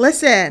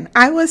 Listen,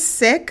 I was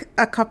sick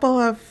a couple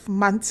of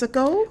months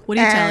ago. What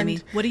are you telling me?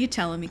 What are you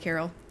telling me,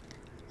 Carol?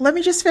 Let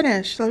me just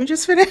finish. I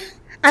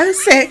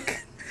was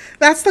sick.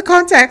 That's the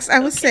context. I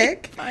was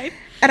sick. Fine.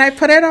 And I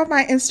put it on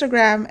my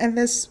Instagram, and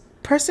this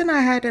person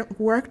I hadn't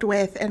worked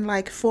with in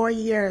like 4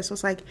 years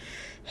was like,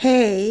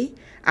 hey,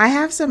 I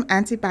have some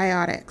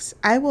antibiotics.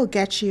 I will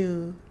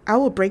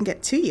bring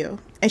it to you.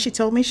 And she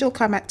told me she'll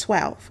come at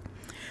 12.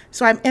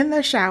 So I'm in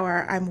the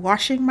shower. I'm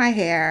washing my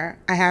hair.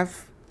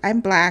 I'm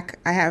black.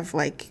 I have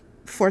like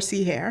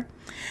 4C hair.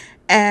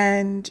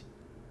 And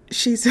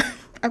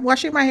I'm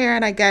washing my hair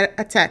and I get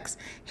a text.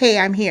 Hey,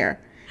 I'm here.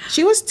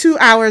 She was 2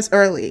 hours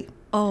early.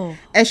 Oh.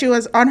 And she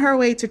was on her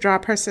way to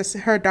drop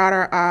her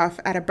daughter off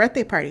at a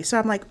birthday party. So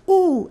I'm like,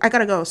 ooh, I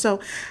gotta go. So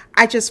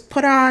I just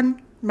put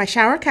on my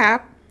shower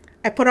cap.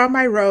 I put on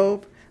my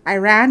robe. I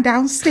ran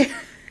downstairs.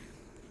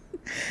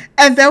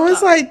 And there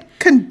was like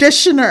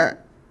conditioner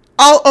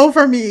all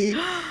over me.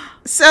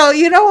 So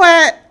you know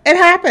what? It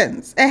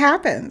happens.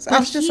 But I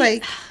was just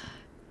like,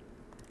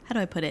 how do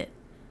I put it?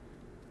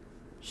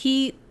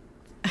 He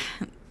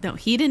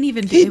didn't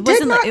even He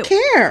did not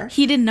care.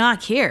 He did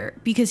not care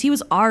because he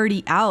was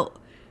already out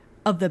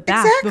of the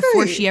bath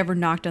before she ever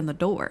knocked on the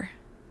door.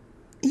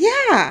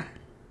 Yeah.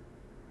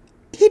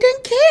 He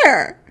didn't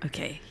care.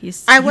 Okay.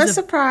 I was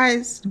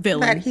surprised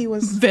that he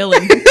was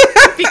villain.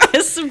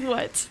 Because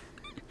what?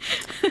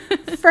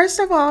 First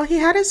of all, he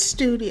had a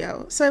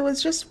studio, so it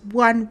was just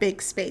one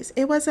big space.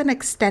 It was an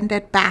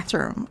extended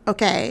bathroom,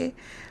 okay,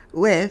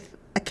 with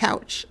a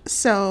couch.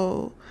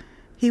 So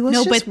he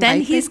was but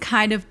then he's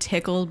kind of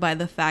tickled by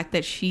the fact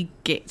that she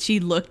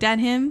looked at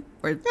him,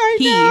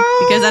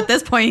 because at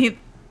this point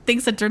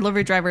thinks a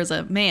delivery driver is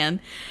a man.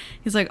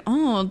 He's like,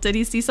 oh, did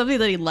he see something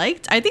that he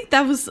liked? I think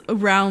that was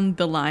around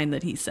the line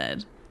that he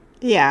said.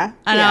 Yeah.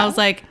 And yeah. I was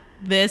like,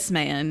 this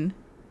man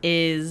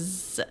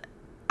is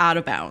out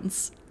of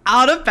bounds.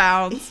 Out of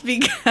bounds,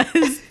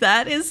 because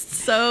that is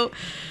so...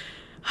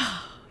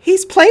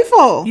 He's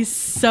playful. He's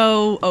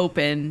so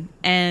open,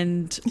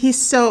 and...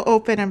 He's so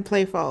open and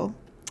playful.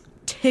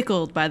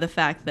 Tickled by the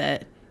fact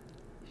that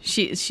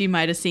she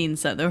might have seen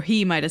something, or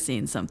he might have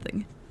seen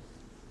something.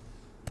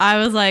 I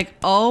was like,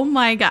 oh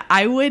my God,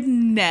 I would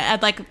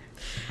like,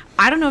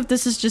 I don't know if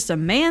this is just a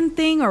man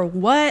thing or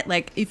what.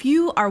 Like, if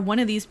you are one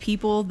of these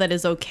people that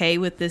is okay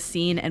with this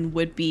scene and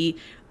would be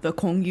the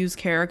Kong Yu's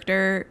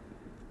character,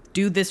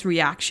 do this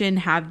reaction,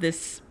 have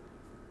this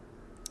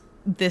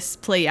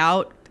play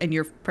out, and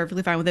you're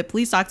perfectly fine with it,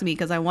 please talk to me,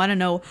 because I want to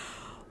know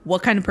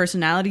what kind of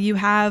personality you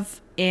have.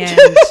 And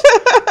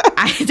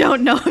I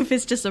don't know if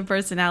it's just a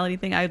personality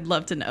thing. I'd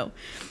love to know.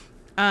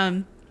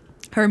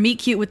 Her meet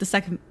cute with the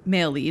second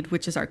male lead,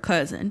 which is our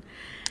cousin,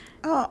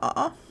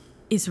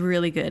 is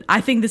really good.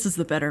 I think this is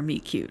the better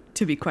meet cute,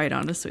 to be quite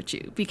honest with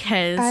you,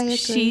 because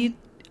she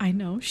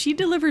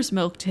delivers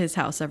milk to his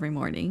house every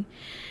morning,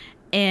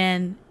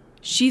 and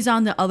she's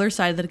on the other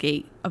side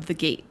of the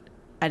gate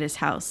at his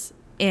house,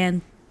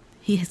 and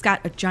he has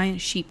got a giant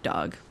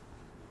sheepdog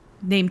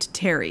named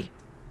Terry,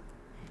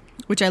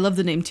 which I love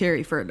the name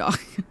Terry for a dog.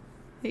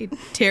 Hey,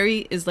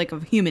 Terry is like a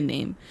human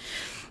name,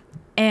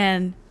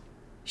 and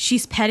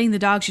she's petting the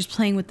dog. She's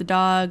playing with the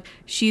dog.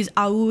 She's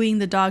awooing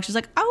the dog. She's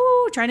like,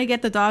 oh, trying to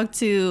get the dog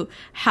to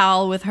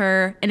howl with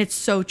her. And it's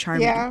so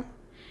charming. Yeah.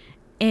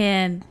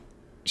 And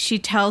she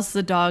tells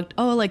the dog,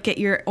 oh, like, get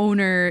your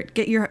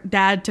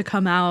dad to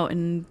come out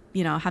and,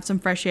 have some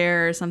fresh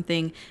air or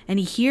something. And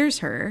he hears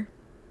her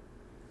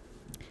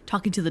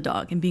talking to the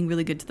dog and being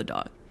really good to the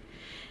dog.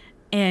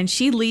 And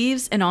she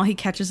leaves, and all he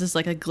catches is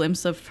like a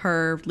glimpse of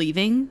her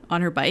leaving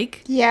on her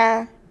bike.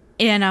 Yeah.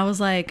 And I was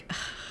like...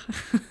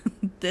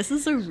 This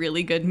is a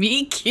really good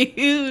meet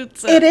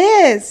cute. It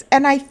is.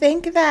 And I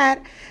think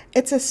that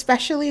it's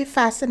especially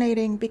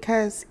fascinating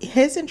because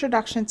his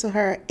introduction to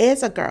her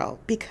is a girl,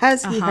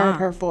 because he heard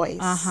her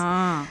voice.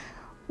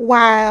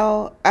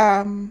 While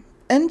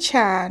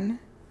Eun-chan,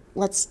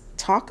 let's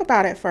talk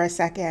about it for a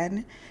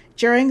second.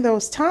 During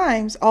those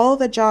times, all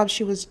the jobs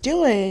she was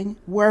doing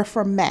were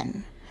for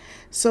men.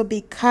 So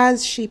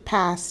because she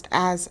passed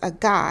as a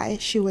guy,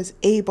 she was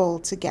able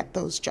to get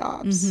those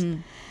jobs.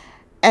 Mm-hmm.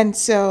 And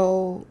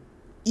so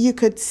you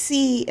could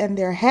see in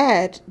their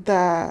head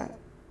the,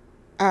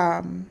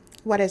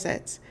 what is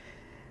it?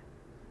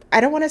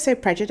 I don't want to say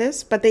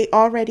prejudice, but they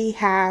already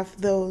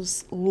have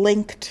those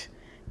linked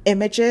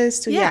images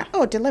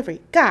to,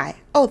 delivery, guy.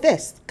 Oh,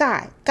 this,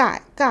 guy.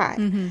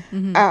 Mm-hmm,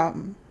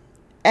 mm-hmm.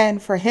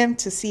 And for him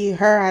to see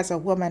her as a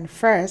woman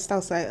first, I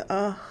was like,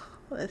 oh,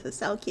 this is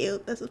so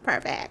cute. This is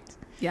perfect.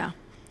 Yeah,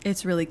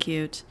 it's really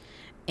cute.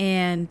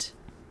 And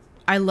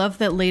I love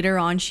that later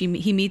on he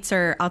meets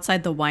her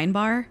outside the wine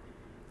bar.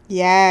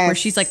 Yes. Where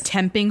she's like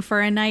temping for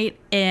a night,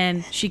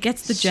 and she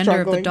gets the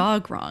gender of the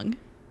dog wrong.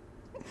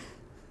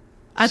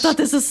 I thought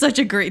this was such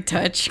a great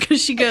touch,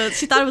 because she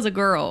thought it was a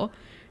girl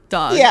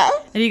dog. Yeah.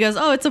 And he goes,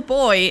 oh, it's a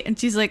boy. And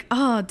she's like,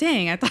 oh,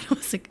 dang, I thought it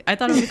was a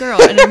girl.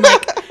 And I'm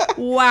like,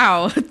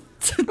 wow.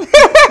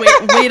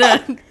 way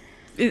to,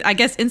 I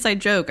guess,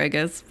 inside joke,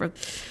 It's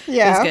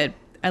good.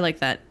 I like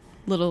that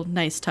little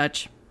nice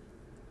touch.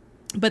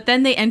 But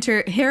then they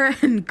her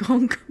and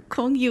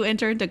Kong Yu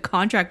enter into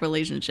contract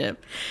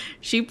relationship.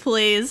 She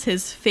plays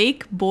his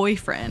fake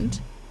boyfriend.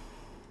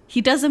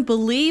 He doesn't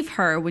believe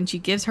her when she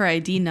gives her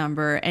ID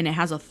number and it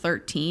has a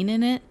 13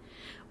 in it,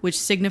 which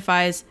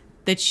signifies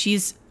that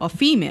she's a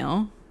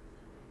female.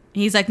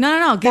 And he's like,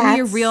 no, give me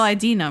your real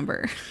ID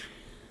number.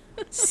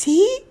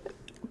 See?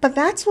 But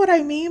that's what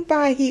I mean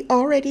by he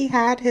already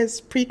had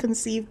his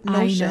preconceived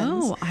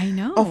notions I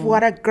know. of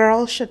what a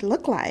girl should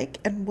look like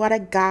and what a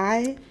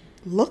guy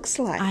looks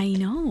like. I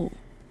know.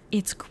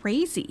 It's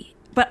crazy.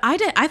 But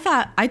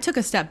I took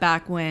a step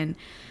back when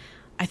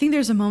I think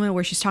there's a moment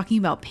where she's talking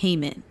about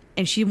payment,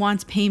 and she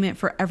wants payment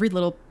for every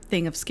little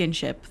thing of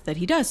skinship that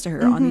he does to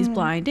her on these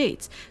blind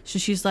dates. So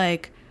she's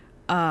like,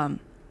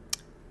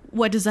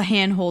 what does a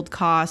handhold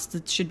cost?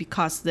 It should be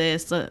cost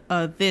this.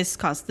 This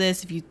costs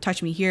this. If you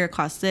touch me here, it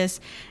costs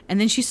this.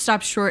 And then she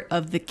stops short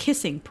of the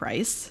kissing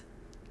price.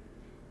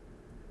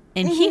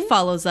 And he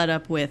follows that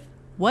up with,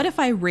 what if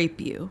I rape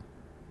you?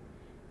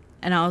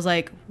 And I was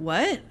like,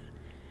 what? I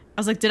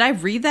was like, did I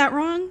read that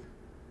wrong?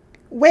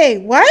 Wait,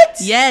 what?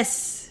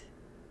 Yes.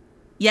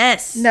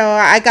 No,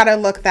 I gotta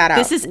look that up.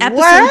 This is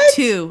episode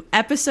 2.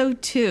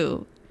 Episode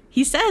 2.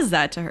 He says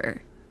that to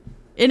her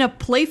in a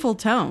playful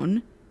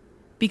tone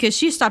because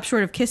she stopped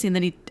short of kissing.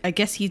 Then I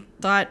guess he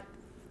thought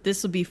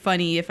this would be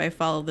funny if I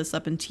follow this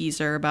up and tease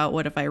her about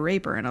what if I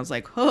rape her. And I was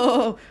like,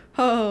 ho.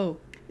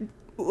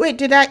 Wait,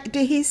 did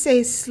he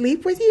say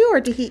sleep with you, or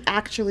did he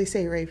actually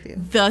say rape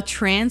you? The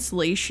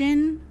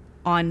translation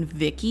on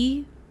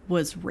Viki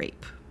was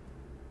rape.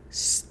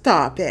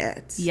 Stop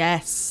it.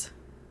 Yes.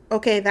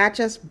 Okay, that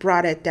just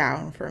brought it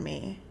down for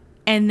me.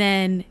 And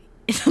then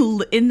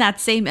in that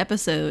same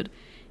episode,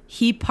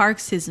 he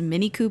parks his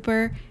Mini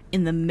Cooper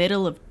in the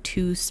middle of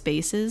two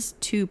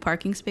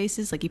parking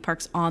spaces. Like, he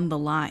parks on the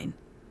line.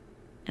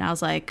 And I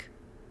was like,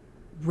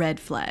 red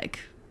flag.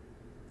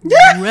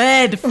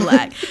 Red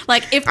flag.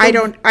 Like, if I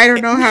don't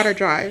know how to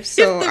drive,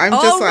 so I'm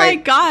just oh my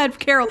God,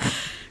 Carol,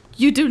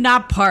 you do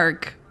not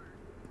park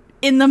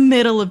in the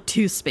middle of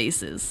two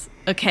spaces,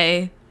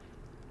 okay?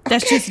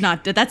 That's just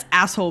not, that's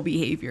asshole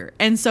behavior.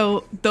 And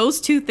so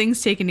those two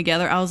things taken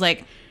together, I was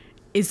like,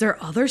 is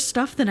there other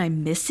stuff that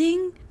I'm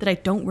missing that I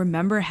don't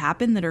remember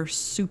happen that are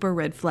super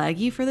red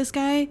flaggy for this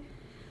guy?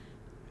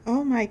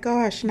 Oh my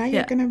gosh, now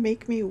you're gonna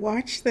make me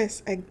watch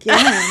this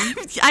again.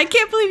 I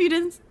can't believe you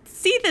didn't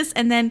see this.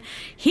 And then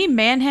he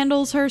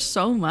manhandles her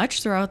so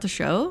much throughout the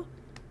show.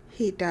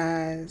 He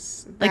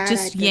does. Like,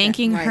 just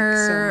yanking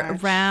her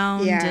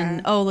around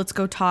and, oh, let's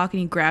go talk.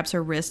 And he grabs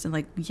her wrist and,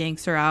 like,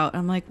 yanks her out.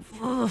 I'm like,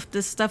 oh,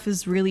 this stuff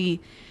is really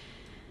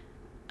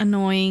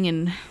annoying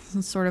and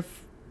sort of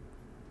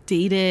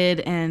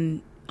dated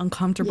and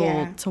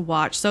uncomfortable to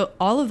watch. So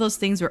all of those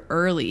things were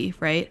early,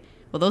 right?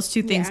 Well, those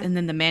two things, and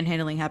then the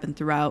manhandling happened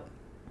throughout.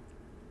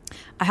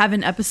 I have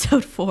an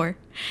episode 4.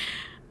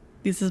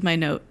 This is my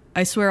note.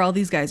 I swear all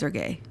these guys are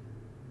gay.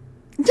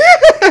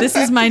 This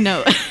is my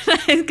note.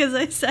 Because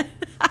I said,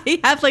 I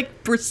have like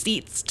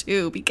receipts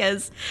too.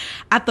 Because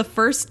at the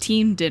first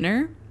team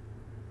dinner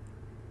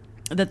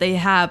that they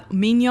have,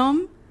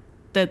 Min-yom,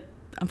 that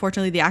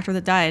unfortunately the actor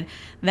that died,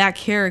 that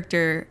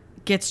character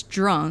gets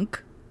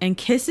drunk and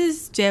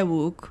kisses Kim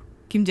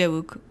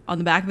Jae-wook, on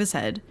the back of his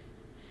head.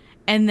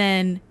 And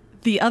then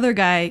the other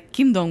guy,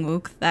 Kim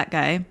Dong-wook, that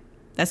guy,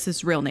 that's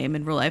his real name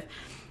in real life,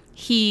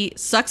 he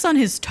sucks on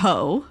his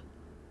toe.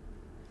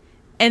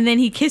 And then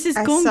he kisses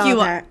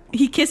Kong-gyu.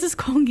 He kisses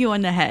Kong-gyu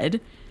on the head,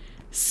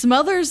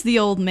 smothers the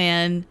old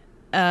man,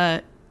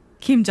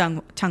 Kim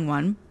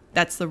Chang-won.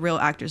 That's the real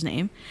actor's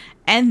name.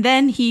 And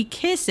then he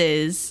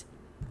kisses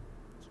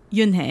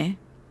Yoon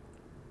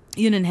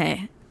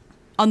In-hae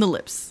on the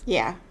lips.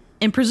 Yeah.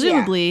 And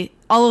presumably,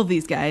 all of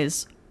these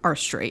guys are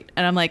straight.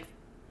 And I'm like,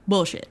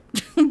 bullshit.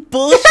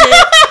 Bullshit.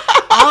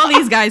 All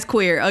these guys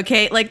queer,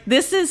 okay? Like,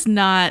 this is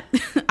not...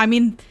 I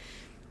mean...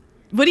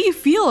 What do you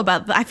feel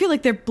about that? I feel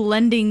like they're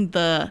blending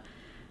the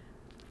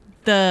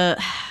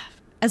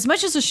as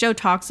much as the show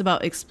talks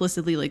about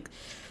explicitly like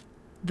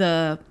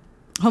the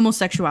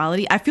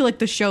homosexuality, I feel like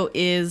the show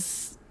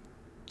is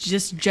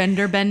just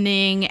gender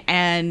bending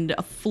and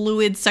a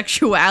fluid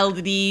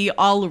sexuality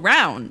all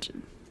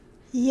around.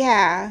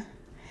 Yeah.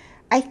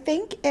 I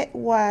think it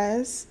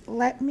was,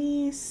 let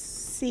me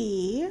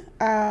see,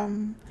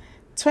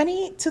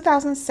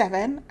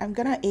 2007. I'm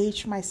going to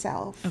age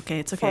myself. Okay,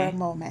 it's okay. For a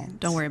moment.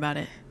 Don't worry about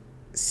it.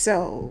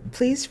 So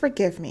please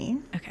forgive me.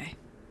 Okay.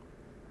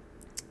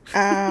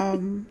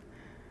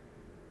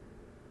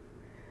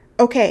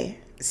 Okay.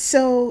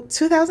 So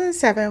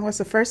 2007 was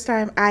the first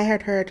time I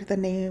had heard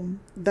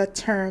the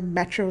term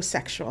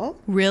metrosexual.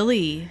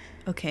 Really?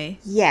 Okay.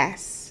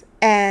 Yes.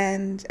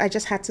 And I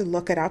just had to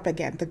look it up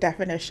again, the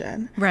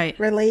definition. Right.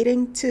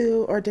 Relating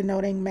to or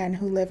denoting men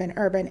who live in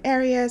urban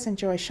areas,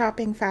 enjoy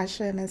shopping,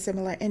 fashion, and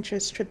similar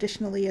interests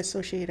traditionally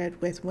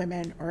associated with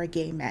women or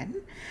gay men.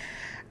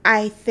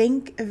 I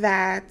think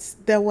that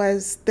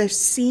there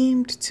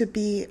seemed to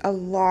be a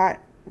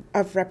lot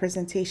of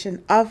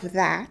representation of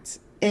that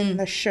in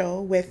the show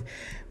with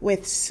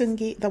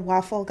Sungi, the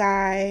waffle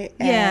guy,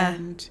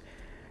 and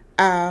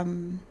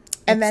then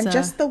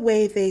just the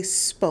way they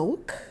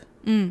spoke.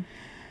 But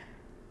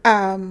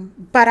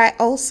I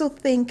also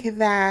think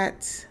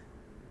that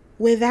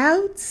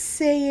without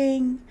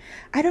saying,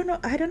 I don't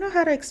know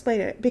how to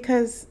explain it,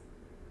 because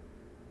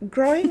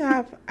growing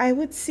up, I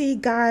would see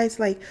guys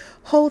like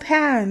hold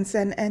hands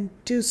and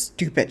do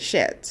stupid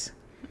shit.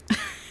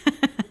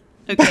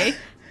 Okay.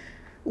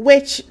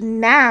 Which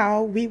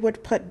now we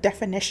would put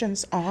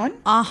definitions on.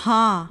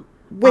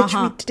 Which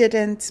we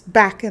didn't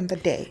back in the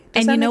day.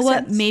 And you know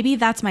what? Maybe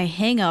that's my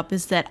hang up,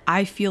 is that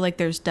I feel like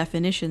there's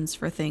definitions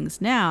for things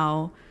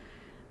now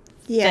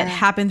that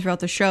happen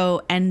throughout the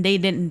show, and they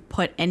didn't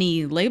put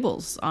any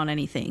labels on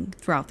anything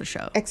throughout the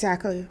show.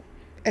 Exactly.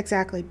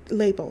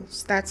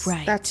 Labels. That's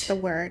the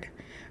word.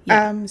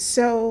 Yeah.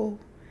 So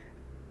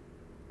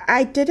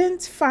I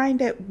didn't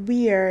find it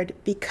weird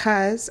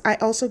because I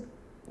also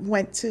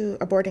went to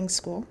a boarding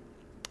school.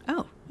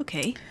 Oh,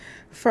 okay.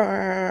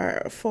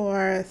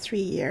 For 3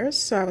 years.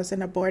 So I was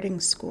in a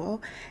boarding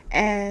school,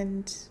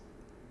 and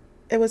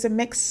it was a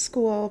mixed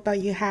school,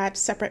 but you had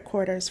separate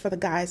quarters for the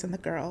guys and the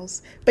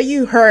girls. But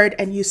you heard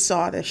and you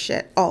saw this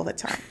shit all the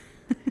time.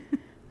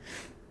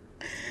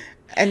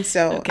 And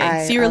so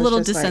so you're a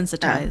little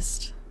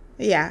desensitized.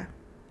 Yeah.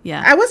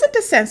 Yeah. I wasn't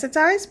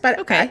desensitized,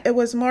 but it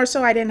was more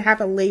so I didn't have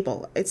a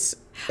label. It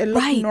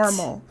looked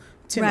normal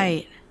to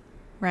me.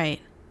 Right.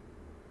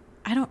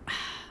 I don't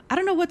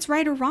know what's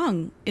right or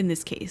wrong in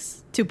this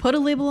case. To put a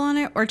label on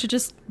it or to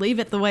just leave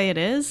it the way it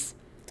is.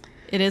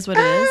 It is what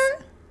it is.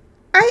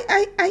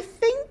 I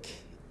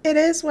think it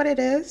is what it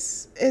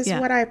is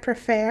what I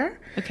prefer.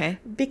 Okay.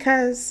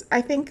 Because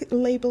I think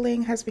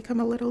labeling has become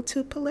a little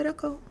too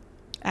political.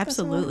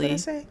 Absolutely.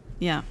 That's all I'm gonna say.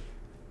 Yeah.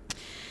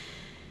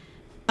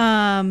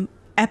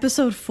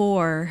 Episode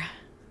 4,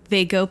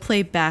 they go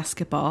play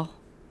basketball.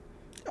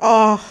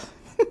 Oh.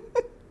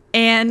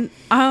 And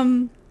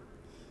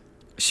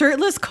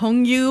shirtless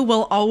Kongyu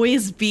will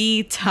always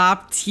be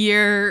top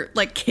tier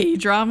like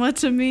K-drama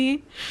to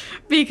me,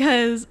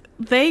 because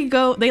they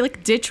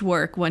like ditch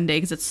work one day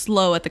because it's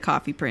slow at the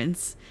Coffee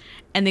Prince,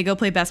 and they go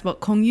play basketball.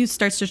 Kongyu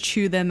starts to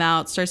chew them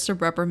out, starts to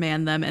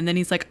reprimand them, and then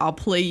he's like, I'll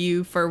play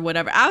you for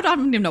whatever. I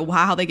don't even know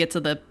how they get to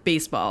the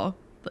basketball.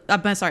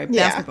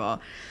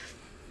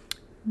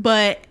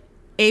 But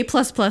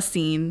A++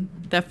 scene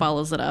that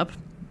follows it up,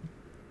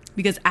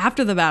 because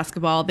after the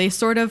basketball,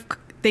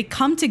 they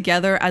come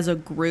together as a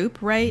group,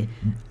 right?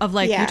 Of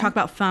like, we talked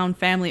about found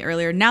family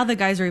earlier. Now the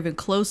guys are even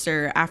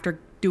closer after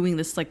doing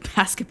this like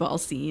basketball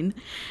scene.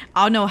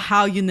 I don't know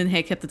how Yoon and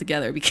Hae kept it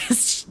together,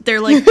 because they're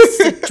like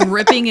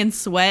dripping in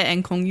sweat,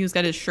 and Kongyu's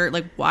got his shirt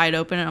like wide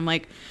open, and I'm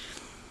like,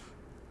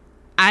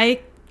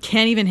 I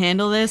can't even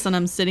handle this, and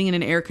I'm sitting in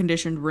an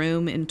air-conditioned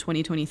room in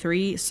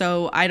 2023,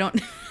 so I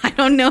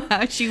don't know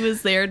how she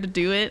was there to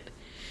do it.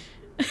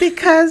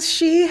 Because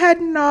she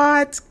had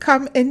not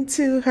come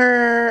into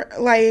her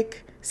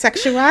like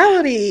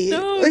sexuality.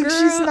 No, like girl.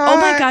 She's not.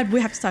 Oh my god,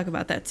 we have to talk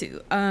about that too.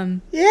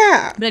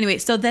 Yeah. But anyway,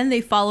 so then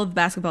they follow the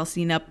basketball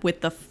scene up with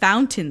the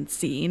fountain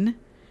scene.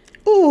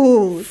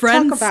 Ooh,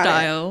 Friend talk about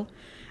style.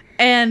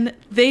 And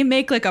they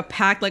make like a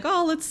pact, like,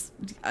 oh, let's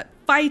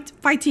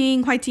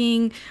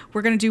fighting.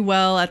 We're gonna do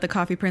well at the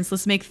Coffee Prince.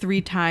 Let's make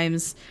 3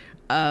 times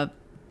our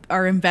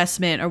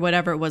investment, or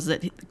whatever it was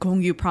that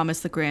Kongyu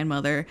promised the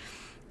grandmother.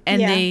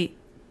 And they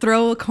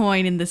throw a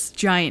coin in this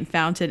giant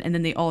fountain, and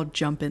then they all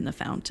jump in the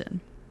fountain.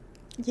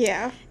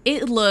 Yeah.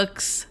 It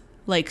looks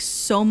like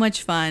so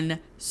much fun,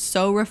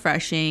 so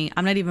refreshing.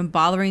 I'm not even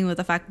bothering with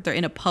the fact that they're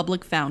in a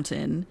public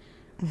fountain,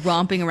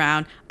 romping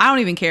around. I don't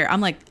even care.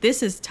 I'm like,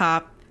 this is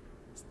top.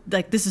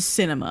 Like, this is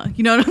cinema.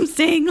 You know what I'm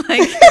saying? Like,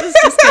 this is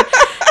just good.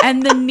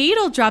 And the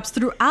needle drops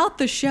throughout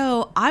the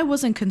show. I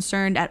wasn't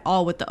concerned at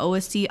all with the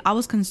OST. I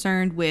was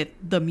concerned with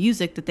the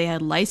music that they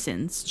had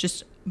licensed,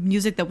 just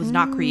music that was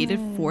not created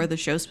for the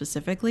show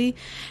specifically.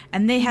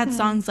 And they had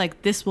songs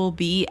like This Will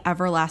Be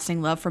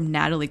Everlasting Love from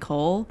Natalie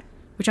Cole,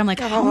 which I'm like,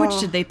 how much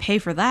did they pay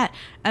for that?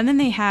 And then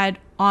they had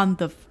on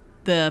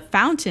the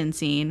fountain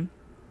scene,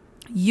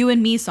 You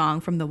and Me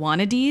song from the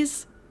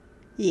Wannadies.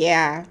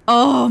 Yeah.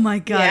 Oh my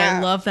god, Yeah.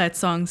 I love that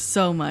song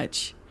so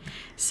much.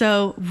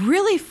 So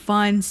really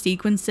fun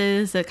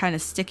sequences that kind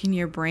of stick in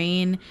your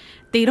brain.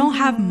 They don't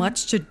have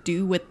much to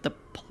do with the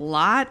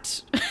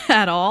plot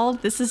at all.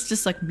 This is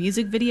just like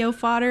music video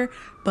fodder,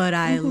 but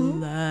I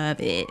love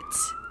it.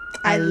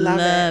 I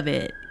love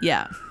it.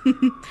 Yeah.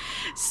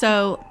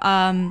 So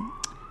I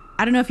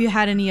don't know if you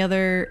had any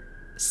other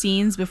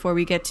scenes before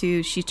we get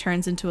to she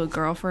turns into a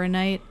girl for a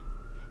night.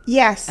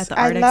 Yes, at the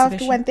I art loved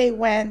exhibition.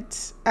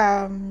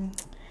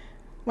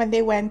 when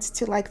they went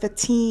to like the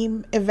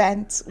team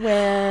event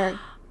where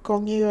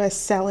Gongyu is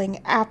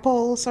selling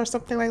apples or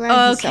something like that.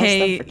 He sells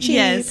them for cheap.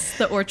 Yes,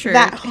 the orchard.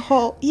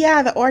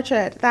 The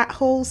orchard. That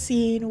whole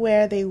scene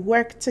where they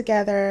work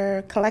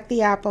together, collect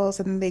the apples,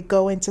 and then they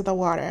go into the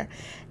water.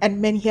 And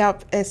Min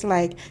Hyuk is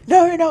like,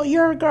 no,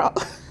 you're a girl.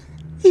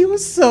 He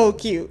was so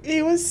cute.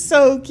 He was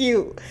so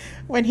cute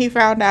when he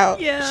found out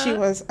she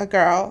was a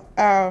girl.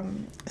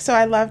 So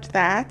I loved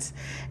that.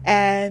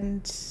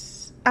 And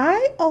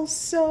I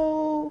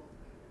also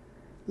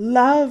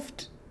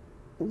loved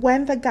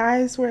when the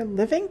guys were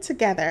living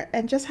together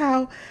and just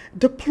how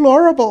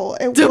deplorable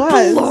it was.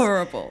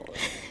 Deplorable.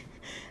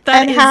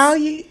 How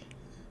you...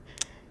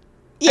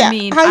 Yeah, I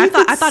mean, I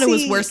thought it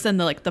was worse than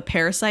the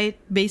Parasite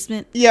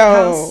basement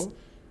house.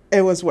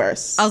 It was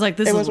worse. I was like,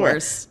 this is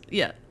worse.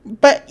 Yeah.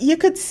 But you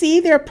could see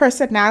their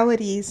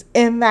personalities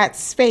in that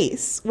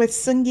space, with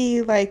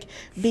Seunggi like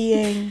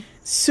being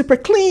super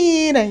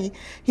clean, and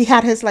he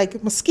had his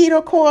like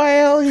mosquito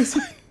coil. He's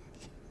like...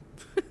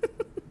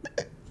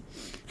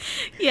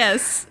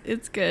 Yes,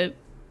 it's good.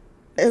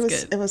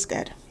 It was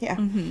good. Yeah.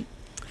 Mm-hmm.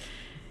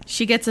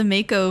 She gets a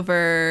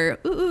makeover.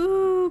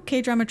 Ooh,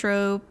 K-drama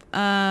trope.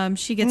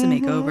 She gets a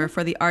makeover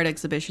for the art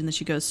exhibition that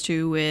she goes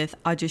to with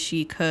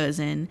Ajushi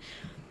cousin.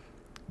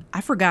 I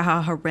forgot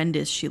how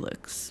horrendous she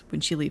looks when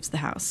she leaves the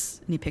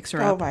house and he picks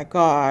her up. Oh my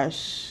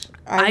gosh.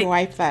 I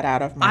wiped that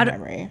out of my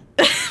memory.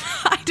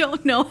 I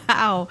don't know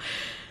how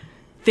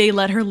they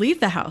let her leave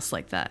the house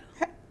like that.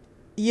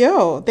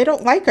 Yo, they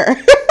don't like her.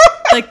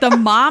 Like the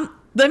mom,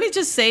 let me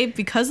just say,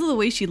 because of the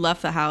way she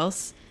left the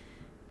house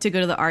to go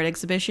to the art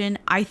exhibition,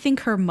 I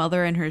think her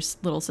mother and her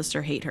little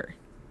sister hate her.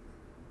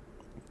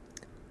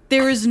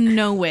 There is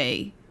no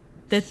way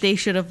that they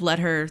should have let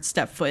her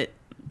step foot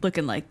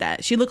looking like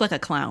that. She looked like a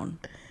clown.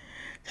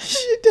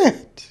 She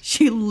did.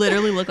 She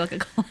literally looked like a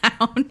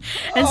clown.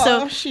 And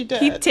so she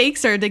did. He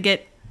takes her to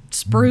get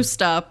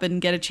spruced up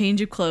and get a change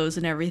of clothes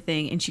and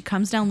everything. And she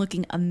comes down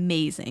looking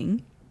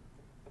amazing.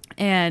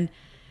 And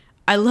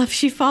I love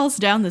she falls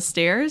down the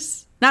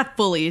stairs. Not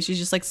fully. She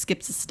just like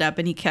skips a step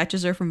and he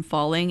catches her from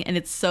falling. And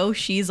it's so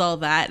She's All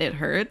That it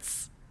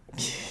hurts.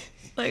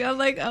 Like, I'm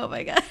like, oh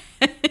my God.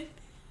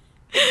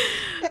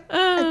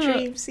 A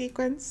dream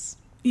sequence.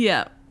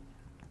 Yeah.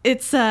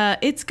 It's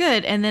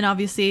good. And then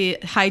obviously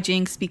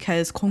hijinks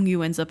because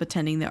Kongyu ends up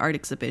attending the art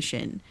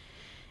exhibition.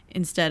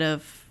 Instead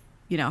of,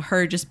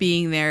 her just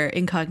being there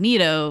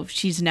incognito,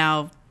 she's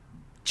now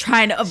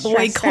trying to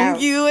avoid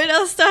Kongyu and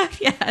all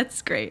stuff. Yeah,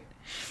 it's great.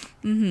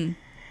 Mm-hmm.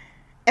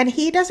 And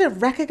he doesn't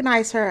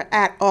recognize her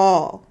at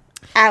all.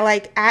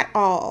 At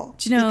all.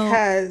 Do you know?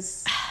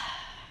 Because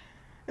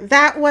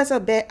that was a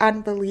bit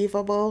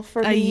unbelievable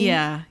for me.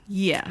 Yeah.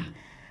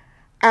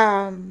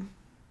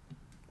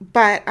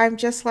 But I'm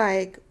just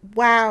like,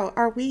 wow,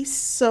 are we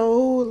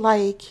so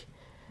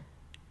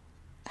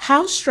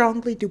how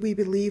strongly do we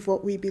believe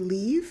what we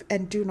believe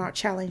and do not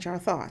challenge our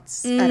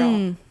thoughts at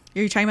all?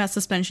 Are you talking about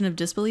suspension of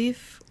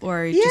disbelief,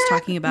 or are you just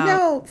talking about...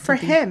 No, for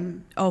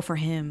him. Oh, for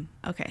him.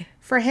 Okay.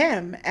 For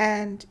him.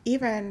 And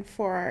even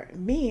for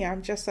me,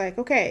 I'm just like,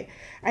 okay,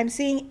 I'm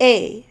seeing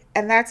A,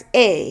 and that's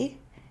A,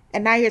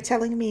 and now you're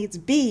telling me it's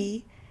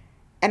B,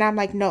 and I'm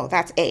like, no,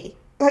 that's A.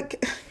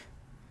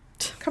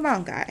 Come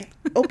on, guy.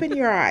 Open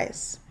your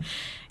eyes.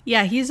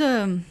 Yeah, he's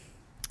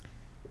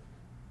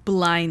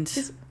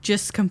blind.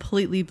 Just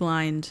completely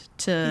blind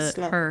to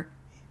her.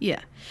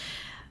 Yeah.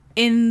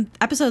 In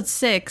episode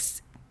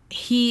 6...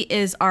 he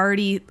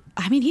already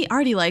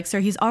likes her.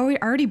 He's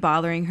already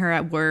bothering her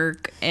at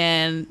work,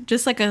 and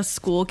just like a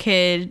school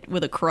kid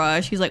with a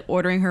crush, he's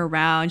ordering her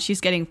around.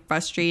 She's getting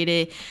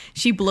frustrated.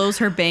 She blows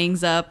her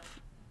bangs up.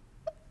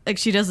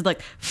 She does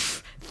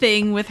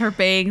thing with her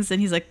bangs,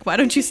 and he's like, why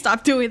don't you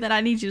stop doing that?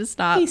 I need you to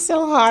stop. He's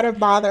so hot and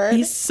bothered.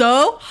 He's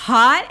so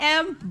hot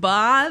and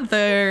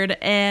bothered.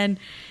 And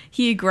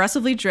he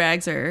aggressively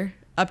drags her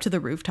up to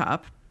the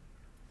rooftop,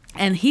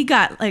 and he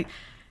got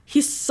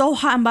he's so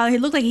hot and bothered. He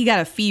looked like he got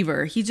a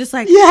fever. He's just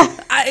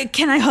can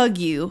I hug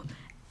you?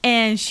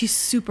 And she's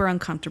super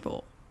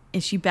uncomfortable.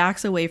 And she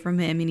backs away from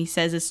him. And he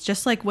says it's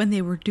just like when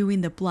they were doing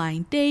the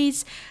blind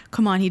dates.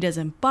 Come on, he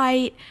doesn't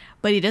bite.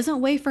 But he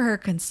doesn't wait for her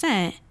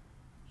consent.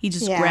 He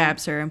just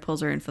grabs her and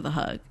pulls her in for the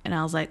hug. And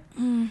I was like,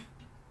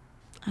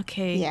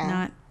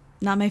 okay,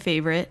 not my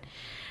favorite.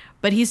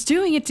 But he's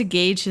doing it to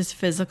gauge his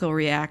physical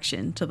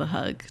reaction to the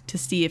hug, to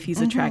see if he's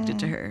attracted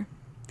to her.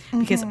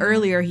 Because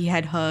earlier he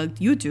had hugged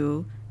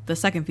Yudu, the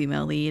second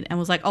female lead, and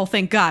was like, oh,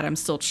 thank God I'm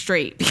still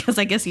straight, because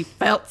I guess he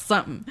felt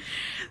something.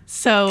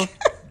 So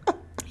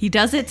he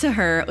does it to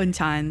her,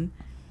 Eun-chan,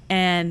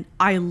 and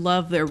I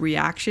love their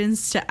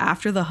reactions to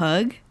after the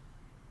hug.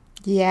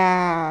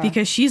 Yeah.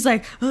 Because she's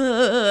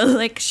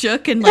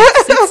shook and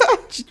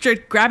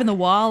grabbing the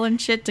wall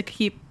and shit to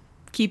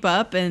keep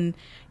up, and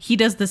he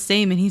does the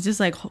same, and he's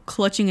just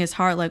clutching his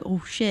heart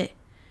oh shit,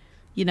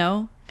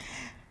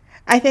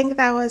 I think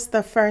that was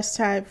the first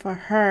time for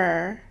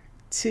her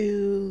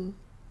to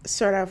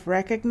sort of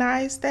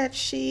recognize that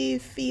she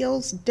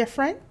feels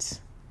different.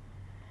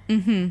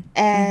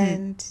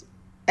 And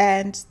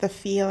the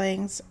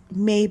feelings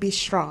may be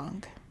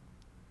strong.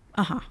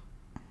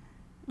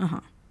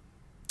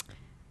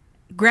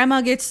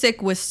 Grandma gets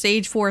sick with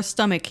stage 4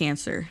 stomach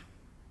cancer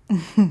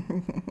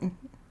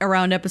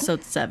around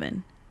episode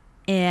 7.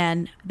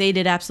 And they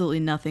did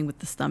absolutely nothing with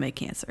the stomach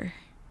cancer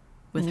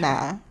with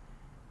her.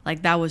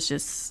 That was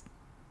just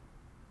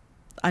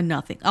a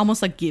nothing.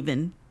 Almost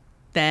given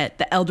that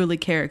the elderly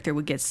character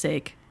would get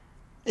sick.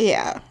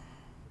 Yeah.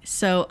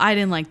 So I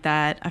didn't like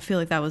that. I feel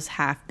like that was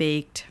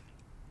half-baked.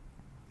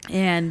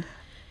 And,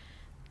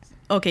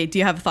 okay, do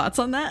you have thoughts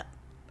on that?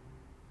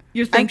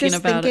 You're thinking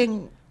about it.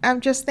 I'm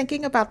just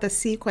thinking about the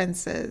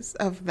sequences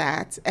of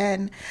that.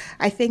 And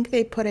I think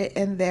they put it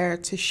in there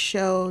to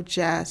show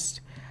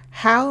just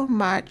how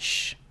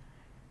much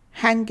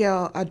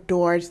Hangul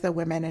adores the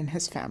women in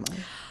his family.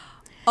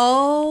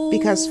 Oh.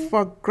 Because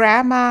for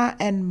grandma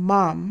and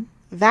mom,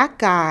 that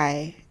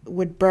guy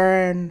would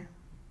burn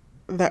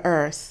the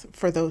earth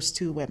for those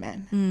two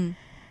women.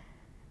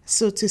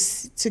 So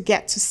to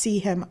get to see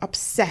him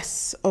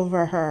obsess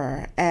over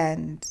her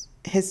and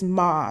his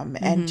mom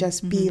and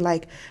just be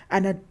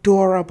an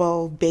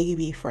adorable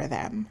baby for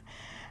them.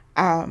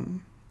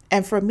 And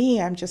for me,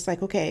 I'm just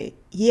okay,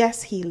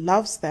 yes, he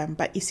loves them,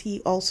 but is he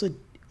also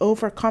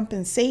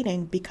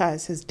overcompensating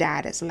because his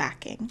dad is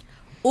lacking?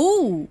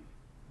 Ooh.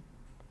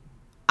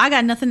 I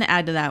got nothing to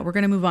add to that. We're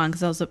going to move on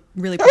because I was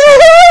really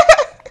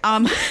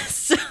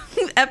so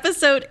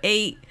episode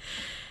 8,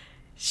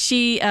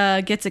 she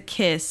gets a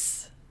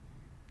kiss.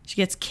 She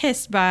gets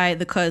kissed by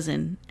the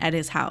cousin at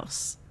his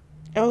house.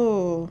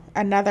 Oh,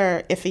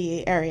 another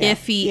iffy area.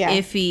 Iffy.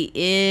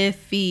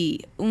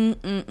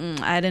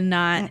 I did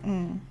not.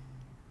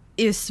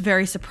 It's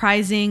very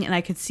surprising, and I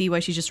could see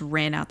why she just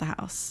ran out the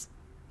house.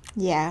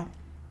 Yeah.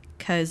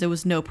 Because there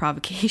was no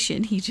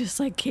provocation. He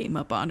just came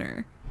up on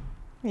her.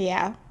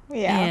 Yeah.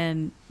 Yeah.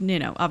 And,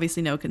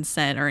 obviously no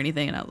consent or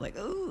anything. And I was like,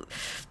 ooh.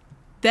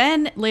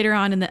 Then later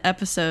on in the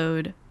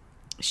episode,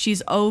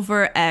 she's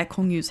over at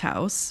Kongyu's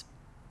house.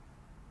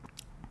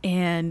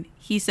 And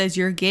he says,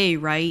 you're gay,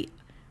 right?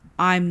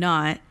 I'm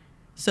not.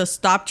 So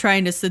stop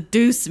trying to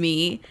seduce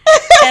me.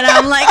 And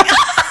I'm like,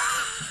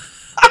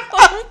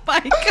 oh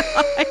my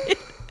God.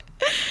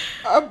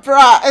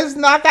 Bruh, it's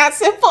not that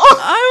simple.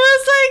 I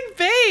was like,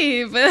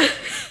 babe.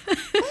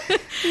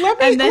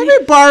 Let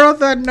me borrow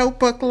the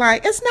notebook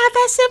line. It's not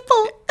that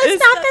simple.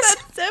 It's not that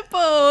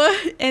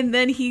simple. And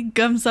then he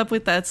comes up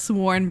with that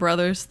sworn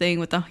brothers thing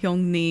with the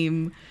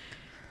Hyungnim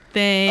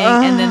thing,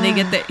 and then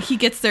he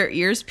gets their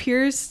ears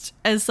pierced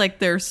as like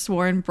their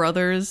sworn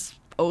brothers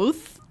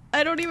oath.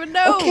 I don't even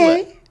know.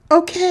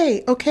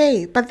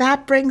 Okay. But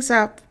that brings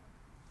up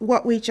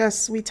what we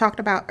talked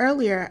about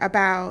earlier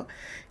about,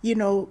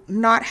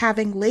 not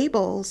having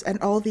labels and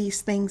all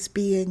these things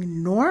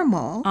being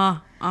normal.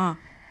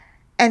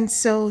 And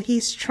so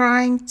he's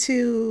trying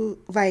to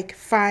like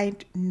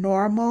find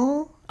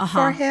normal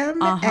for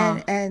him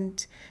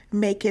and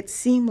make it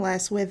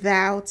seamless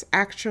without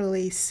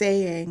actually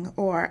saying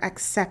or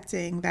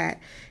accepting that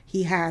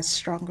he has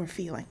stronger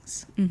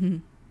feelings.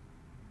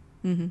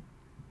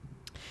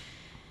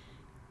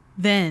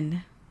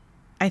 Then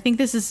I think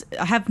I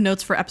have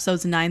notes for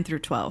episodes 9 through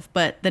 12,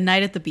 but the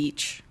night at the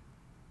beach.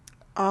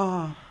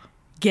 Oh,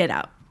 get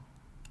out.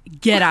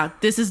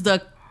 This is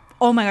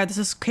oh my God, this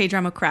is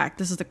K-drama crack.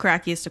 This is the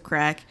crackiest of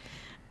crack.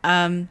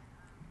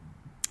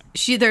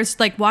 There's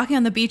like walking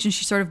on the beach and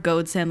she sort of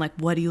goads him like,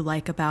 what do you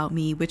like about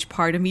me? Which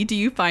part of me do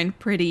you find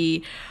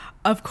pretty?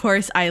 Of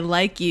course, I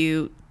like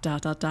you, ...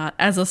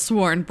 as a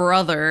sworn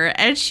brother.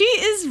 And she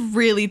is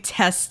really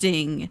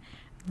testing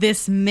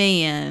this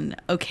man.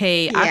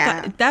 Okay. Yeah.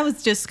 I thought that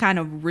was just kind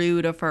of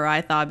rude of her,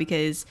 I thought,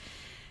 because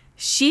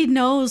she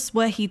knows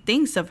what he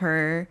thinks of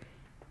her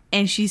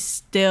and she's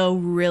still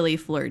really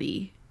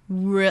flirty.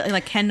 Really,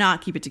 like,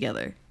 cannot keep it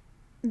together.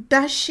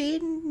 Does she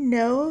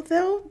know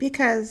though?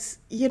 Because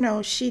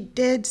she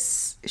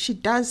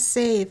does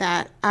say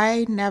that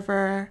I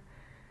never,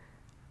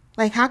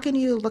 like, how can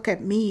you look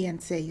at me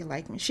and say you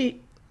like me?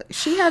 She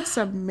had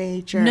some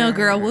major. No,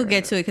 girl, we'll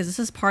get to it because this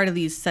is part of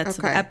these sets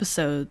of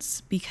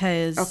episodes.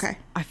 Because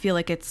I feel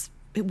like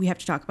we have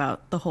to talk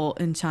about the whole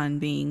Inchan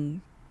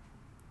being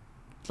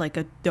like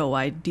a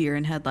doe-eyed deer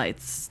in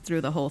headlights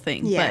through the whole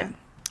thing. Yeah,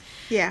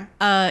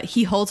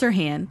 he holds her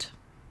hand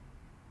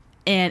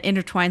and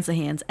intertwines the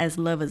hands as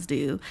lovers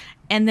do.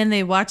 And then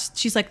they watch,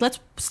 she's like, let's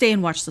stay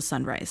and watch the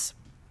sunrise.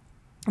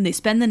 And they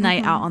spend the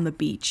night out on the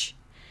beach.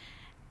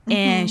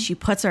 And she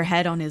puts her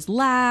head on his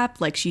lap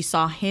like she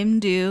saw him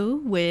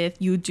do with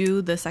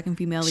Yuju, the second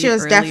female lead. She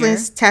was definitely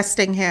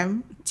testing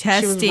him. She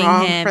was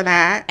wrong for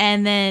that.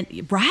 And then,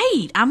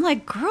 I'm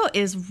like, girl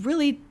is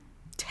really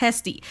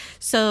testy.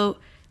 So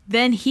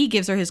then he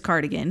gives her his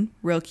cardigan,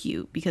 real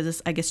cute, because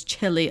it's, I guess,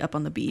 chilly up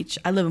on the beach.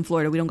 I live in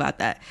Florida. We don't got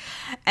that.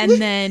 And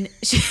then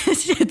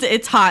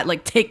it's hot.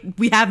 Like,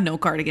 we have no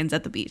cardigans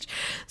at the beach.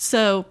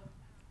 So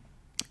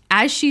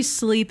as she's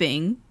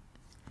sleeping,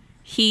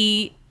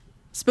 he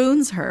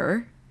spoons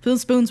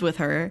with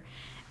her.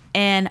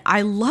 And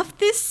I love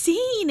this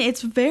scene.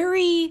 It's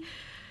very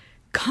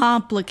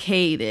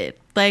complicated.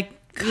 Right?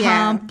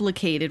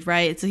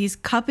 So he's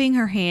cupping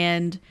her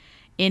hand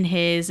in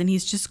his, and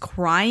he's just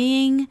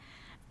crying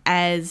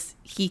as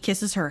he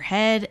kisses her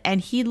head,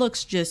 and he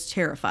looks just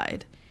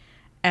terrified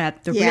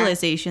at the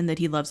realization that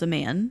he loves a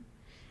man,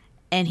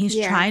 and he's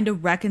trying to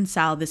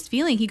reconcile this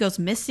feeling. He goes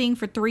missing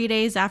for 3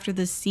 days after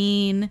this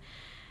scene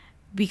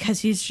because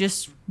he's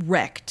just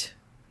wrecked.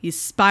 He's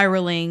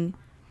spiraling.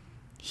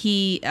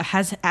 He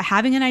has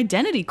having an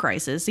identity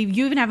crisis.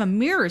 You even have a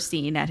mirror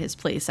scene at his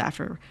place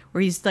after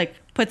where he's like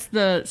puts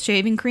the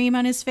shaving cream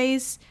on his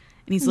face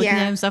and he's looking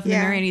at himself in the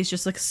mirror, and he's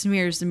just like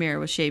smears the mirror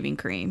with shaving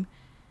cream.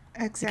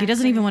 Exactly. Like, he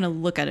doesn't even want to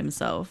look at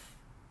himself.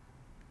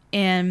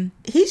 And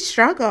he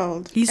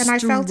struggled. He's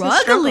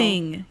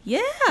struggling.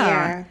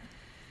 Yeah.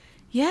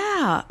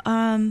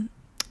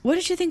 What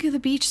did you think of the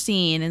beach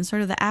scene and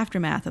sort of the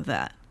aftermath of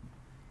that?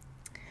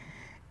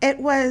 It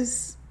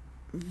was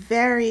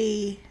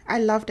I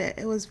loved it.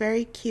 It was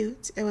very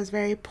cute. It was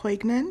very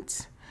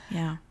poignant.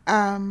 Yeah.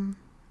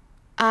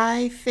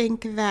 I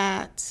think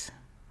that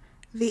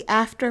the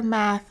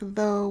aftermath,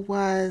 though,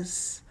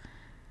 was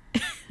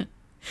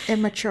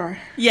immature.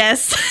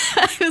 Yes,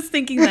 I was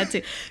thinking that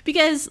too.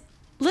 Because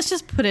let's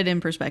just put it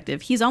in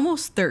perspective. He's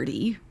almost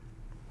 30.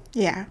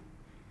 Yeah.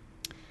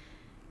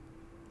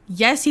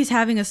 Yes, he's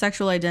having a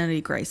sexual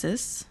identity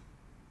crisis.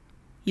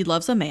 He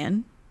loves a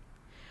man.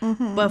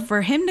 Mm-hmm. But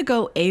for him to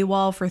go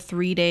AWOL for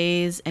 3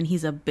 days, and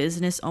he's a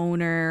business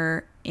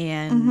owner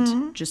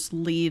and just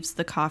leaves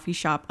the coffee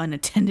shop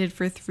unattended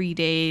for 3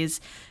 days,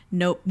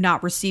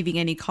 not receiving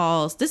any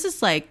calls. This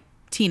is like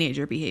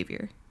teenager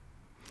behavior.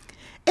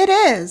 It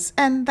is.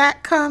 And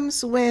that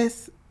comes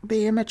with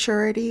the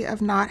immaturity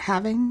of not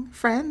having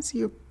friends.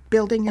 You're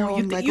building your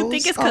own Legos. You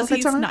think it's because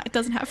he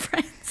doesn't have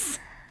friends?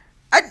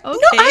 No,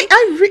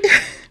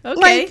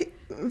 like,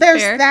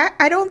 there's fair. That.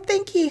 I don't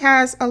think he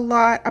has a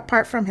lot,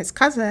 apart from his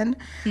cousin,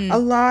 a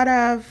lot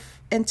of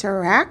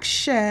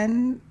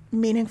interaction,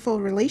 meaningful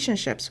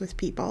relationships with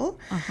people.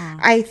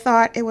 I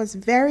thought it was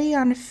very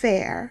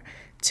unfair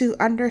to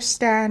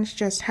understand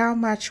just how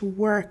much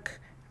work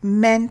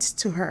meant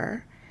to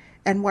her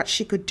and what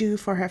she could do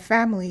for her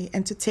family,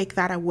 and to take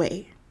that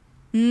away.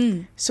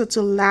 So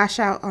to lash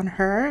out on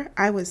her,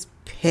 I was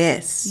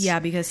pissed. Yeah,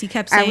 because he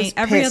kept saying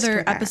every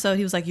other episode,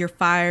 he was like, "You're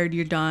fired,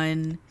 you're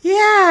done."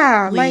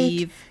 Yeah,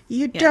 leave. Like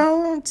you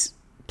don't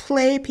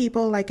play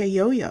people like a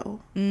yo-yo.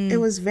 It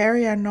was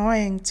very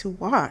annoying to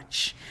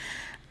watch.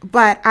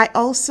 But I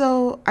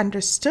also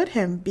understood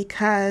him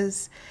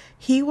because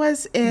he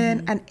was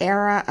in an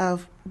era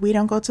of we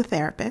don't go to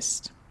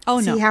therapists. Oh,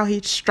 no. See how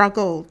he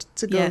struggled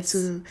to go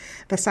to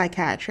the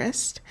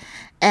psychiatrist.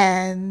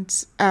 And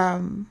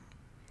the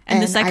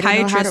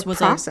psychiatrist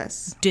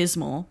was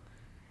dismal.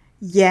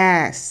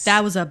 Yes.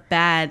 That was a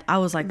bad, I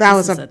was like, that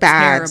this was is a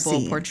bad terrible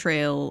scene.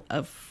 Portrayal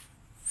of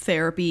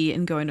therapy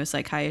and going to a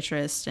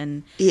psychiatrist.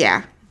 And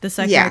yeah. The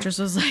psychiatrist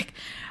was like,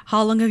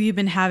 how long have you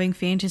been having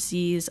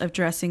fantasies of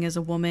dressing as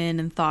a woman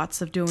and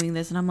thoughts of doing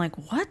this? And I'm like,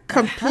 what the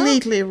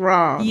Completely hell?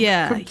 wrong.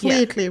 Yeah.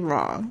 Completely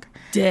wrong.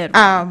 Dead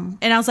wrong.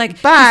 And I was like,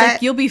 he's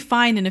like, you'll be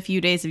fine in a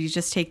few days if you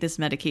just take this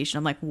medication.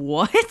 I'm like,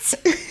 what?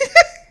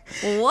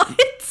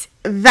 What?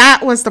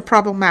 That was the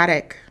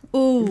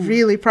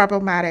really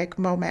problematic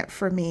moment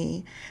for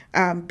me,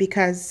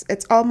 because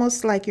it's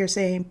almost like you're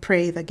saying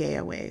pray the gay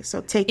away. So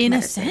take in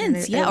medicine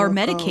a sense, or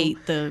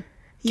medicate the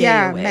gay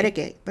away.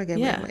 Medicate the gay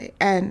away.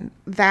 And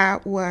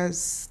that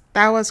was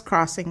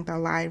crossing the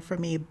line for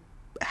me.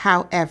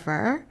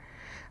 However,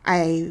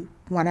 I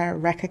want to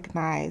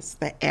recognize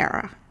the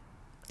era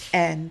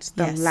and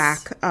the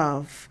lack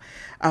of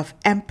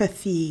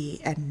empathy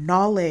and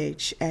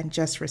knowledge and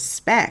just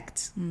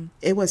respect.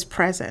 It was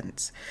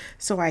present.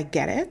 So I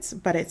get it,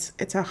 but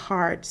it's a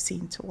hard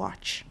scene to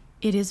watch.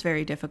 It is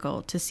very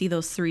difficult to see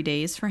those 3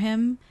 days for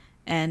him,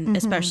 and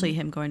especially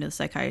him going to the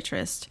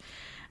psychiatrist.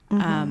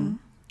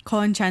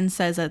 Colin Chen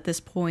says at this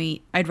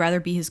point, I'd rather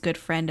be his good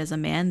friend as a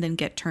man than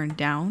get turned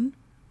down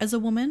as a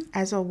woman.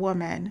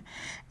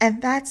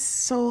 And that's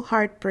so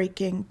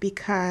heartbreaking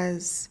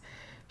because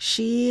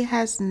she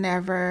has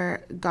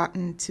never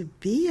gotten to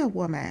be a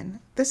woman.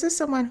 This is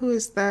someone who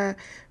is the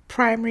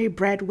primary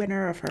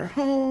breadwinner of her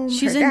home.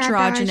 She's her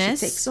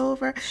androgynous. She takes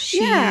over.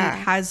 She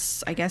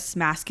has, I guess,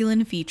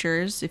 masculine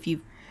features, if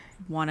you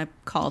want to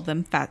call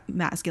them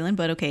masculine,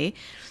 but okay.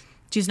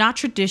 She's not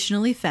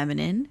traditionally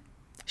feminine.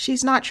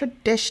 She's not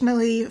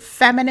traditionally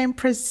feminine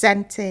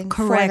presenting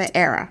for the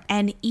era.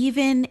 And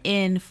even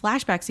in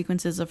flashback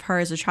sequences of her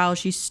as a child,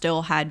 she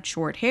still had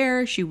short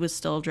hair. She was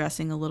still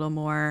dressing a little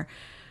more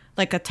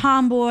like a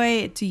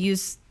tomboy, to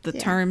use the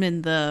term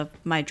in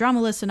my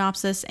drama list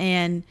synopsis.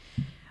 And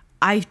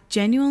I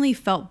genuinely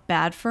felt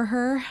bad for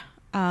her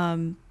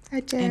in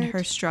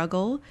her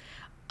struggle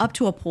up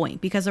to a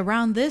point, because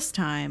around this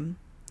time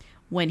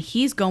when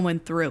he's going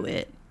through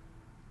it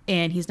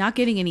and he's not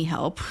getting any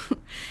help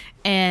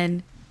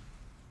and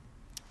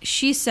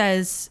she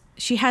says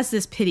she has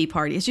this pity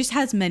party. She just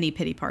has many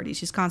pity parties.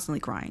 She's constantly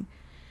crying.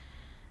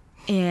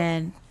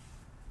 And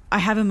I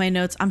have in my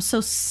notes, I'm so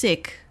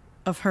sick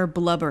of her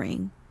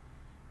blubbering.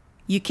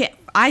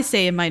 I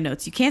say in my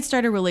notes, you can't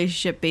start a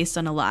relationship based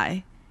on a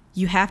lie.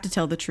 You have to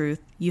tell the truth.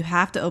 You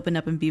have to open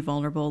up and be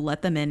vulnerable,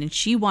 let them in. And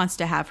she wants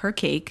to have her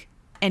cake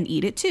and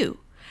eat it too.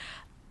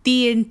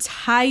 The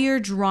entire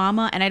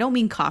drama, and I don't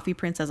mean Coffee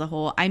Prince as a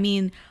whole, I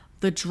mean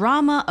the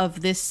drama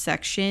of this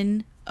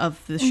section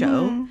of the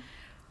show,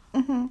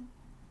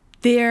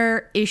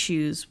 their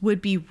issues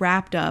would be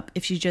wrapped up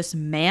if she just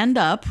manned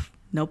up,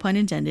 no pun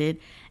intended,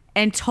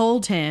 and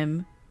told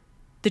him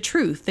the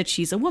truth that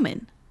she's a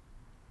woman.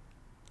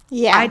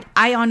 Yeah.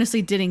 I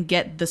honestly didn't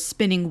get the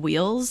spinning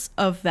wheels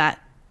of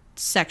that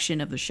section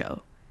of the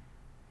show.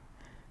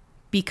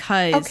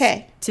 Because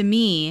to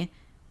me,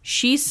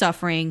 she's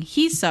suffering,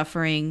 he's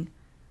suffering.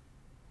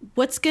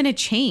 What's going to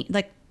change?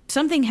 Like,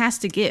 something has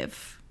to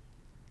give.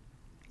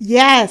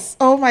 Yes.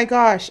 Oh my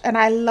gosh. And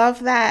I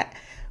love that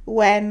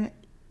when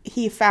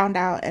he found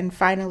out, and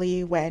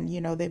finally when,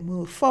 they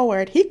moved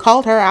forward, he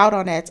called her out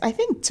on it, I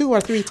think 2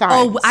 or 3 times.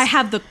 Oh, I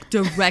have the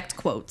direct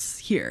quotes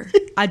here.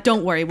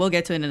 Don't worry, we'll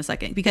get to it in a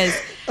second, because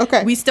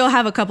we still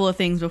have a couple of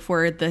things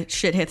before the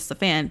shit hits the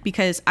fan,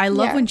 because I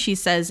love when she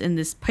says in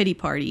this pity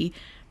party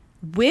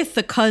with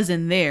the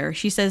cousin there,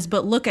 she says,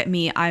 but look at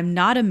me, I'm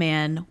not a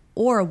man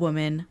or a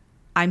woman,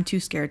 I'm too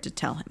scared to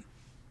tell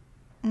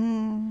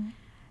him.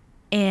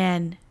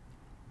 And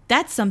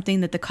that's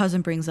something that the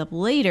cousin brings up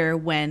later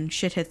when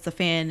shit hits the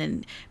fan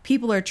and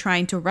people are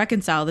trying to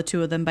reconcile the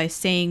two of them by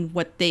saying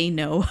what they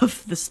know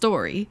of the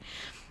story.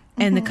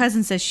 And the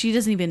cousin says she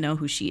doesn't even know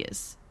who she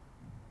is.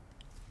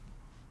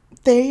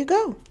 There you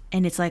go.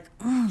 And it's like,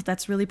 oh,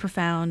 that's really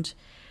profound.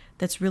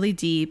 That's really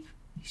deep.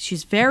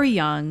 She's very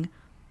young.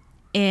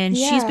 And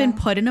she's been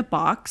put in a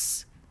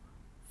box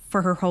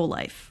for her whole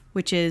life,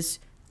 which is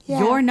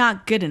you're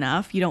not good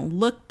enough. You don't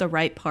look the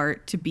right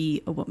part to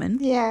be a woman.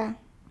 Yeah.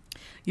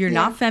 You're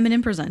not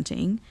feminine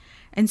presenting.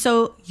 And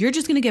so you're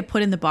just going to get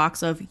put in the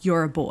box of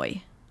you're a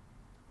boy.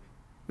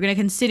 We're going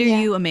to consider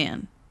you a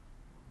man.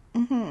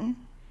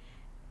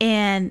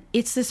 And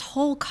it's this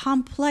whole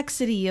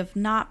complexity of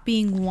not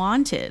being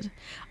wanted,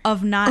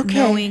 of not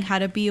knowing how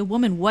to be a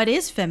woman. What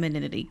is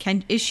femininity?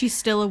 Is she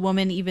still a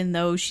woman even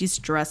though she's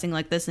dressing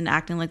like this and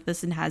acting like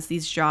this and has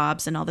these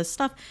jobs and all this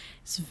stuff?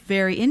 It's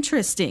very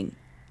interesting.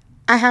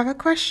 I have a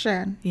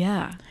question.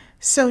 Yeah.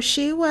 So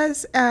she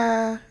was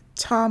a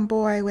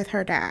tomboy with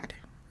her dad,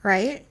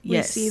 right?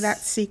 Yes. We see that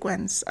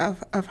sequence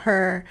of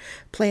her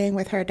playing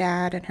with her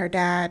dad and her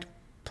dad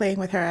playing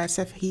with her as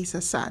if he's a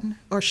son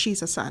or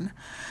she's a son.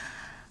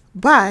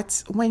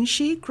 But when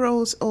she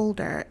grows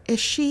older, is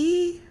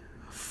she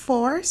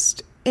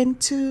forced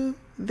into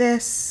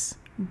this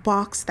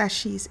box that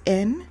she's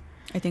in?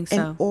 I think so.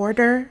 In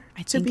order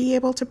to be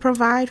able to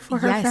provide for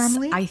her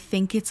family? I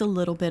think it's a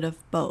little bit of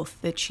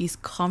both. That she's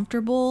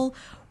comfortable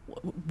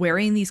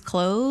wearing these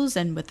clothes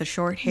and with the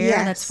short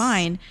hair, that's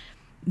fine.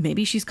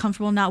 Maybe she's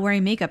comfortable not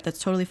wearing makeup. That's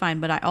totally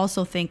fine. But I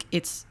also think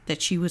it's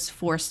that she was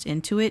forced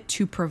into it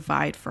to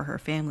provide for her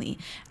family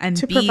and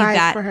to be provide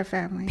that for her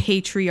family.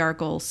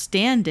 Patriarchal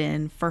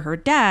stand-in for her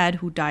dad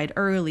who died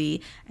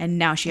early. And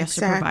now she has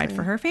to provide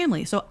for her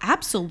family. So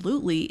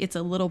absolutely, it's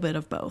a little bit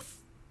of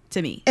both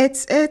to me.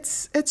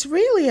 It's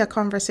really a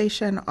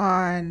conversation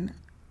on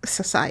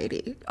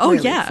society. Oh,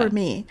 really, yeah. For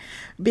me.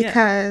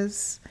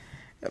 Because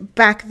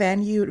back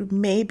then you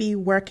may be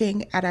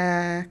working at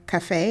a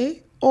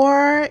cafe,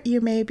 or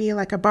you may be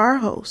like a bar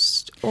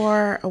host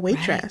or a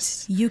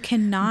waitress. Right. You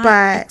cannot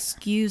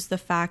excuse the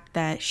fact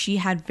that she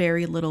had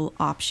very little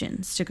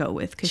options to go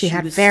with. She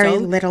had very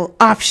little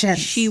options.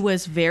 She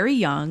was very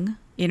young,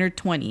 in her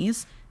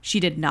 20s. She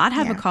did not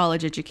have a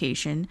college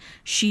education.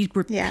 She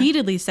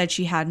repeatedly said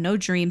she had no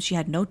dreams. She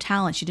had no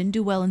talent. She didn't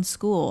do well in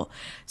school.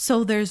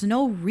 So there's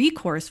no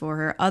recourse for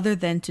her other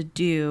than to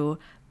do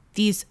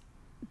these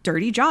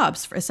dirty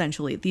jobs,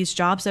 essentially. These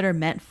jobs that are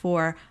meant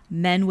for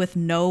men with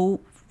no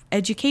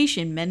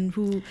education, men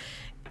who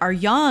are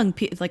young,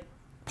 like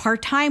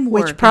part-time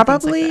work, which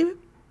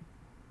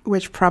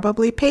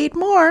probably paid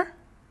more.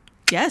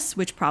 Yes,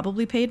 which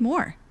probably paid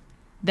more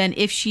than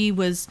if she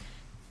was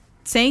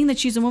saying that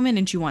she's a woman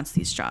and she wants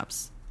these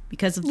jobs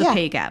because of the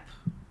pay gap.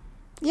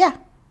 Yeah,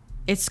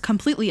 it's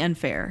completely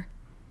unfair.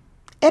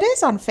 It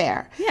is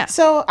unfair. Yeah.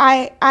 So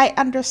I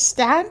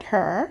understand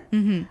her,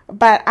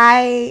 but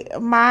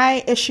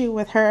my issue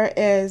with her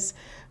is,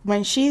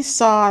 when she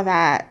saw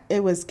that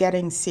it was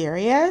getting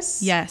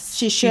serious,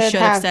 she should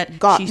have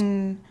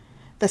gotten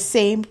the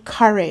same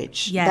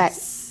courage that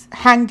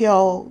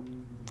Hangul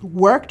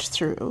worked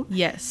through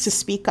to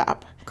speak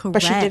up. Correct.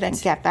 But she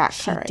didn't get that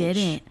courage. She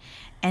didn't.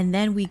 And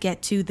then we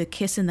get to the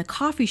kiss in the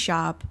coffee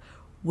shop,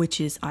 which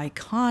is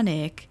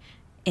iconic.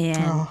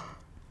 And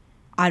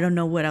I don't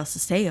know what else to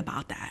say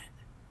about that.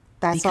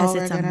 That's all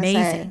we're gonna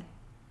say.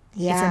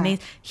 Yeah. It's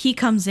amazing. He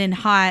comes in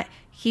hot.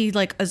 He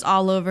like is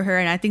all over her,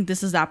 and I think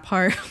this is that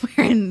part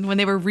where when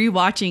they were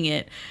rewatching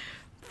it,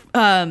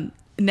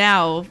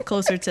 now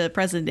closer to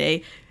present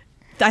day,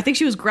 I think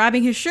she was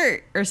grabbing his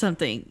shirt or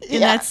something in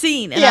that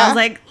scene, and I was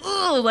like,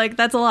 oh, like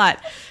that's a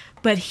lot.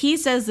 But he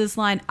says this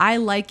line: "I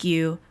like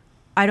you.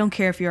 I don't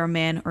care if you're a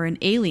man or an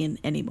alien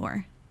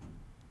anymore."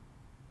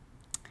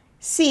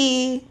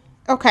 See,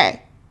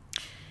 okay,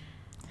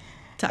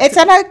 it's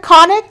an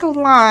iconic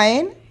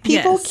line.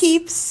 People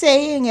keep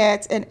saying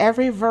it in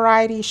every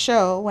variety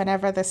show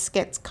whenever the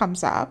skit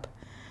comes up.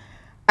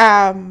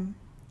 Was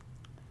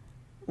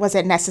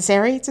it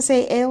necessary to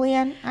say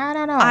alien? I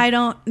don't know. I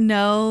don't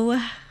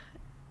know.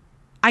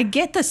 I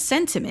get the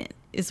sentiment,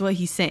 is what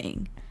he's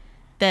saying.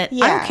 That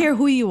I don't care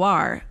who you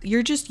are.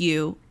 You're just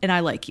you, and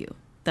I like you.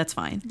 That's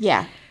fine.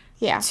 Yeah.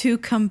 Yeah. To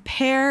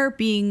compare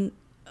being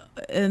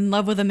in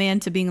love with a man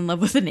to being in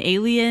love with an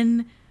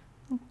alien...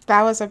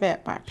 That was a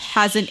bit much.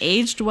 Hasn't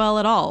aged well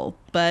at all,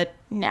 but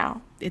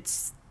no,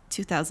 it's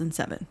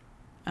 2007.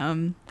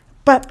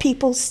 But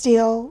people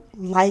still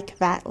like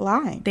that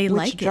line. They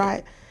like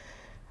it.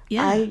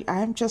 Yeah,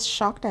 I'm just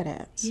shocked at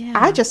it. Yeah,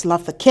 I just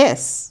love the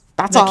kiss.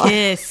 That's the all.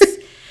 Kiss.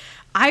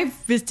 I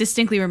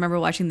distinctly remember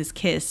watching this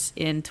kiss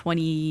in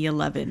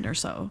 2011 or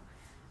so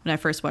when I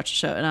first watched the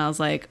show, and I was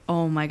like,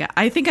 "Oh my god!"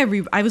 I think I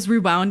was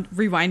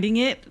rewinding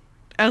it.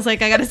 I was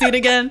like, "I gotta see it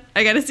again.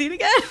 I gotta see it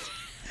again."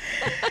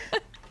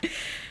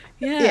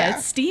 Yeah,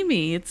 it's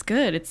steamy. It's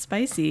good. It's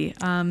spicy.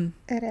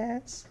 It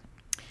is.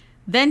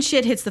 Then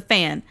shit hits the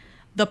fan.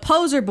 The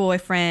poser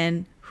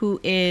boyfriend, who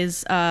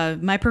is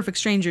my perfect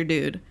stranger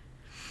dude.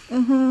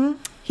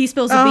 He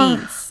spills the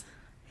beans.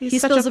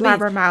 He's such a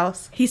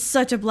blabbermouth. He's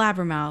such a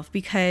blabbermouth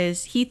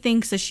because he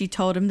thinks that she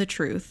told him the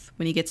truth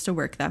when he gets to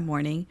work that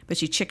morning, but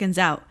she chickens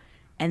out.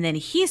 And then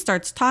he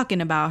starts talking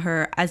about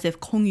her as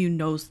if Kong-yu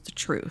knows the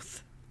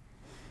truth.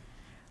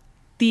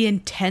 The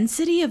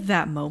intensity of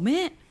that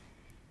moment...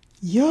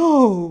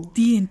 Yo,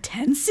 the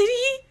intensity.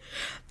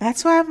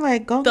 That's why I'm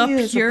like, Gong-yu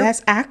is the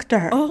best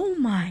actor. Oh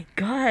my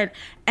god.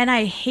 And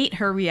I hate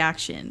her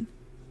reaction.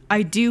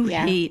 I do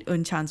hate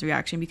Eun-chan's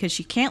reaction because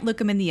she can't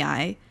look him in the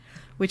eye,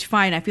 which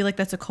fine, I feel like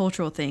that's a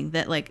cultural thing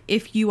that like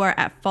if you are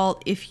at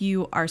fault, if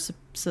you are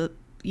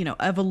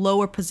of a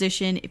lower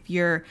position, if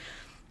you're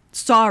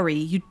sorry,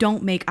 you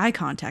don't make eye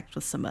contact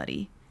with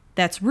somebody.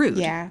 That's rude.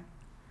 Yeah.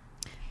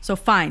 So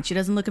fine, she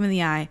doesn't look him in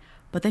the eye,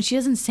 but then she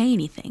doesn't say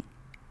anything.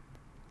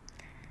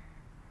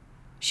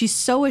 She's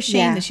so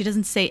ashamed that she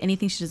doesn't say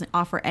anything. She doesn't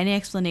offer any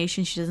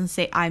explanation. She doesn't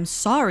say, I'm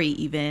sorry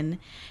even.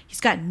 He's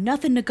got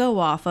nothing to go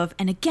off of.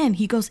 And again,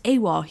 he goes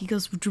AWOL. He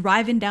goes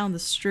driving down the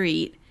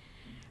street,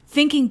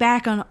 thinking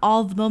back on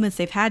all the moments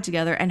they've had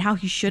together and how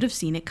he should have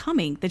seen it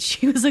coming, that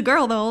she was a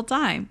girl the whole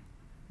time.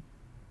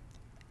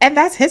 And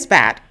that's his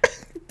bad.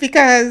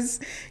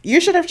 Because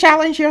you should have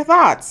challenged your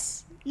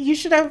thoughts. You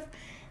should have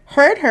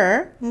heard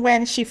her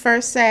when she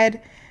first said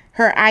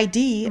her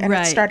ID and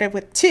it started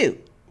with 2.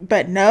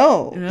 But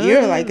no,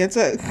 you're like, it's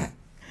a...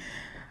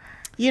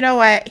 You know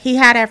what? He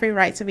had every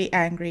right to be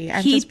angry.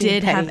 He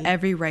did have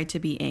every right to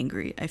be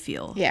angry, I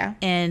feel. Yeah.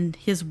 And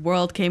his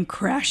world came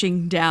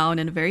crashing down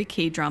in a very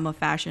K-drama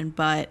fashion.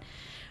 But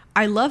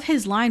I love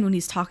his line when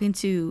he's talking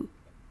to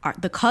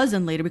the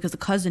cousin later, because the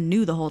cousin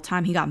knew the whole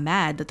time. He got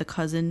mad that the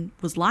cousin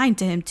was lying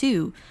to him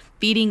too,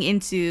 feeding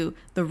into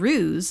the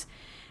ruse.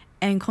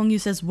 And Kong Yu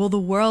says, will the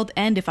world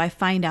end if I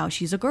find out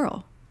she's a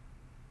girl?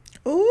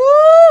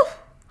 Ooh!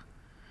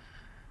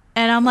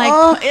 And I'm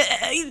like,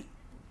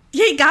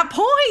 he got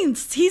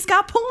points. He's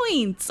got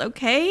points,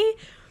 okay?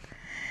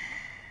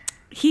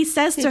 He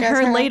says to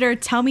her later,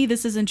 tell me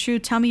this isn't true.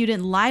 Tell me you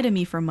didn't lie to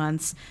me for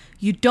months.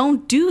 You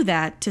don't do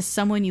that to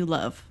someone you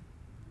love.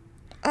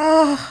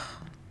 Oh.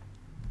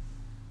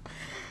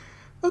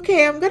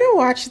 Okay, I'm going to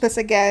watch this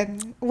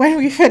again when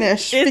we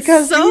finish. It's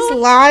because so these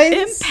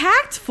lines...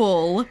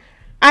 impactful.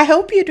 I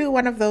hope you do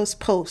one of those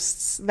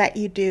posts that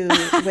you do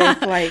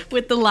with like...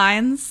 with the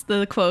lines,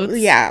 the quotes.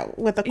 Yeah,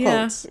 with the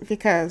quotes,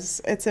 because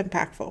it's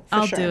impactful.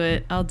 I'll do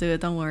it.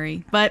 Don't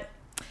worry. But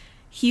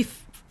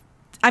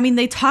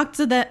they talk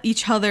to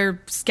each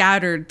other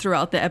scattered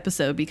throughout the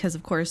episode because,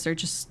 of course, they're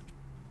just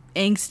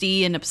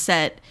angsty and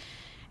upset.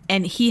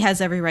 And he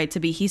has every right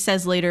to be. He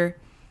says later,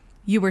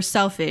 you were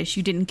selfish.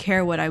 You didn't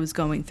care what I was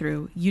going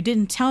through. You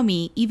didn't tell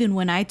me even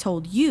when I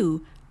told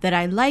you that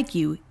I like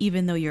you,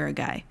 even though you're a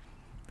guy.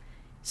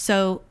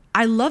 So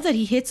I love that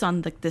he hits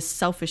on like this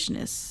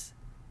selfishness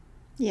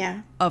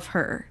of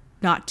her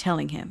not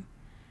telling him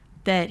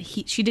that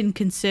she didn't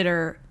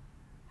consider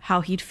how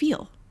he'd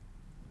feel.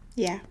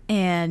 Yeah.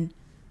 And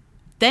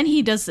then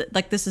he does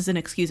like, this is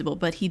inexcusable,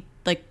 but he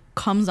like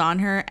comes on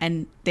her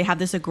and they have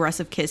this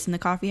aggressive kiss in the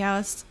coffee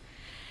house.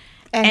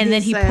 And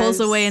then he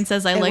pulls away and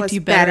says, I liked you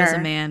better as a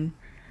man.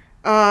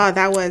 Oh,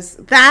 that's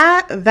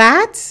out of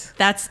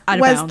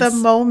bounds. The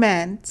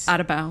moment. Out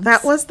of bounds.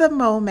 That was the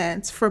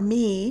moment for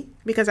me,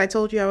 because I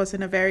told you I was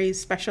in a very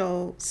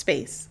special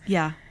space.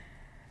 Yeah.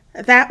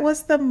 That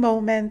was the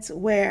moment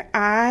where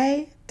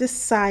I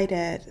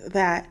decided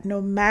that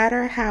no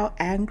matter how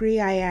angry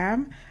I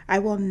am, I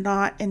will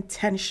not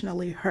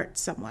intentionally hurt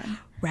someone.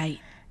 Right.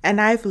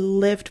 And I've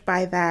lived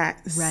by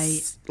that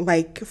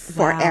like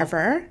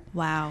forever.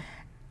 Wow.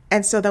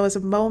 And so there was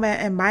a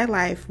moment in my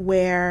life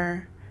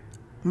where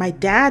my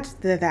dad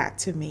did that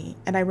to me.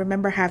 And I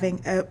remember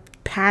having a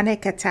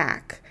panic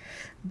attack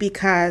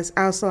because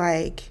I was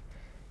like,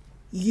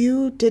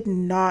 you did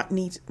not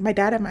need... My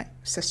dad and my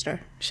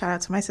sister. Shout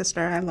out to my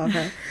sister. I love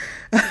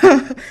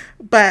her.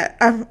 But,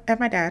 and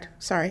my dad.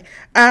 Sorry.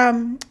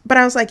 But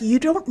I was like, you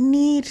don't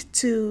need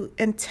to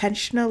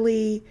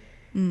intentionally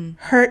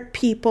hurt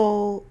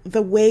people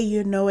the way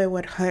you know it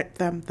would hurt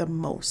them the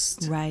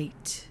most.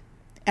 Right.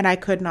 And I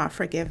could not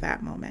forgive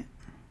that moment.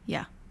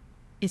 Yeah.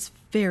 It's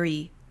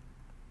very...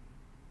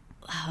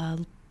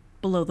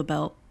 below the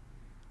belt.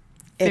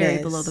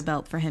 Very below the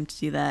belt for him to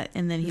do that.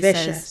 And then he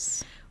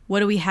says, what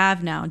do we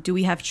have now? Do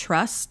we have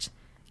trust?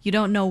 You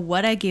don't know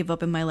what I gave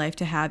up in my life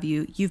to have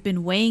you. You've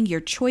been weighing your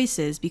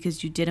choices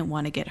because you didn't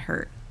want to get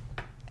hurt.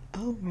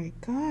 Oh my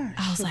gosh.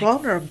 I was like,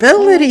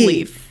 vulnerability.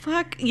 Holy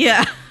fuck.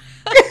 Yeah.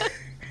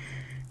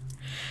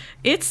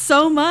 It's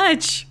so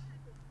much.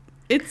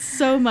 It's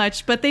so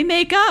much. But they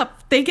make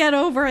up. They get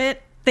over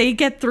it. They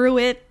get through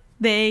it.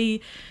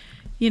 They,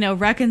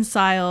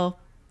 reconcile.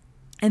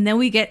 And then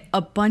we get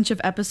a bunch of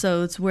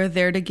episodes where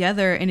they're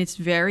together and it's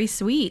very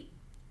sweet.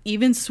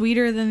 Even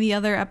sweeter than the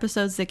other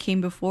episodes that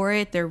came before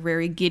it. They're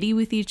very giddy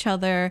with each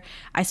other.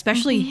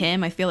 Especially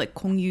him. I feel like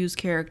Kong Yu's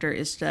character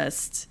is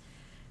just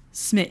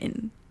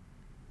smitten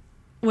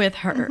with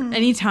her.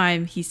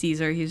 Anytime he sees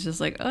her, he's just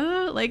like,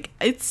 oh, like,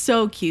 it's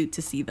so cute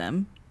to see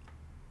them.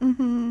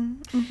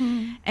 And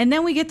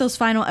then we get those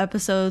final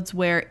episodes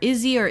where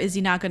is he or is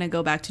he not going to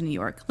go back to New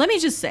York? Let me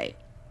just say,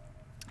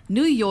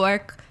 New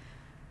York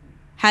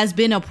has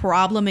been a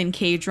problem in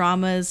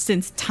K-dramas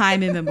since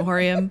time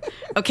immemorial.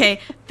 Okay,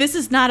 this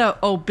is not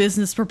a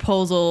business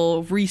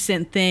proposal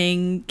recent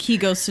thing. He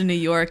goes to New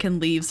York and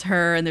leaves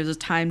her and there's a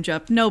time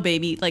jump. No,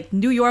 baby. Like,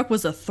 New York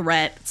was a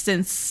threat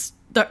since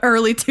the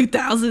early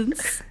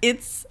 2000s.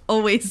 It's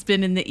always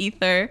been in the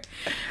ether.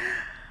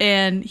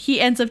 And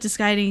he ends up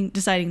deciding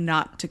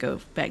not to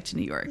go back to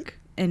New York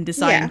and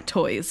deciding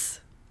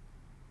toys.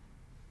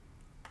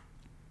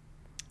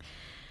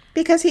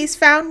 Because he's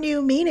found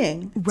new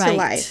meaning to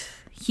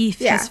life. He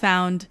has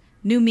found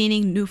new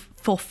meaning, new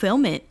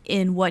fulfillment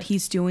in what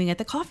he's doing at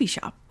the coffee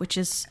shop, which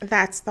is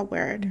That's the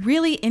word.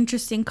 really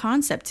interesting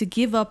concept, to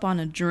give up on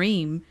a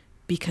dream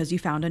because you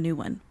found a new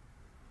one.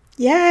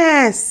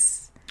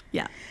 Yes.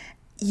 Yeah.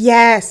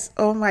 Yes.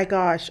 Oh my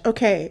gosh.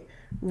 Okay.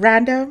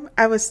 Random.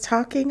 I was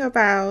talking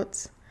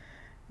about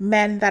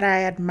men that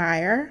I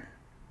admire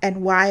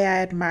and why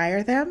I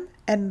admire them.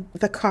 And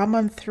the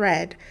common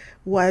thread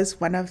was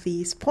one of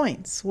these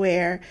points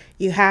where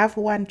you have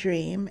one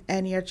dream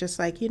and you're just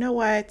like, you know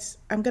what?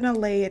 I'm going to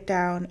lay it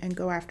down and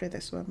go after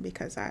this one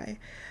because I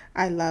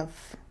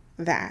love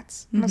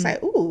that. And I was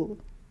like, ooh,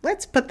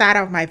 let's put that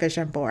on my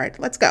vision board.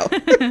 Let's go.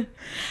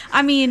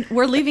 I mean,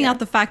 we're leaving out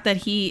the fact that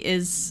he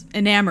is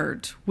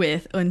enamored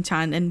with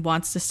Eun-chan and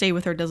wants to stay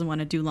with her, doesn't want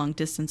to do long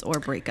distance or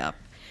break up.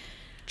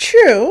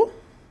 True.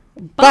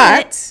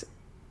 But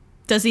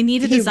does he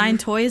need to design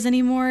toys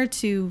anymore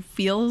to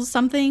feel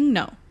something?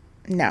 No.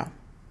 No.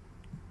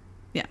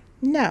 Yeah.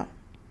 No.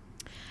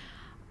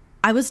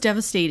 I was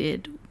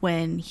devastated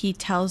when he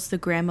tells the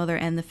grandmother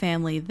and the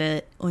family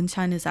that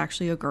Eun-chan is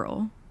actually a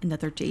girl and that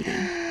they're dating.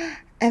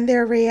 And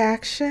their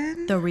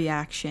reaction? The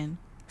reaction.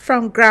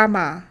 From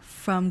grandma.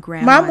 From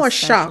grandma. Mom was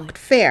especially. shocked,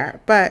 fair,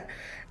 but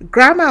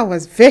grandma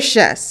was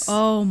vicious.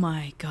 Oh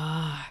my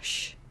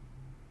gosh.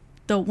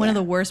 One of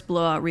the worst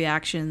blowout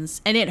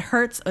reactions. And it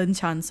hurts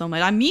Eun-chan so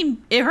much. I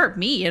mean, it hurt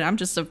me, and I'm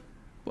just a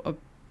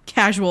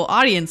casual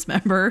audience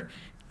member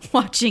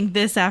watching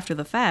this after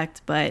the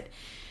fact, but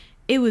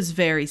it was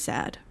very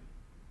sad.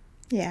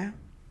 Yeah.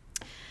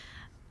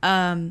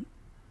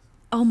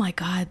 Oh my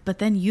God. But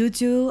then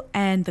Yoo-joo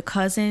and the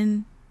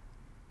cousin,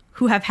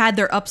 who have had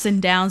their ups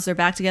and downs, they're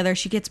back together.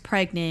 She gets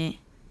pregnant.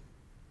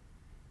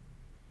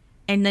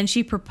 And then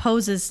she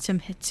proposes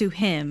to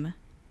him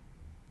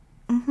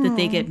that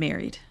they get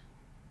married.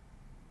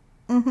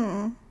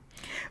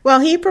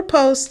 Well, he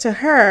proposed to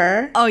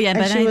her. Oh, yeah.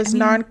 And she was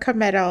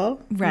non-committal.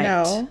 Right.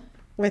 No.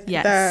 With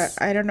the,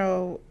 I don't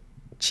know,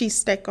 cheese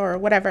stick or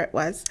whatever it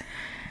was.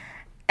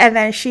 And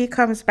then she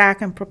comes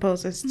back and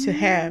proposes to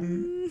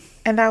him.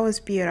 And that was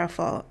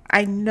beautiful.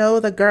 I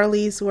know the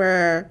girlies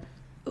were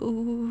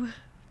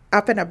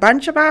up in a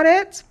bunch about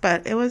it,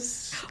 but it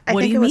was,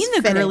 What do you mean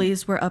the fitting.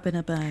 girlies were up in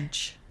a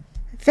bunch?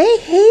 They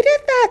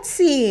hated that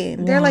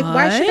scene. They're like,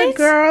 why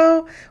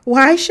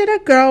should a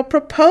girl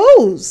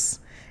propose?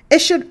 It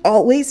should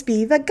always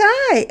be the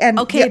guy. And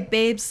okay,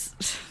 babes.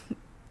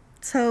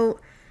 So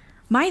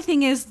my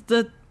thing is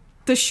the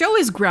show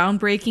is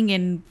groundbreaking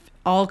in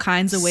all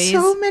kinds of ways.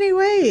 So many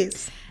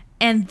ways.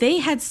 And they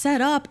had set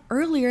up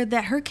earlier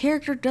that her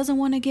character doesn't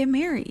want to get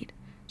married.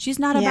 She's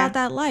not about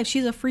that life.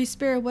 She's a free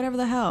spirit, whatever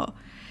the hell.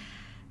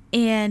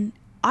 And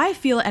I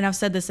feel, and I've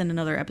said this in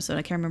another episode,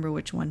 I can't remember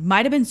which one,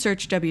 might have been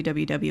Search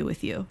WWW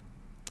with you.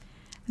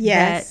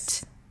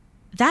 Yes.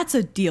 That's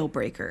a deal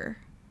breaker.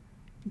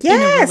 Yes.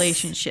 In a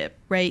relationship,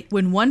 right?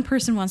 When one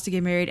person wants to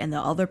get married and the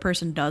other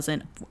person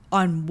doesn't,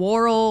 on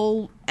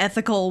moral,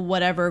 ethical,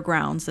 whatever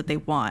grounds that they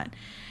want,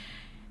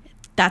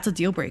 that's a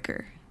deal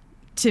breaker.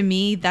 To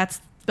me, that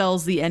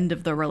spells the end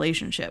of the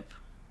relationship.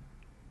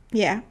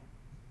 Yeah.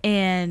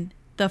 And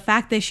the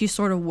fact that she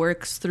sort of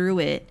works through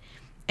it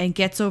and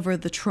gets over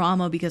the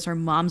trauma because her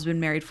mom's been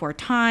married 4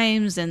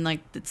 times and like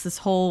it's this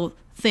whole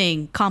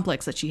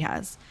complex that she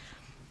has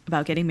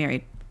about getting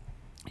married.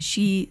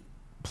 She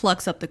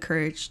plucks up the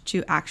courage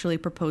to actually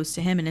propose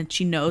to him, and then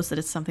she knows that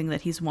it's something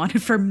that he's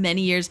wanted for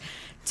many years.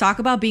 Talk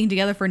about being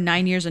together for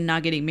 9 years and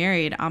not getting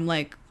married. I'm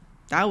like,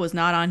 that was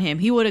not on him.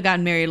 He would have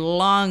gotten married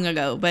long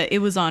ago, but it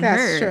was on her.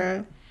 That's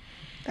true.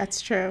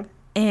 That's true.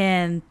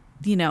 And,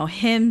 you know,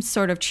 him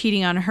sort of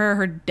cheating on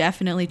her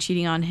definitely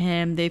cheating on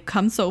him. They've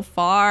come so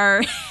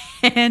far,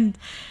 and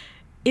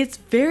it's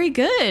very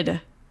good.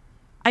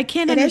 I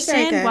can't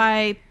understand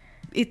why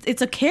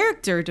it's a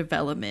character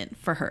development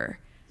for her.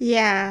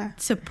 Yeah.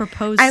 To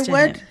propose to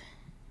him.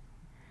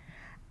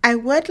 I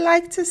would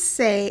like to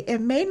say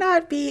it may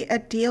not be a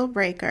deal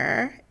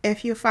breaker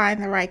if you find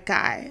the right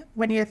guy.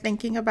 When you're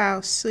thinking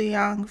about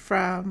Soo-young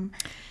from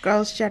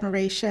Girls'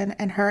 Generation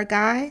and her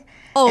guy,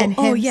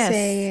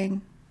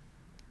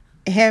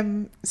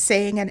 him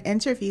saying in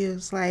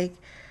interviews like,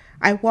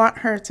 I want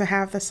her to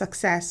have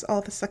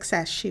all the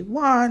success she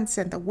wants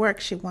and the work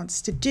she wants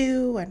to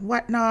do and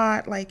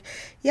whatnot. Like,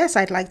 yes,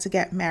 I'd like to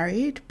get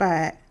married,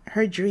 but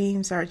her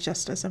dreams are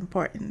just as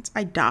important.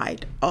 I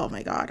died. Oh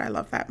my God, I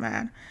love that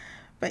man.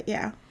 But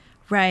yeah.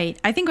 Right.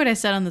 I think what I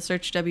said on the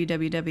Search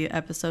WWW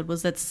episode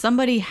was that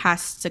somebody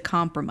has to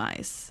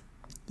compromise.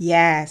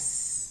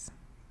 Yes.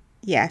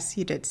 Yes,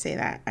 you did say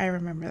that. I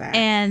remember that.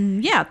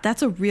 And yeah,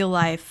 that's a real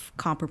life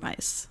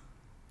compromise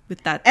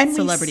with that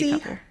celebrity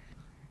couple.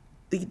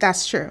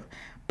 That's true.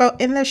 But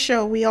in the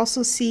show, we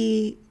also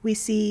see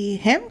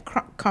him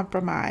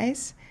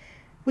compromise.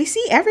 We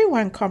see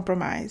everyone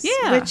compromise.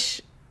 Yeah.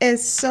 Which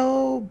is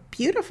so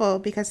beautiful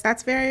because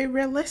that's very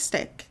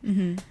realistic.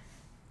 Mm-hmm.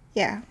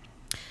 Yeah.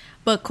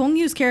 But Kong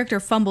Yu's character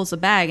fumbles a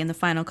bag in the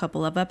final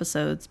couple of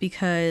episodes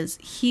because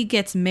he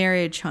gets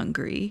marriage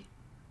hungry.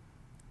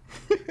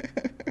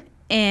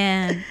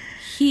 And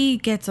he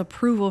gets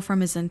approval from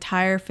his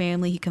entire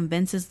family. He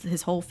convinces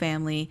his whole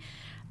family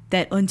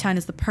that Euntan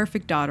is the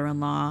perfect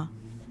daughter-in-law.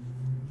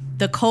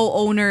 The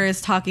co-owner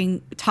is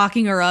talking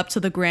her up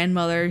to the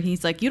grandmother.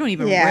 He's like, you don't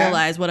even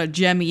realize what a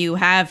gem you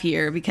have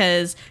here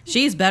because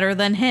she's better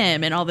than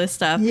him and all this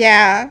stuff.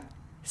 Yeah.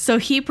 So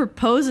he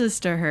proposes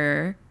to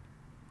her,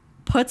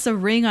 puts a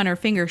ring on her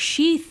finger.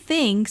 She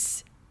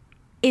thinks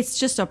it's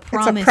just a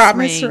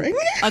promise ring.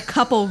 A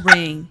couple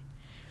ring.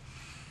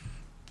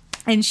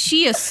 And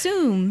she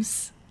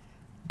assumes,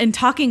 in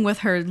talking with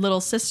her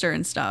little sister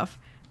and stuff,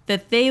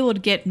 that they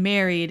would get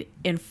married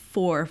in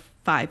 4 or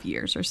 5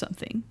 years or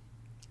something.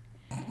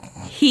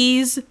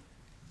 He's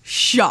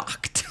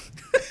shocked.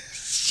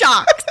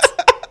 Shocked.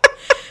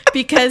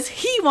 Because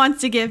he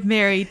wants to get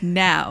married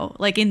now,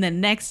 like in the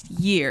next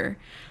year.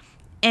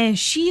 And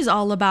she's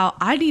all about,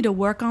 I need to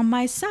work on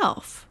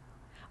myself.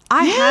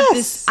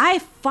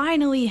 I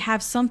finally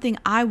have something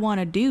I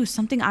want to do,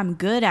 something I'm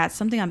good at,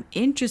 something I'm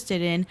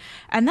interested in,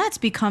 and that's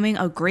becoming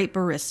a great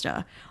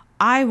barista.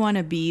 I want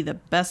to be the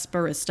best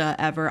barista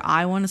ever.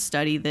 I want to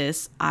study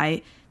this.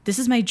 This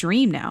is my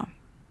dream now.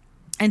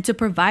 And to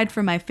provide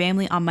for my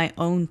family on my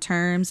own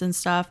terms and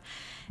stuff.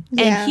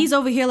 Yeah. And he's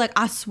over here like,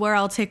 I swear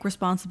I'll take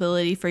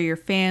responsibility for your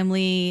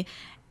family.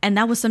 And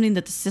that was something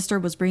that the sister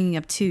was bringing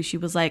up too. She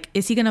was like,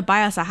 is he going to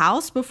buy us a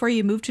house before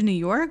you move to New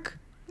York?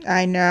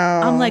 I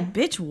know. I'm like,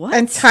 bitch, what?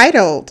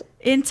 Entitled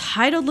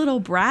little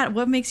brat.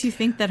 What makes you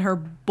think that her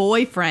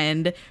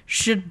boyfriend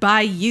should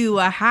buy you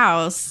a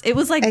house? It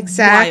was like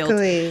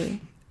exactly wild.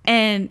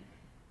 And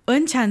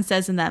Euntan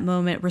says in that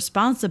moment,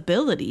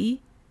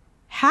 responsibility?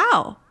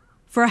 How?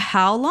 For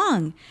how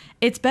long?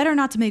 It's better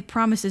not to make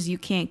promises you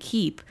can't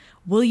keep.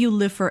 Will you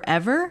live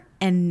forever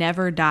and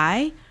never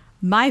die?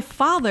 My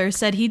father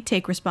said he'd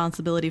take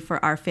responsibility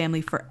for our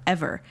family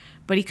forever,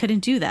 but he couldn't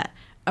do that.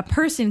 A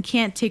person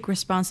can't take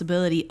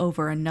responsibility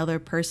over another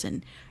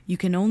person. You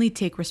can only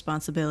take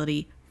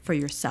responsibility for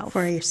yourself.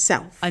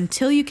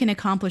 Until I can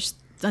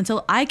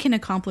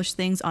accomplish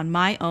things on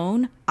my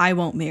own, I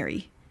won't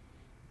marry.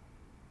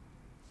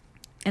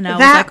 And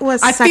I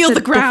was like, I feel the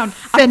ground.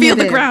 I feel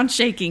the ground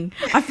shaking.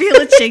 I feel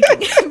it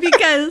shaking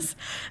because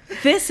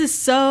this is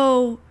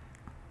so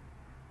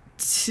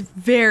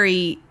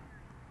very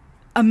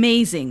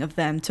amazing of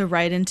them to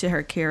write into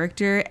her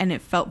character, and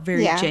it felt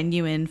very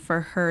genuine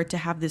for her to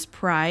have this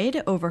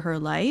pride over her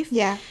life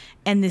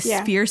and this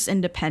fierce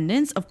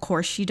independence. Of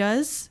course she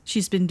does.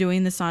 She's been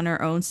doing this on her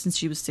own since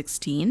she was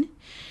 16.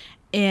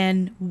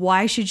 And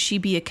why should she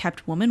be a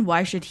kept woman?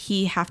 Why should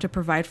he have to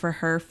provide for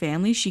her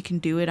family? She can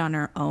do it on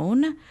her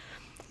own.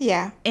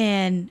 Yeah.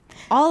 And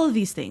all of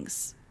these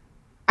things.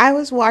 I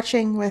was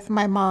watching with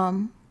my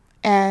mom,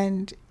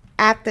 and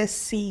at this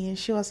scene,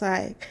 she was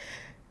like,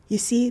 you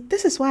see,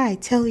 this is why I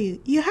tell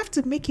you, you have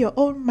to make your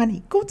own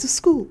money. Go to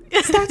school.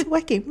 Start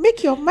working.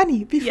 Make your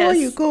money before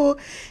you go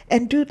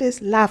and do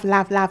this. Laugh. I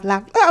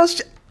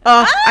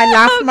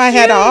laughed my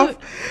head off.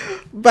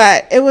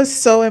 But it was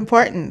so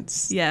important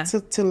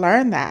to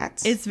learn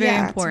that. It's very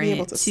important to be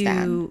able to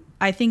stand.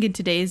 I think in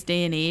today's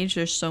day and age,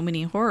 there's so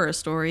many horror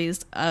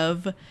stories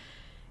of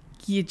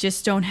you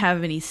just don't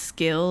have any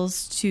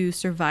skills to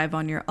survive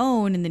on your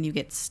own, and then you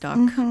get stuck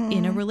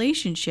in a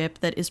relationship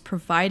that is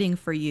providing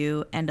for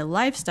you and a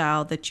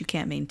lifestyle that you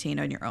can't maintain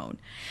on your own.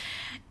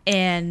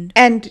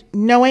 And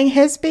knowing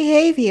his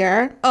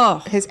behavior,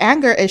 his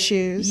anger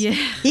issues,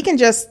 he can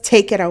just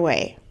take it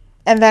away.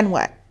 And then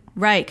what?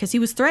 Right, because he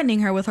was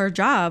threatening her with her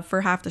job for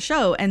half the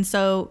show. And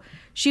so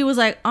she was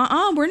like,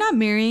 we're not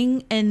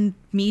marrying and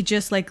me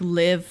just like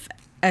live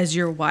as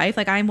your wife.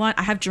 Like I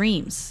have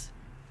dreams.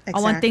 Exactly.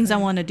 I want things I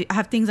want to do. I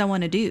have things I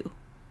want to do.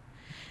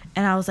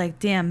 And I was like,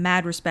 damn,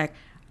 mad respect.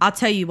 I'll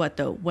tell you what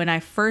though, when I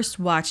first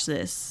watched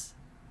this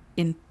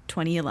in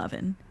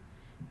 2011,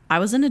 I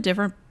was in a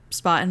different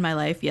spot in my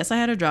life. Yes, I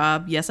had a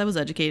job. Yes, I was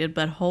educated,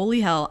 but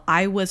holy hell,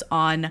 I was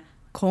on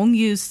Kong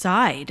Yu's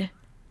side.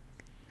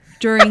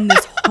 During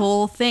this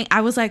whole thing, I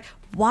was like,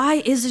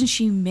 why isn't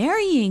she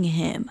marrying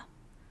him?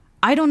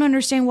 I don't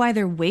understand why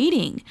they're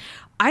waiting.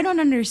 I don't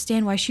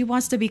understand why she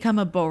wants to become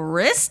a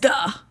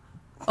barista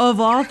of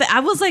all things.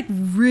 I was like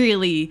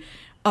really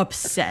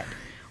upset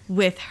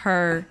with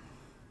her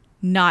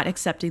not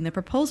accepting the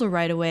proposal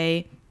right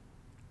away.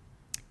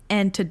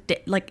 And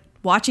today, like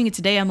watching it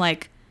today, I'm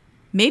like,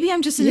 maybe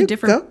I'm just in a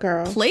different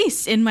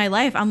place in my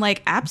life. I'm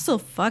like,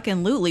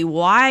 abso-fucking-lutely.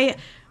 Why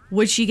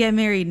would she get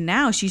married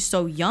now? She's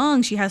so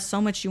young. She has so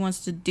much she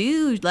wants to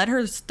do. Let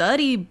her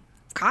study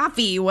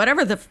coffee,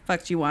 whatever the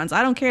fuck she wants.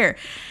 I don't care.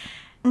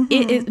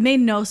 It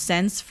made no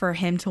sense for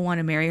him to want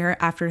to marry her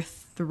after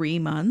 3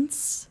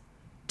 months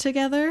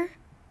together.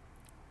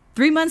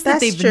 3 months that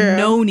they've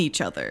known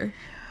each other.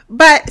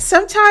 But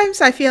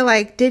sometimes I feel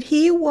like, did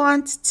he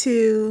want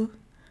to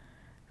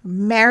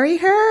marry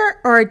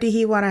her or did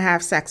he want to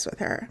have sex with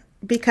her?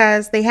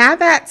 Because they had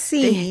that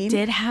scene. They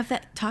did have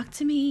that. Talk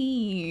to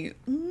me.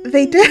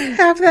 They did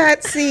have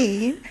that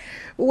scene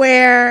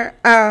where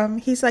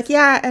he's like,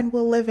 yeah, and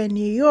we'll live in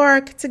New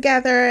York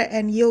together,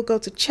 and you'll go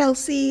to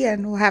Chelsea,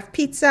 and we'll have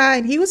pizza.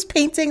 And he was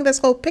painting this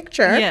whole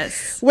picture,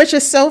 Yes. which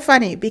is so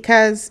funny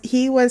because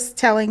he was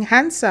telling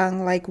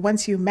Hansung, like,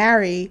 once you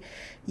marry,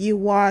 you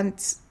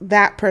want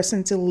that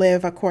person to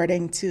live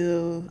according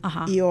to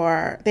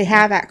they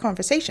had that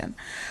conversation.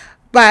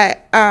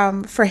 But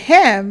for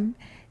him,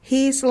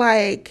 he's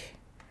like,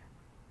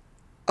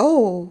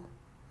 oh,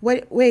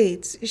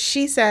 wait,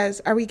 she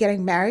says, are we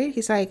getting married?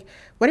 He's like,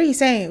 what are you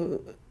saying?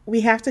 We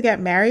have to get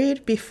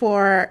married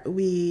before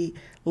we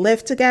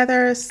live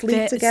together,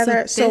 sleep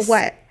together. So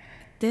what?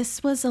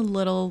 This was a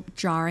little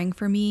jarring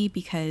for me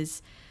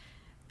because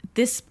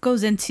this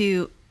goes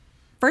into,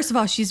 first of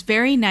all, she's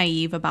very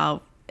naive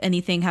about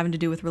anything having to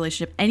do with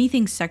relationship,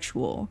 anything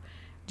sexual,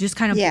 just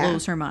kind of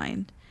blows her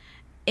mind.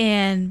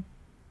 And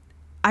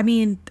I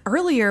mean,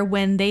 earlier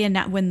when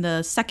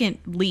the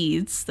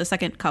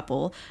second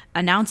couple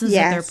announces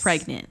that they're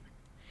pregnant,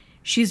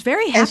 she's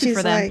very happy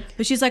for them.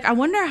 But she's like, I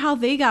wonder how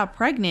they got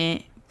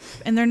pregnant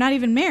and they're not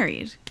even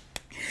married.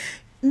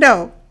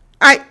 No,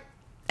 I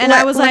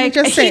was like,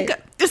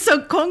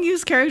 so Kong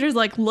Yu's character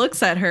like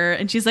looks at her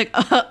and she's like,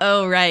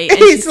 oh right. And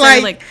he's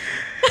like,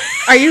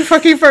 are you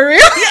fucking for real?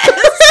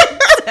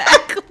 Yes,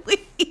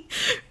 exactly.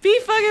 Be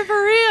fucking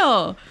for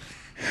real.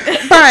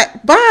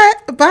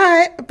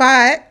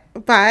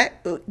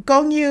 But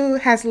Gong Yu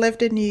has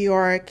lived in New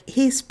York.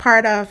 He's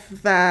part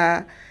of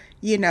the,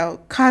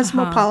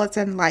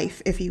 cosmopolitan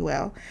life, if you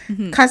will.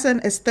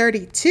 Cousin is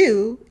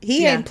 32.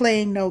 He ain't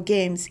playing no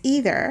games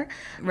either.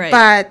 Right.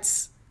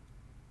 But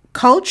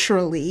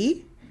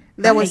culturally,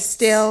 there was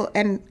still,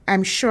 and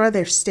I'm sure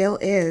there still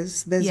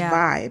is, this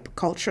vibe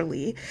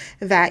culturally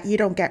that you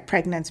don't get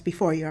pregnant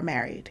before you're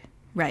married.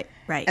 Right.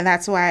 And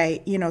that's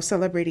why,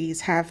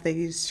 celebrities have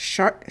these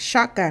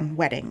shotgun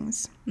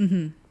weddings.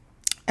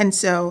 And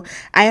so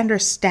I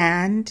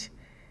understand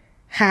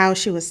how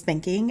she was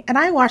thinking. And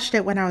I watched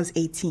it when I was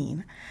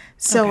 18.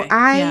 So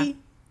I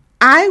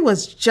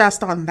was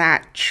just on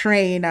that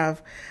train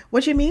of,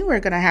 what do you mean we're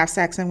going to have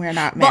sex and we're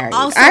not married?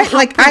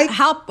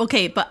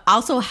 But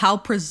also how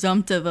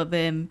presumptive of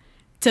him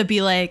to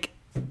be like,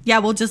 yeah,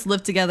 we'll just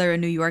live together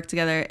in New York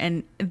together.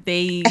 And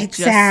they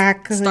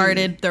just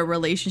started their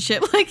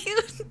relationship. Like,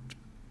 he's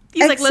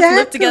like, let's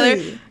live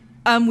together.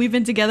 We've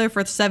been together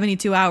for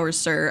 72 hours,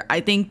 sir.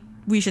 I think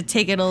we should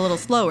take it a little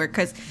slower,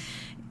 because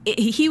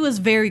he was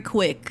very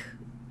quick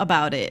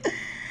about it,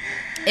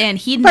 and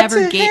he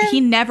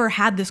never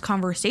had this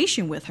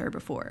conversation with her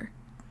before.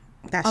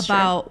 That's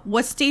about true.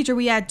 What stage are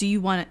we at? Do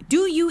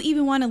you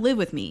even want to live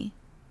with me?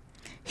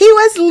 He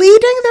was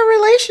leading the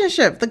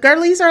relationship. The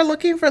girlies are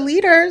looking for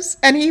leaders,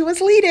 and he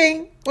was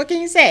leading. What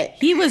can you say?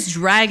 He was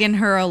dragging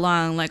her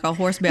along like a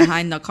horse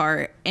behind the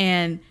cart,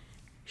 and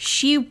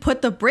she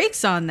put the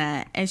brakes on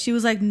that, and she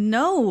was like,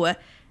 no,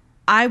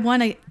 I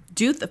want to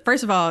do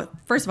first of all,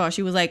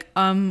 she was like,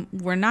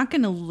 we're not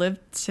going to live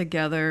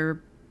together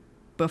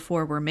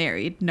before we're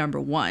married, number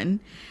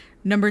one.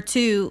 Number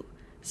two,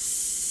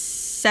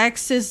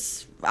 sex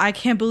is, I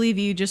can't believe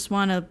you just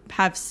want to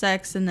have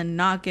sex and then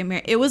not get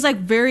married. It was like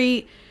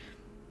very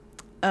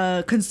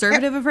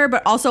conservative of her,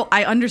 but also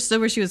I understood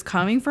where she was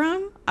coming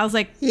from. I was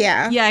like,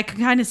 yeah, I could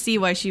kind of see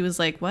why she was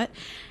like, what?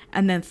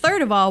 And then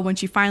third of all, when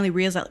she finally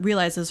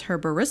realizes her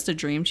barista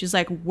dream, she's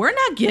like, we're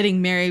not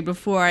getting married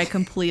before I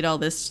complete all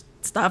this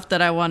stuff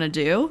that I want to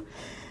do.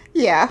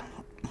 Yeah.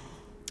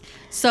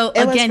 So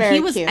again, he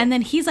was cute. And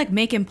then he's like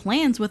making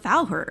plans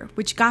without her,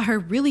 which got her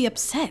really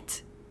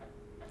upset.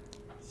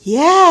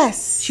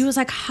 Yes. She was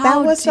like,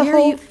 how that was dare the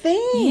whole you?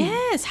 Thing.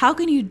 Yes. How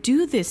can you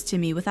do this to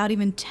me without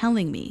even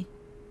telling me?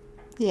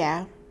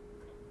 Yeah.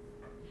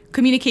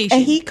 Communication.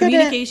 And he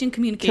communication.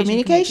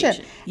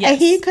 Yes. And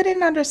he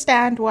couldn't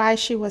understand why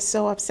she was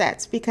so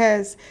upset,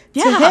 because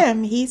to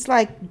him, he's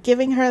like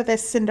giving her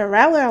this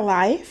Cinderella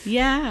life.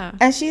 Yeah.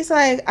 And she's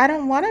like, I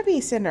don't want to be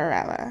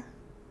Cinderella.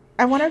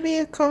 I want to be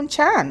a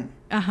Kon-chan.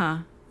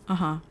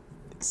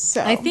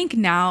 So I think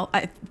now,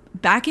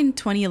 back in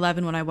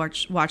 2011 when I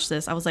watched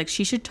this, I was like,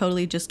 she should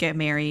totally just get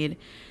married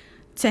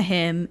to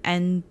him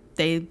and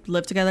they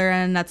live together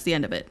and that's the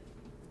end of it.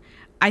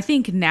 I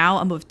think now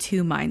I'm of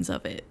two minds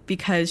of it,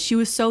 because she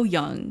was so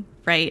young,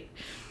 right?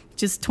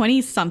 Just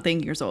 20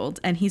 something years old,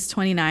 and he's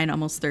 29,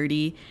 almost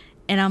 30.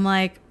 And I'm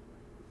like,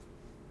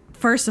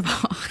 first of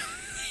all,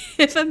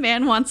 if a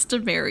man wants to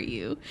marry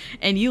you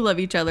and you love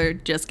each other,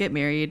 just get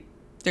married.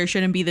 There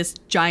shouldn't be this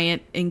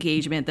giant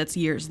engagement that's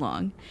years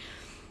long.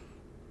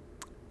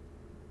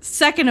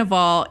 Second of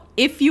all,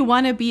 if you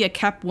want to be a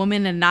kept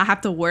woman and not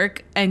have to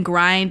work and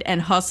grind and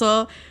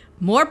hustle,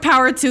 more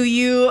power to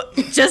you.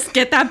 Just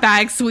get that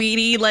bag,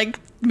 sweetie. Like,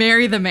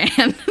 marry the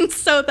man.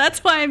 So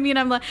that's why,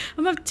 I'm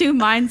of two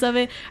minds of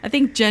it. I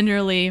think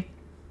generally,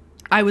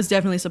 I was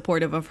definitely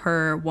supportive of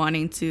her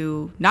wanting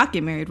to not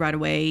get married right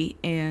away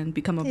and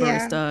become a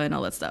barista and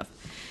all that stuff.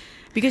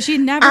 Because she'd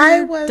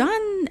never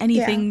done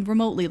anything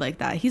remotely like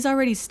that. He's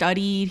already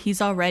studied.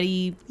 He's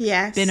already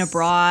been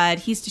abroad.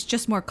 He's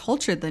just more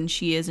cultured than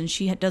she is, and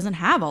she doesn't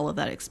have all of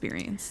that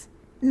experience.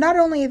 not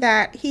only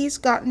that, he's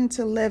gotten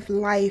to live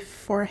life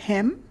for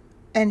him,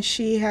 and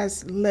she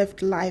has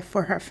lived life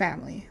for her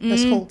family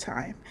this whole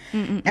time.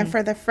 And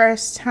for the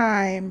first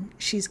time,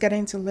 she's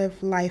getting to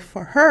live life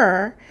for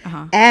her,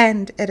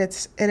 and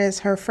it is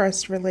her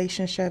first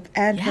relationship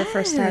and her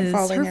first time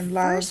falling in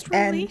love.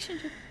 And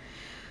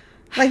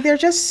like, there are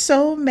just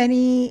so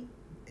many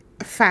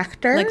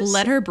factors. Like,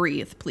 let her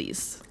breathe,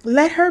 please.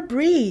 Let her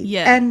breathe.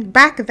 Yeah. And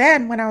back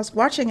then, when I was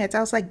watching it,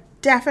 I was like,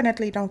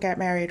 definitely don't get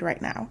married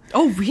right now.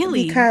 Oh,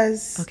 really?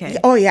 Because,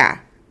 oh yeah,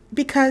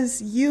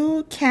 because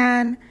you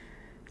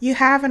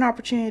have an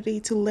opportunity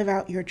to live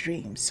out your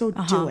dreams. So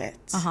do it.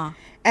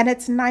 And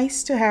it's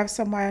nice to have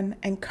someone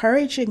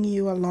encouraging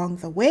you along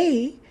the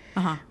way,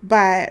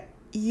 but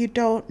you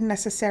don't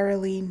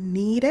necessarily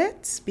need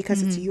it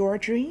because it's your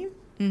dream.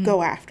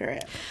 Go after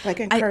it.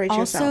 Like, encourage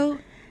yourself. I also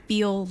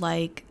feel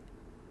like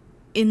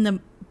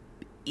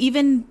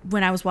even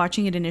when I was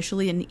watching it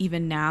initially and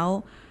even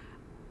now,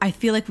 I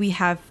feel like we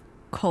have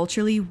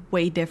culturally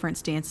way different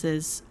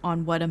stances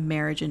on what a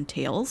marriage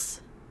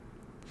entails.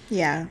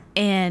 Yeah.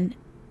 And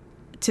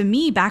to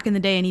me, back in the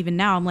day and even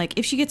now, I'm like,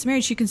 if she gets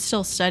married, she can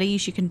still study.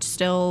 She can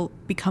still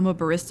become a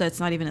barista.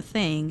 It's not even a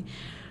thing.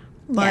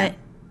 But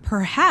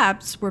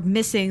perhaps we're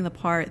missing the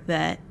part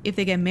that if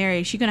they get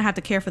married, she's going to have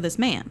to care for this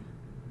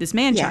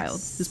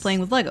man-child who's playing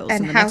with Legos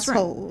and in the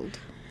household. Next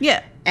room.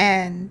 Yeah.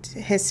 And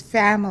his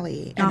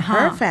family and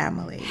her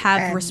family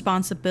have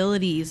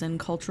responsibilities and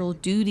cultural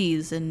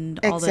duties and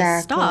all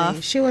this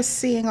stuff. She was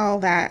seeing all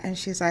that and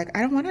she's like, I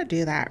don't want to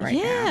do that right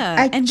now.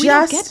 Yeah. And we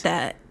don't get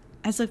that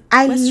as a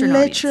Western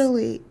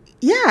audience.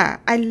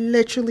 I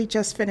literally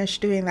just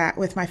finished doing that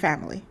with my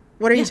family.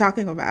 What are you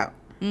talking about?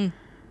 And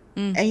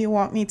you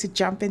want me to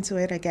jump into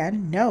it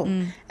again? No.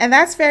 And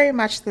that's very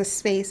much the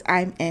space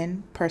I'm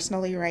in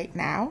personally right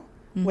now.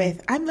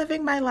 With I'm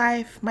living my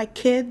life, my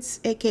kids,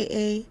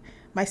 aka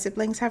my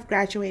siblings, have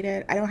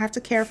graduated. I don't have to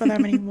care for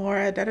them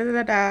anymore.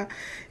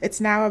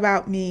 It's now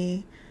about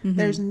me.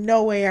 There's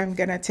no way I'm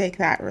gonna take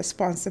that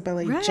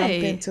responsibility, jump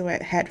into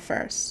it head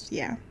first.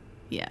 Yeah.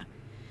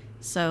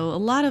 So a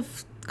lot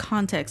of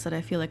context that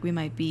I feel like we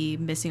might be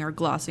missing or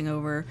glossing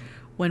over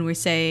when we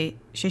say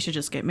she should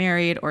just get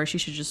married or she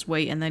should just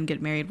wait and then get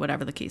married,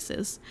 whatever the case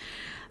is.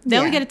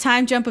 Then we get a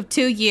time jump of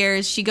 2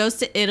 years. She goes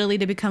to Italy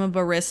to become a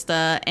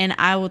barista. And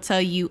I will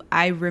tell you,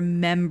 I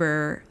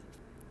remember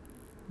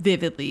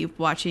vividly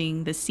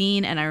watching the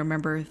scene. And I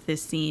remember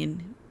this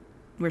scene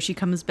where she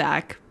comes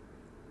back.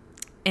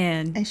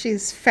 And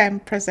she's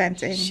femme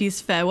presenting.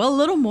 A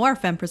little more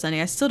femme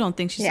presenting. I still don't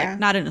think she's like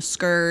not in a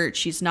skirt.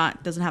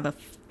 Doesn't have a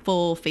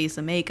full face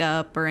of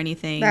makeup or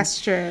anything.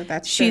 That's true.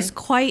 She's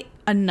quite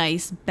a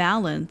nice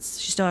balance.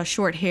 She still has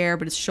short hair,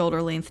 but it's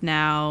shoulder length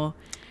now.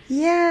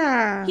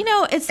 Yeah.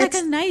 It's like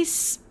a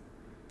nice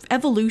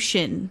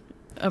evolution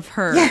of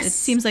her. Yes. It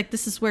seems like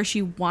this is where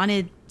she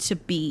wanted to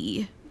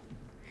be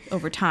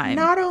over time.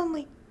 Not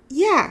only,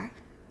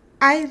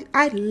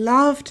 I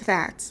loved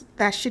that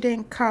she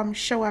didn't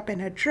show up in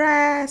a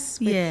dress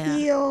with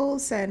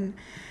heels and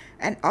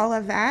all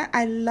of that.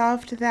 I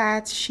loved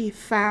that she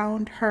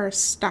found her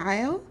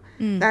style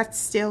that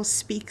still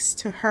speaks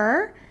to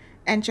her.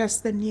 And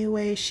just the new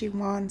way she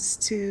wants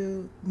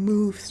to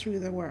move through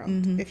the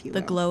world, if you will.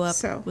 The glow up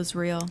was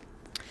real.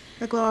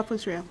 The glow up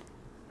was real.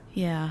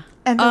 Yeah.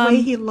 And the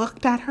way he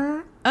looked at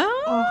her.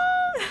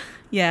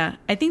 Yeah.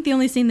 I think the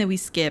only scene that we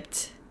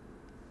skipped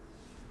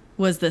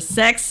was the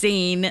sex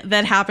scene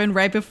that happened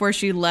right before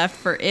she left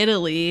for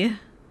Italy.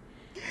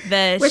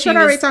 Which one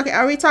are we talking?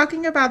 Are we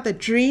talking about the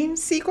dream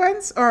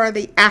sequence or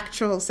the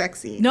actual sex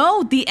scene?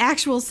 No, the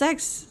actual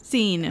sex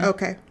scene.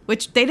 Okay.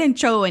 Which they didn't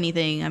show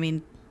anything. I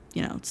mean,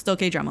 it's still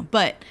K-drama.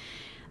 But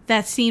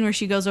that scene where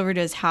she goes over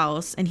to his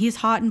house and he's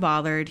hot and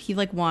bothered. He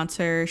wants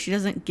her. She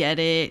doesn't get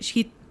it.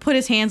 He put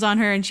his hands on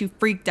her and she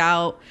freaked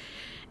out.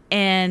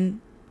 And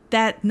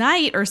that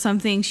night or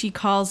something, she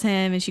calls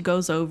him and she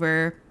goes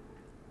over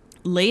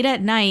late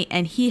at night.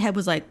 And he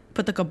was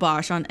put the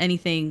kibosh on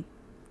anything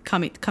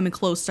coming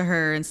close to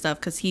her and stuff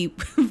because he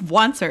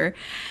wants her.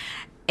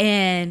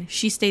 And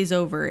she stays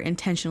over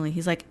intentionally.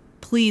 He's like,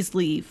 please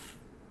leave.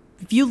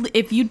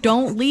 If you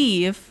don't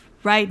leave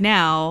right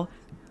now,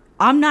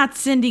 I'm not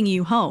sending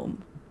you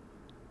home.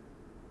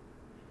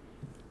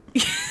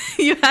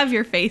 You have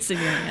your face in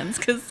your hands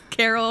because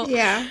Carol,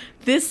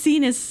 this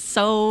scene is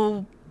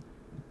so,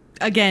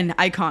 again,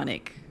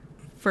 iconic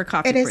for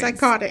Coffee Prince. It is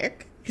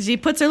iconic. Because she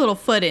puts her little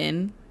foot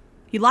in.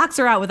 He locks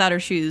her out without her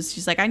shoes.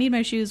 She's like, I need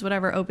my shoes,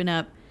 whatever, open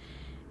up.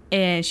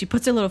 And she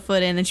puts her little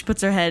foot in, then she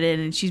puts her head in,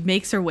 and she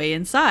makes her way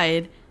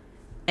inside.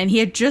 And he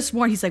had just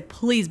warned, he's like,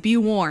 please be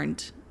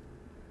warned.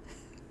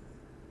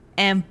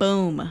 And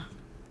boom.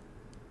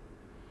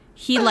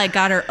 He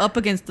got her up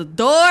against the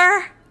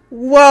door.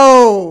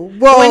 Whoa.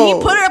 When he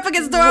put her up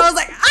against the door, I was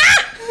like,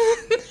 ah!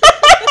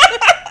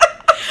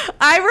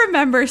 I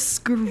remember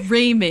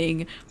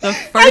screaming the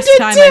first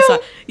time I saw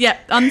it. Yeah,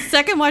 on the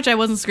second watch, I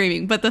wasn't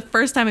screaming. But the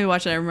first time I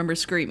watched it, I remember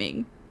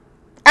screaming.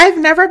 I've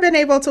never been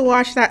able to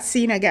watch that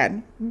scene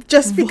again.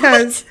 Just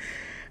because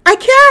I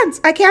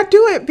can't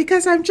do it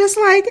because I'm just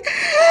like,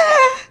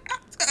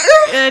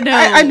 No,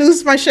 I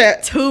lose my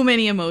shit. Too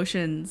many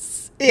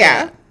emotions.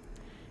 Yeah.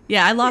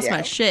 Yeah, I lost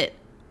my shit.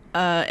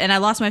 And I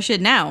lost my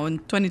shit now in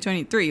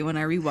 2023 when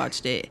I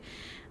rewatched it.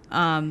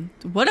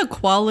 What a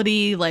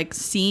quality like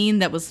scene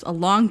that was a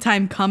long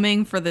time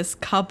coming for this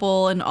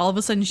couple, and all of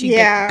a sudden she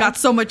got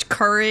so much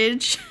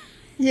courage.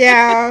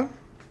 Yeah,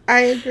 I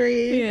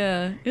agree.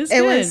 Yeah,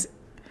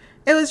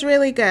 it was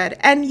really good,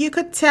 and you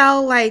could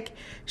tell like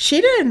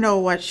she didn't know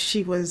what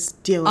she was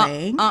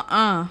doing.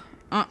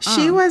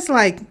 She was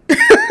like,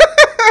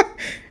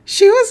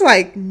 she was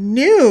like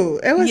new.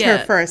 It was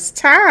her first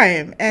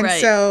time, and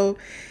so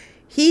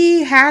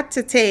he had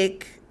to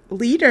take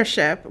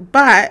leadership,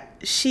 but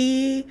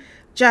she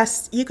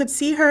just, you could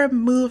see her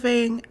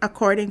moving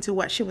according to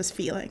what she was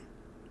feeling.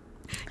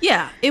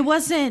 Yeah, it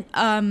wasn't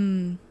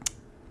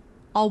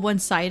all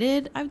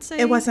one-sided, I would say.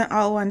 It wasn't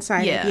all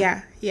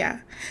one-sided. Yeah.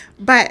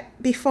 But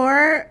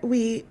before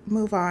we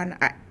move on,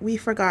 we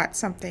forgot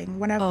something.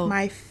 One of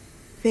my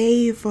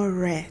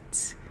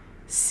favorite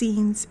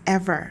scenes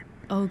ever.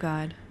 Oh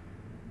God.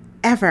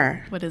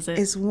 Ever. What is it?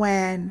 Is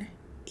when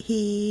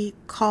he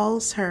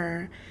calls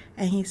her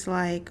and he's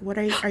like, "What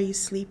are you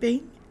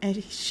sleeping?"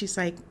 And she's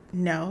like,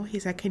 "No."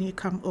 He's like, "Can you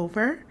come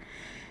over?"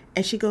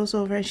 And she goes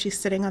over and she's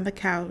sitting on the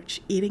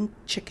couch eating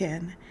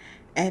chicken.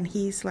 And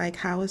he's like,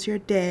 "How was your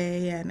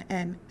day?"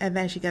 And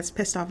then she gets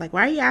pissed off, like,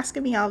 "Why are you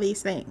asking me all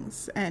these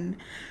things?" And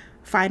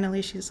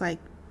finally she's like,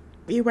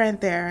 "You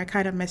weren't there. I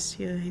kind of missed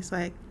you." He's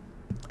like,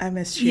 "I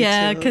missed you too."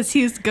 Yeah, because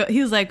he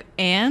was like,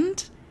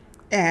 and?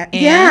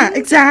 Yeah,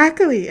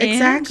 exactly.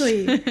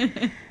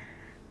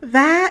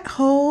 That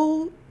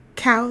whole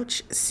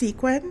couch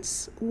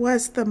sequence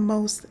was the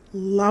most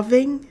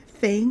loving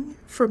thing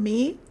for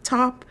me.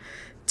 Top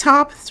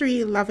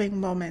 3 loving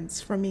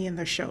moments for me in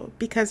the show,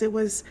 because it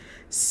was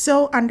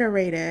so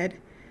underrated,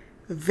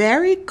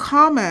 very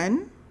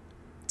common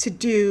to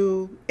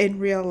do in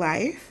real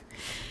life,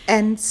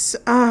 and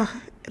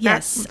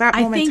that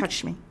moment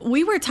touched me.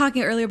 We were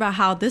talking earlier about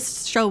how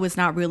this show was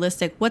not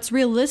realistic. What's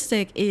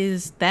realistic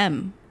is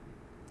them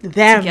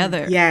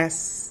together.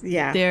 Yes.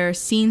 Yeah. Their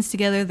scenes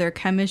together, their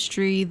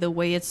chemistry, the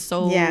way it's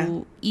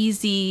so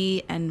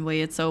easy and the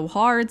way it's so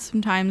hard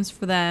sometimes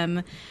for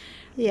them.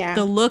 Yeah.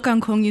 The look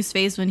on Kong Yu's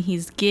face when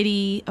he's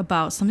giddy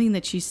about something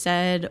that she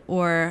said,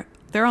 or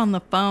they're on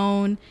the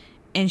phone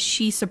and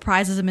she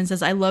surprises him and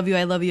says, I love you,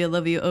 I love you, I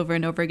love you," over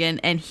and over again.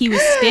 And he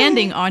was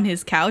standing on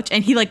his couch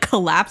and he like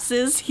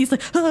collapses. He's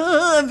like,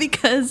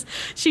 because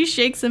she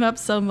shakes him up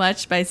so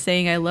much by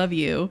saying, "I love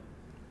you."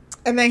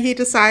 And then he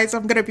decides,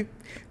 "I'm going to be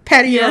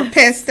petty or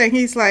pissed." And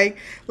he's like,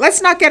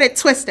 "Let's not get it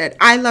twisted.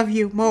 I love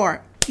you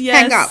more."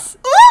 Yes. Hang up.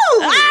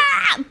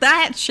 Ooh!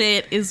 That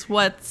shit is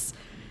what's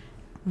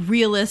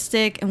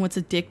realistic and what's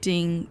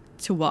addicting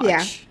to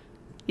watch.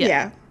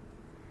 Yeah.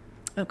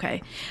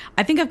 Okay.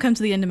 I think I've come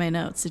to the end of my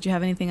notes. Did you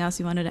have anything else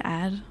you wanted to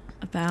add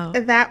about?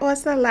 That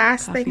was the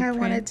last Coffee thing I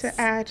Prince? wanted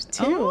to add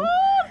too. Oh,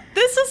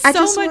 this is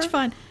so much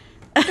fun.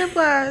 It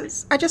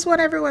was. I just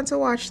want everyone to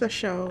watch the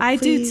show. I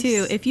Please.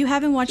 do too. If you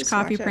haven't watched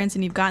Coffee watch Prince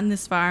and you've gotten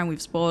this far and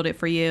we've spoiled it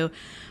for you,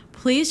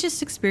 please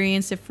just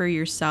experience it for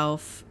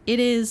yourself.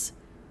 It is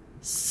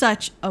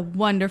such a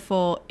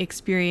wonderful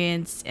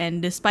experience,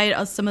 and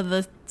despite some of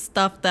the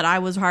stuff that I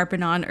was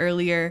harping on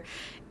earlier,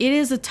 it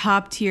is a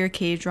top tier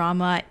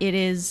K-drama. It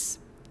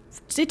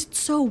did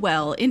so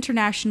well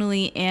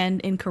internationally and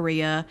in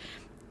Korea.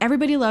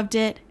 Everybody loved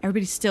it.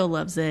 Everybody still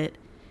loves it.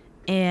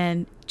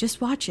 And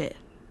just watch it.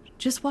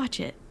 Just watch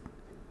it.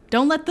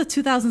 Don't let the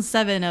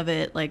 2007 of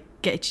it like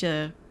get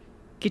you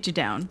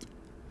down.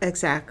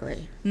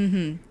 Exactly.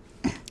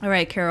 All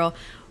right, Carol.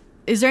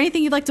 Is there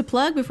anything you'd like to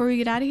plug before we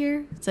get out of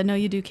here? Because I know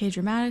you do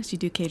K-dramatics, you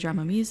do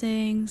K-drama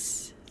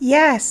musings.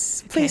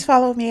 Yes. Okay. Please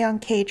follow me on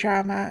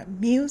K-drama's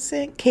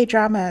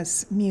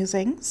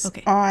musings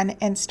on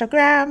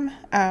Instagram.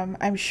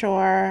 I'm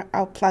sure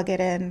I'll plug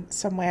it in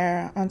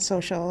somewhere on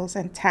socials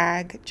and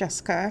tag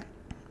Jessica.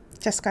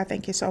 Jessica,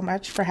 thank you so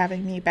much for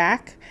having me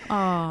back.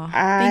 Oh,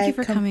 thank you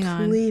for coming on.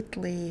 I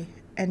completely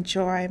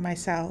enjoy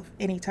myself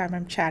anytime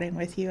I'm chatting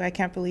with you. I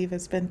can't believe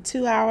it's been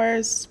 2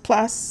 hours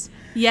plus.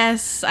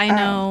 Yes, I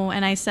know.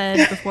 And I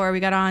said before we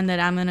got on that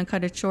I'm going to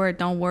cut it short.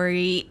 Don't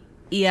worry.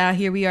 Yeah,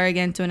 here we are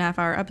again, 2.5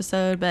 hour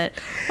episode. But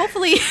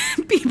hopefully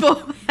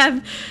people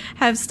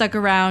have stuck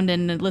around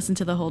and listened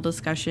to the whole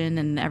discussion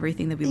and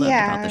everything that we loved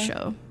about the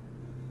show.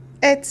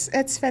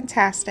 It's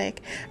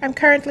fantastic. I'm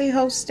currently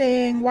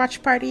hosting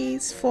watch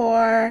parties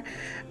for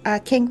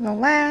King of the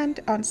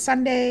Land on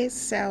Sundays.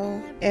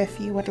 So if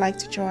you would like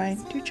to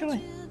join, do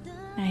join.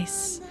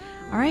 Nice.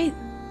 All right.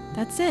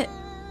 That's it.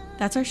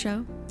 That's our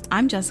show.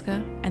 I'm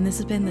Jessica, and this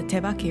has been the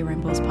Teba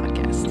K-Rainbows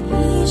podcast.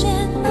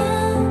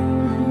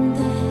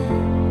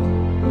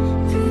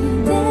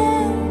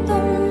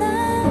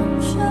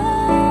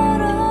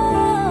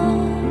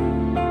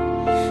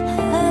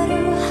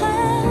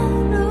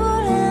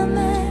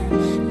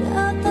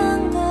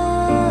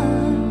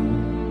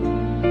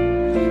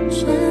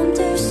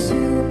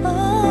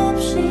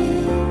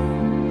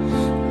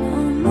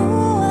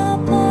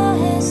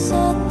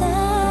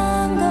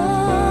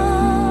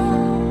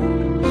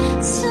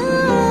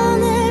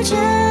 손을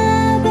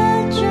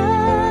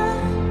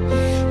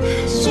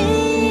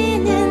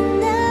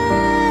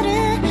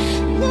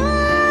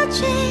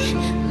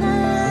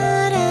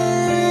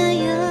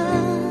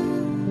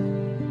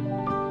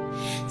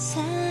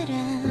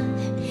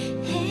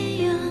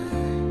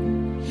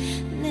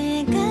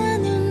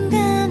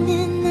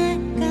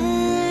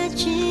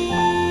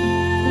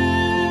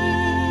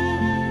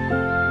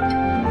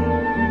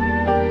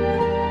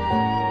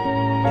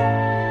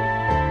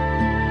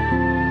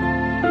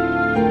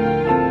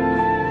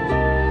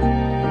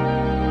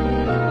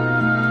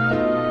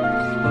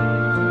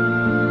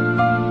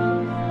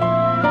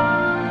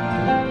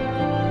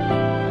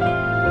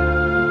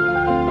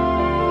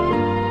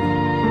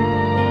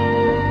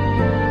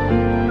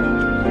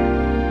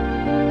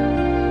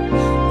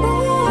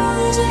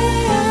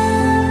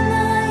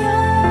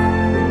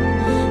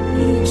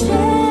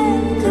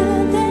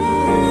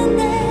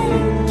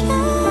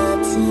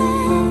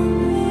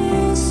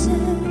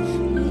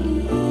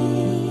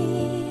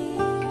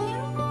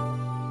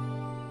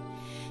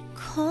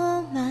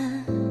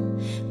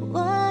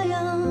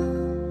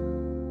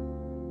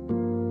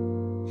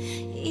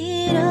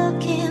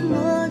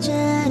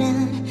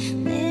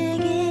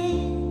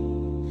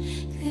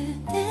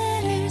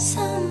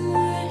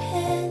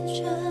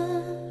선물해줘.